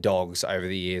hammering the Dogs over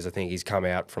the years. I think he's come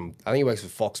out from. I think he works for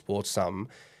Fox Sports. Something.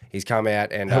 He's come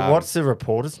out and What's the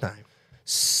reporter's name?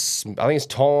 I think it's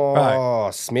Tom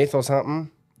Right. Smith or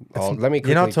something. Oh, let me.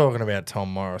 You're not quickly- talking about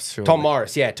Tom Morris, surely. Tom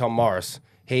Morris. Yeah, Tom Morris.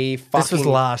 He fucking. This was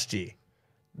last year.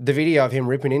 the video of him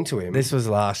ripping into him. This was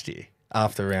last year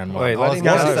after round one. Wait, I let was him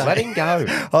gonna go. say- Let him go.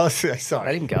 I was sorry.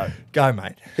 Let him go. Go,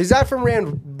 mate. Is that from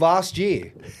round last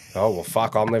year? Oh well,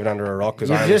 fuck! I'm living under a rock because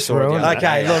You've I only just saw it the ruined other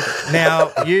Okay, day. look,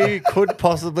 now you could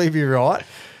possibly be right,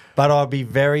 but I'd be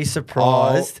very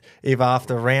surprised if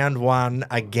after round one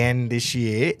again this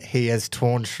year, he has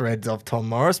torn shreds off Tom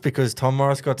Morris because Tom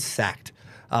Morris got sacked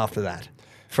after that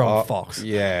from Fox.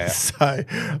 Yeah, So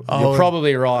you're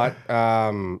probably right.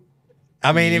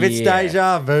 I mean, if it's yeah.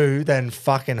 deja vu, then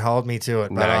fucking hold me to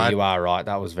it. No, you are right.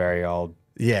 That was very old.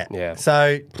 Yeah. Yeah.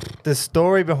 So the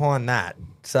story behind that.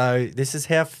 So this is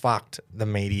how fucked the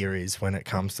media is when it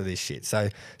comes to this shit. So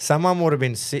someone would have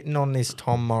been sitting on this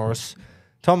Tom Morris.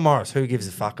 Tom Morris, who gives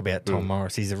a fuck about Tom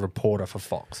Morris? He's a reporter for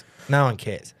Fox. No one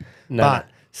cares. But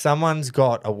someone's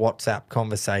got a WhatsApp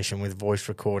conversation with voice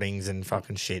recordings and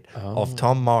fucking shit of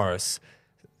Tom Morris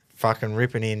fucking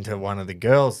ripping into one of the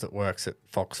girls that works at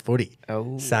Fox Footy,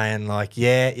 saying like,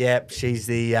 she's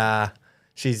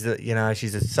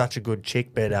such a good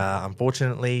chick, but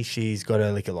unfortunately she's got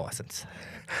her liquor license,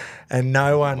 and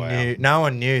no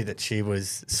one knew that she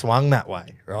was swung that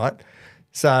way, right?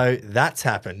 So that's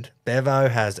happened. Bevo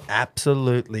has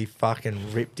absolutely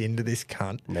fucking ripped into this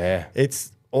cunt. Yeah.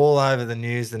 It's all over the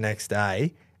news the next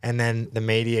day, and then the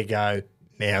media go,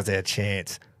 now's our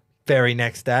chance. Very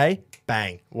next day,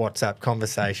 bang, WhatsApp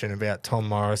conversation about Tom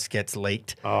Morris gets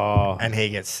leaked and he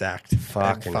gets sacked.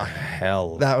 Fucking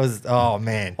hell. That was, oh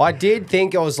man. I did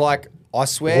think it was like, I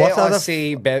swear What I other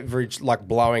see Beveridge like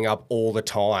blowing up all the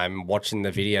time watching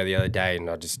the video the other day, and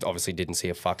I just obviously didn't see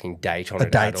a fucking date on A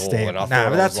it date at all. stamp. And I No, thought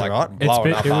but it that's was like all right.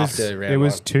 blowing up it after round it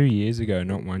was one. 2 years ago,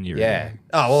 not 1 year Yeah. ago.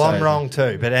 Oh, well, I'm So- wrong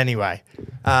too. But anyway,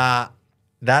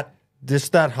 that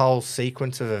whole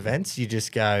sequence of events, you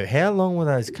just go, how long were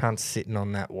those cunts sitting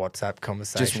on that WhatsApp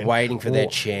conversation? Just waiting for their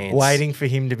chance. Waiting for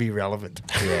him to be relevant.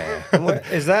 Yeah.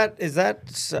 Is that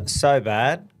so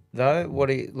bad though? What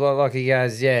he like? He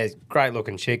goes, yeah, great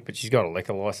looking chick, but she's got a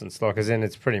liquor license. Like, as in,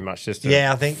 it's pretty much just a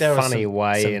I think there was funny some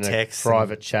way in a texts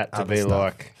private and chat to other be stuff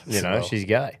like, as well. she's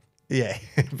gay. Yeah,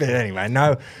 but anyway,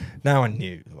 no one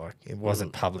knew. Like, it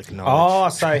wasn't public Oh,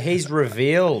 knowledge. so he's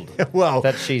revealed well,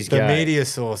 that she's the gay. media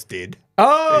source did.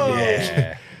 Oh,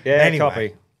 Yeah. yeah. Anyway.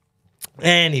 Copy.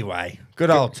 Anyway, good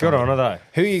old Good Tommy. on her though.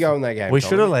 Who you go in that game? We Tommy?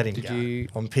 should have let him Did go. you-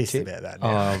 I'm pissed about that Oh,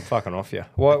 now. I'm fucking off you.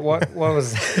 What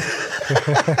was?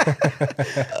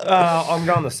 I'm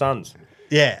going the Suns.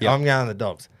 Yeah, I'm going the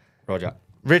Dogs. Roger.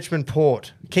 Richmond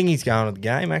Port. Kingy's going to the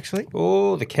game, actually.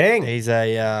 Oh, the King. He's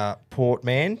a Port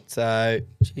man, so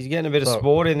He's getting a bit of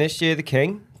sport in this year. The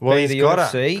King. well, Be he's the got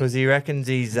UFC. it because he reckons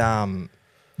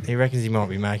he might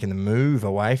be making the move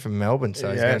away from Melbourne,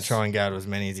 so he's going Yes. to try and go to as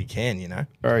many as he can. You know.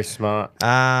 Very smart.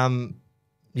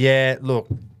 Yeah. Look,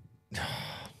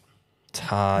 it's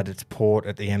hard. It's Port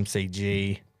at the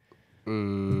MCG.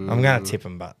 I'm going to tip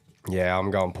him, but Yeah,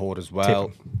 I'm going Port as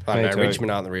well. I don't Me know. too.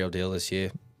 Richmond aren't the real deal this year.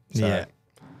 So. yeah.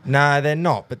 No, they're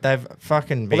not. But they've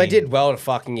fucking been. Well, they did well to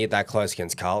fucking get that close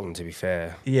against Carlton, to be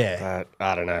fair. Yeah. But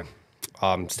I don't know.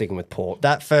 I'm sticking with Port.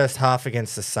 That first half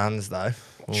against the Suns, though.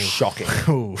 Shocking.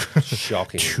 Ooh.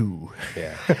 Shocking. Two.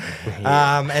 Yeah.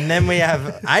 And then we have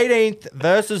 18th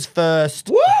versus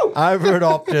 1st over at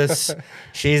Optus.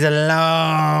 She's a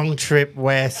long trip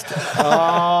west,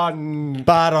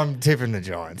 but I'm tipping the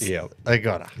Giants. Yeah. They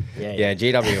got her. Yeah,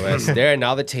 GWS. They're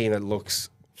another team that looks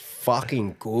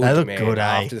fucking good, They look man. good, eh?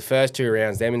 After the first two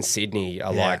rounds, them and Sydney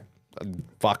are Yeah. like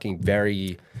fucking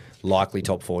very likely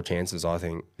top 4 chances, I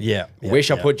think. Yeah. Wish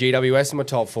I put GWS in my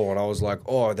top 4, and I was like,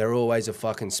 oh, they're always a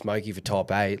fucking smoky for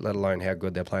top 8, let alone how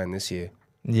good they're playing this year.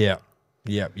 Yeah.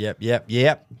 Yep.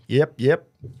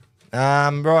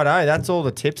 Righto, that's all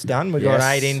the tips done. We got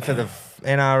Yes. 8 in for the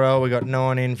NRL. We got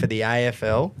 9 in for the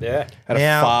AFL. Yeah. Had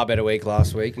Now- a far better week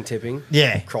last week in tipping.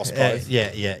 Yeah. Cross both.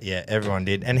 Yeah. Everyone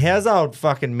did. And how's old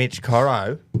fucking Mitch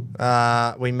Corro?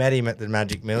 We met him at the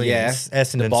Magic Millions. Yeah,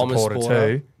 Essendon the Bombers supporter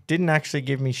supporter. too. Didn't actually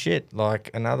give me shit like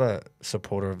another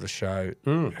supporter of the show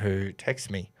Mm. who texted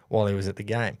me while he was at the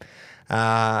game.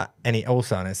 And he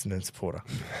also an Essendon supporter.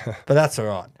 But that's all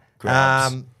right.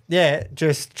 Grabs. Yeah,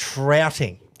 just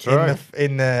trouting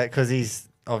in the because he's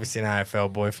obviously an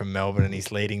AFL boy from Melbourne and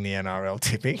he's leading the NRL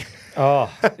tipping. Oh,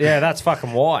 yeah, that's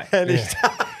fucking why. And he's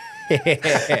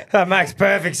That makes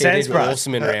perfect He sense, did bro.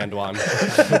 awesome in round 1.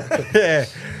 yeah.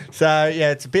 So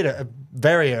yeah, it's a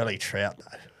very early trout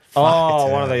though. Fuck, Oh,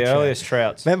 it's one of early the trout. earliest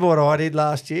trouts. Remember what I did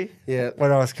last year? Yeah.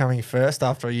 When I was coming first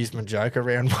after I used my joker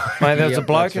round 1. Mate, there was a Yep,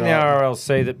 bloke that's in the right.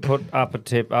 RRLC that put up a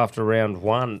tip after round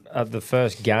 1 at the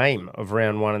first game of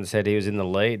round 1 and said he was in the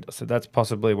lead. So that's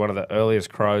possibly one of the earliest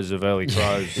crows of early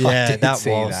crows Yeah, that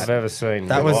see was. I've ever seen.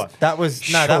 That in was my life. that was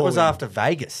no, that was Surely. after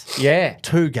Vegas. Yeah.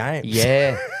 2 games.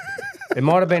 Yeah. It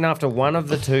might have been after one of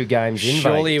the 2 games in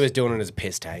Surely he Vegas. was doing it as a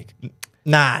piss take.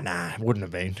 Nah, wouldn't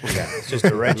have been. It's just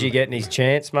a Reggie getting his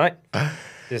chance, mate.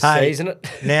 Just Hey, season it.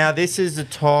 Now this is the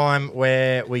time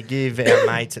where we give our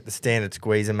mates at the Standard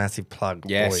Squeeze a massive plug.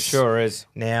 Yes, boys. Sure is.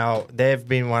 Now they've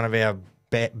been one of our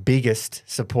biggest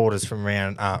supporters from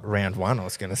round 1. I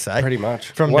was going to say Pretty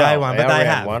much. from Well, day one, but our they round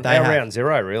have. one. They Our have. round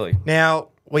 0, really. Now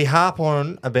we harp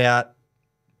on about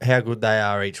how good they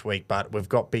are each week, but we've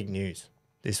got big news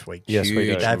this week. Yes, we do.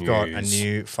 Huge They've got a news.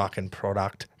 new fucking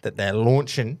product that they're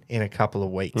launching in a couple of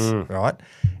weeks, right?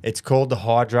 It's called the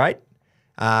Hydrate.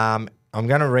 I'm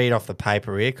going to read off the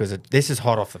paper here because this is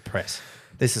hot off the press.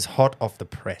 This is hot off the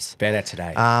press. Been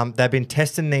today. They've been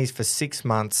testing these for 6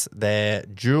 months. They're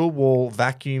dual wall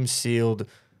vacuum sealed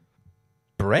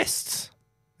breasts,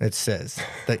 it says,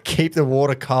 that keep the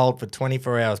water cold for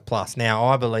 24 hours plus. Now,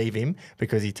 I believe him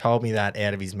because he told me that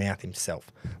out of his mouth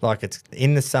himself. Like, it's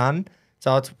in the sun.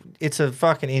 So it's a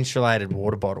fucking insulated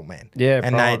water bottle, man. Yeah,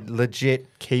 and right. they legit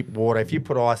keep water. If you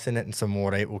put ice in it and some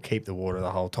water, it will keep the water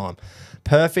the whole time.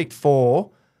 Perfect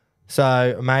for.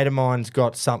 So a mate of mine's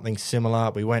got something similar.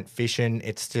 We went fishing.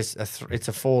 It's just it's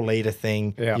a 4 litre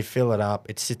thing. Yeah. You fill it up.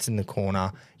 It sits in the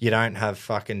corner. You don't have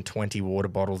fucking 20 water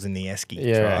bottles in the esky.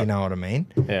 Yeah. You know what I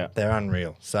mean? Yeah. They're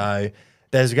unreal. So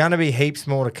there's going to be heaps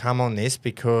more to come on this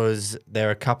because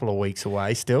they're a couple of weeks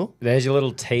away still. There's your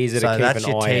little teaser So to keep that's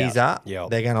an your eye teaser. out. Yep.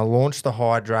 They're going to launch the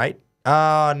Hydrate.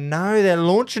 Oh, no, they're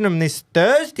launching them this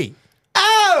Thursday.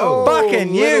 Oh,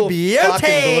 fucking you little beauty.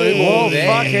 fucking blue ball Well, there.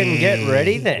 fucking get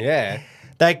ready then. Yeah.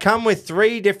 They come with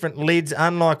 3 different lids,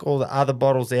 unlike all the other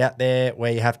bottles out there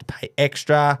where you have to pay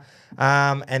extra.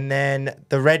 And then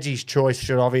the Reggie's choice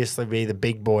should obviously be the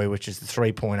big boy, which is the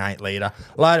 3.8 litre.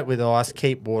 Load it with ice,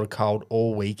 keep water cold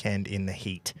all weekend in the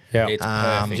heat. Yeah. It's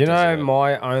perfect. Do you know isn't it?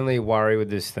 my only worry with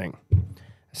this thing?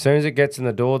 As soon as it gets in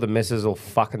the door, the missus will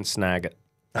fucking snag it.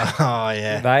 Oh,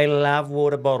 yeah. They love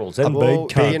water bottles. And Well,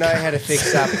 big Coke. you know how to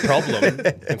fix that problem,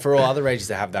 and for all other Reggies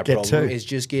that have that Get problem, two. is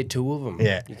just get 2 of them.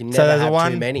 Yeah. You can So never there's a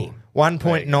have too many.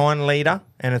 1.9 litre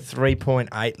and a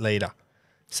 3.8 litre.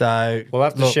 So We'll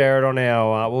have to look, share it on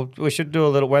our. We should do a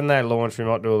little when they launch. We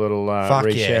might do a little fuck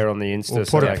reshare on the Insta. We'll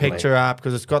so put a they can- picture up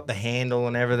because it's got the handle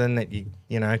and everything that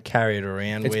you know carry it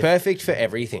around It's with. perfect for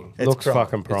everything. It's Looks prime.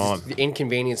 fucking prime. The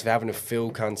inconvenience of having to fill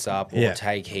cunts up or Yeah.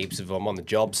 take heaps of them on the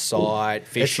job site, It's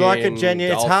fishing, like a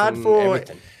genuine. It's hard golfing, for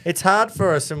everything. it's hard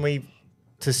for us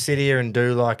to sit here and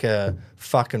do like a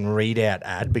fucking readout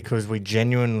ad because we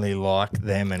genuinely like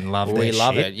them and love their We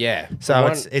love shit. it, yeah. So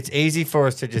One- it's easy for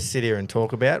us to just sit here and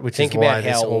talk about, which Think is why about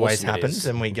this how always awesome it happens, is.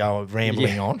 and we go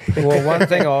rambling on. Well, one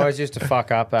thing I always used to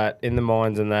fuck up at in the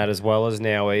mines and that, as well as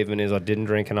now even, is I didn't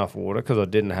drink enough water because I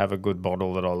didn't have a good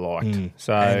bottle that I liked.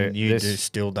 So and you this,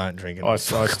 still don't drink it. I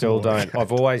still don't.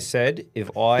 I've always said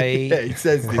if I he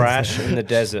says this. crash in the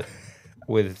desert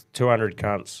with 200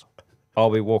 cunts, I'll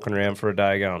be walking around for a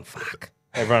day going, fuck,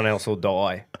 everyone else will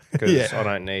die because Yeah. I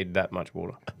don't need that much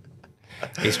water.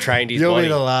 He's trained his You'll body. be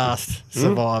the last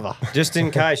survivor. Just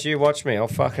in case you watch me,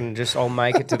 I'll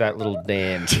make it to that little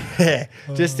dam. Yeah,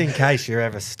 just in case you're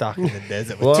ever stuck in the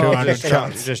desert with Well, 200 just,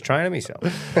 cunts. just training myself.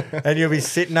 And you'll be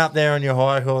sitting up there on your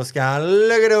high horse going,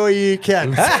 look at all you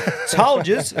cunts. Told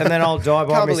yous, and then I'll die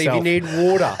by Can't believe myself. you need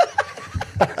water.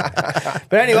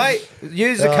 But anyway,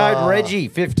 use the code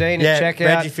Reggie15 yeah, at checkout.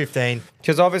 Reggie 15.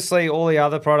 Because obviously all the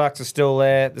other products are still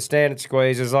there. The standard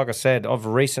squeezes, like I said, I've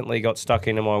recently got stuck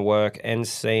into my work and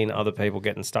seen other people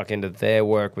getting stuck into their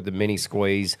work with the mini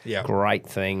squeeze. Yeah. Great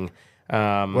thing. We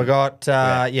got,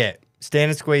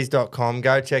 standardsqueeze.com.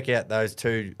 Go check out those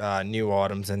 2 new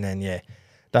items. And then,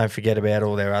 don't forget about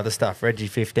all their other stuff. Reggie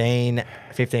 15,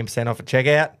 15% off at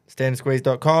checkout.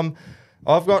 Standardsqueeze.com.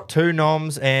 I've got 2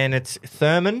 noms, and it's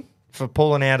Thurman for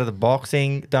pulling out of the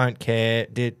boxing. Don't care.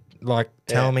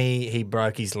 Tell me he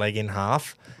broke his leg in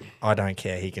half. I don't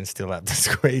care. He can still have the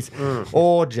squeeze.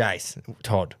 Or Jace,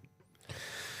 Todd.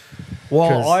 Well,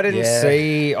 'Cause, I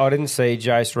didn't see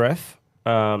Jace ref,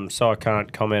 so I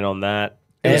can't comment on that.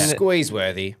 It's And squeeze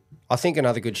worthy. I think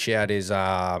another good shout is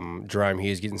Jerome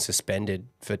Hughes getting suspended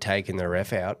for taking the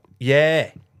ref out. Yeah.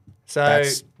 So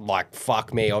That's like,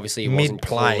 fuck me. Obviously, he wasn't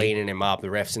Mid-play. cleaning him up. The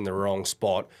ref's in the wrong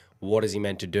spot. What is he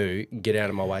meant to do? Get out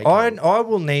of my way. I cunt.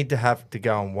 will need to have to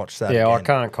go and watch that yeah, again. I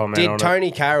can't comment on Did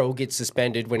Tony Carroll get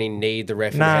suspended when he kneed the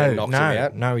ref in the head and knocked him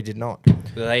out? No, he did not.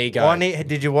 There you go.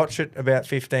 Did you watch it about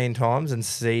 15 times and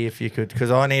see if you could?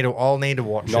 Because I'll need to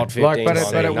watch Not it. 15 Like, but it-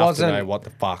 times, but it enough wasn't- to know what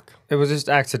the fuck. it. It was just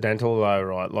accidental though,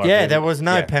 right? Like, Yeah, there was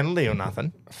no Yeah. penalty or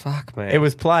nothing. Fuck, man. It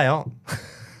was play on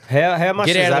How much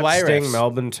Get does out of that the way, sting refs.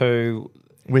 Melbourne to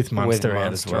with with Munster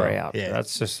out as Munster well. out? Yeah,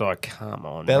 That's just like, come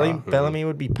on, Bellamy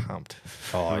would be pumped.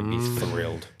 Oh, I'd be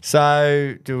thrilled.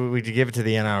 So, would you give it to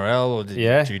the NRL or the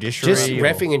Yeah. judiciary? Just or-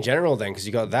 reffing in general, then, because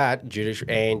you got that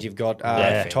and you've got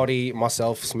Yeah. Toddy,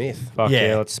 myself, Smith. Fuck Yeah.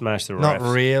 yeah, let's smash the refs. Not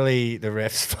really the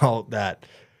ref's fault that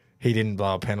he didn't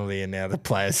blow a penalty and now the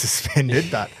player's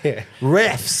suspended, but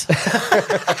refs.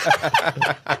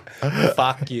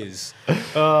 Fuck yous.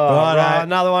 Right,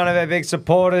 another one of our big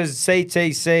supporters,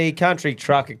 CTC, Country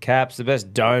Trucker Caps, the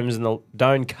best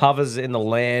dome covers in the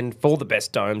land, for the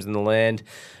best domes in the land.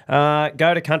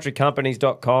 Go to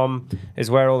countrycompanies.com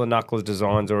is where all the knucklers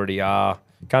designs already are.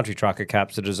 Country Trucker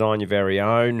Caps to design your very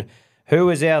own. Who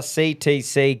is our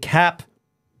CTC cap?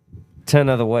 10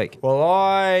 of the week. Well,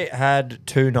 I had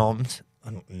 2 noms.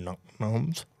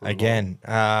 Noms again.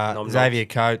 Xavier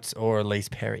Coates or Ellyse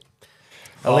Perry.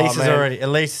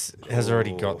 Ellyse has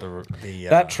already got the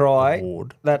That try,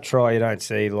 award. you don't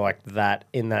see like that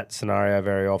in that scenario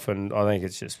very often. I think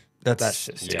it's just That's just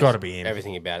it's got to be him.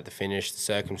 Everything about it, the finish, the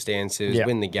circumstances, Yeah.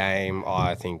 win the game.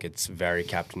 I think it's very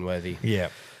captain worthy. Yeah,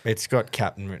 it's got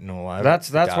captain written all over. That's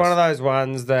does. one of those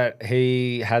ones that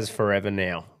he has forever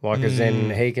now. Like, as in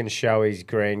he can show his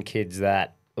grandkids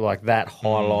that, like that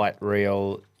highlight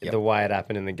reel, the way it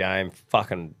happened in the game.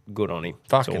 Fucking good on him. It's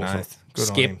fucking awesome. oath. Good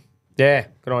Skip. on him. Yeah,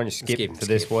 good on you, Skip, Skip, for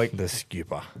this week. The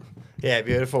skipper. Yeah,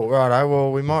 beautiful. Righto.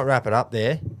 Well, we might wrap it up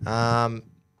there. I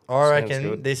reckon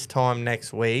good. this time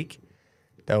next week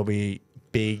there'll be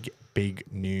big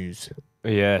news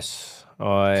Yes,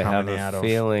 I have a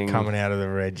feeling. coming out of the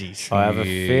Reggies. I have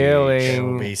a There will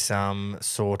feeling. be some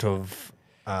sort of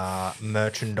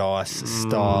merchandise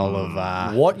style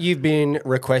of What you've been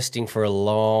requesting for a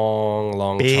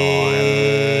long time.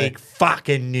 big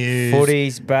fucking news.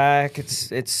 Footy's back. It's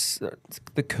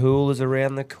the coolers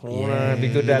around the corner. It'd be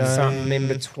good to have something in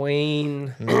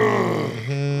between.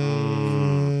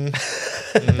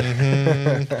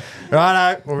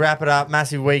 Righto, we'll wrap it up.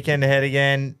 Massive weekend ahead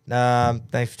again.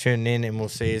 Thanks for tuning in, and we'll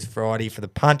see you Friday for the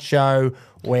Punch Show,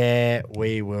 where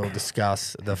we will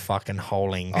discuss the fucking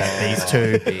holing that these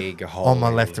two Big on my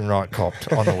holing. left and right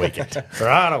copped on the weekend.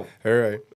 Righto. All right.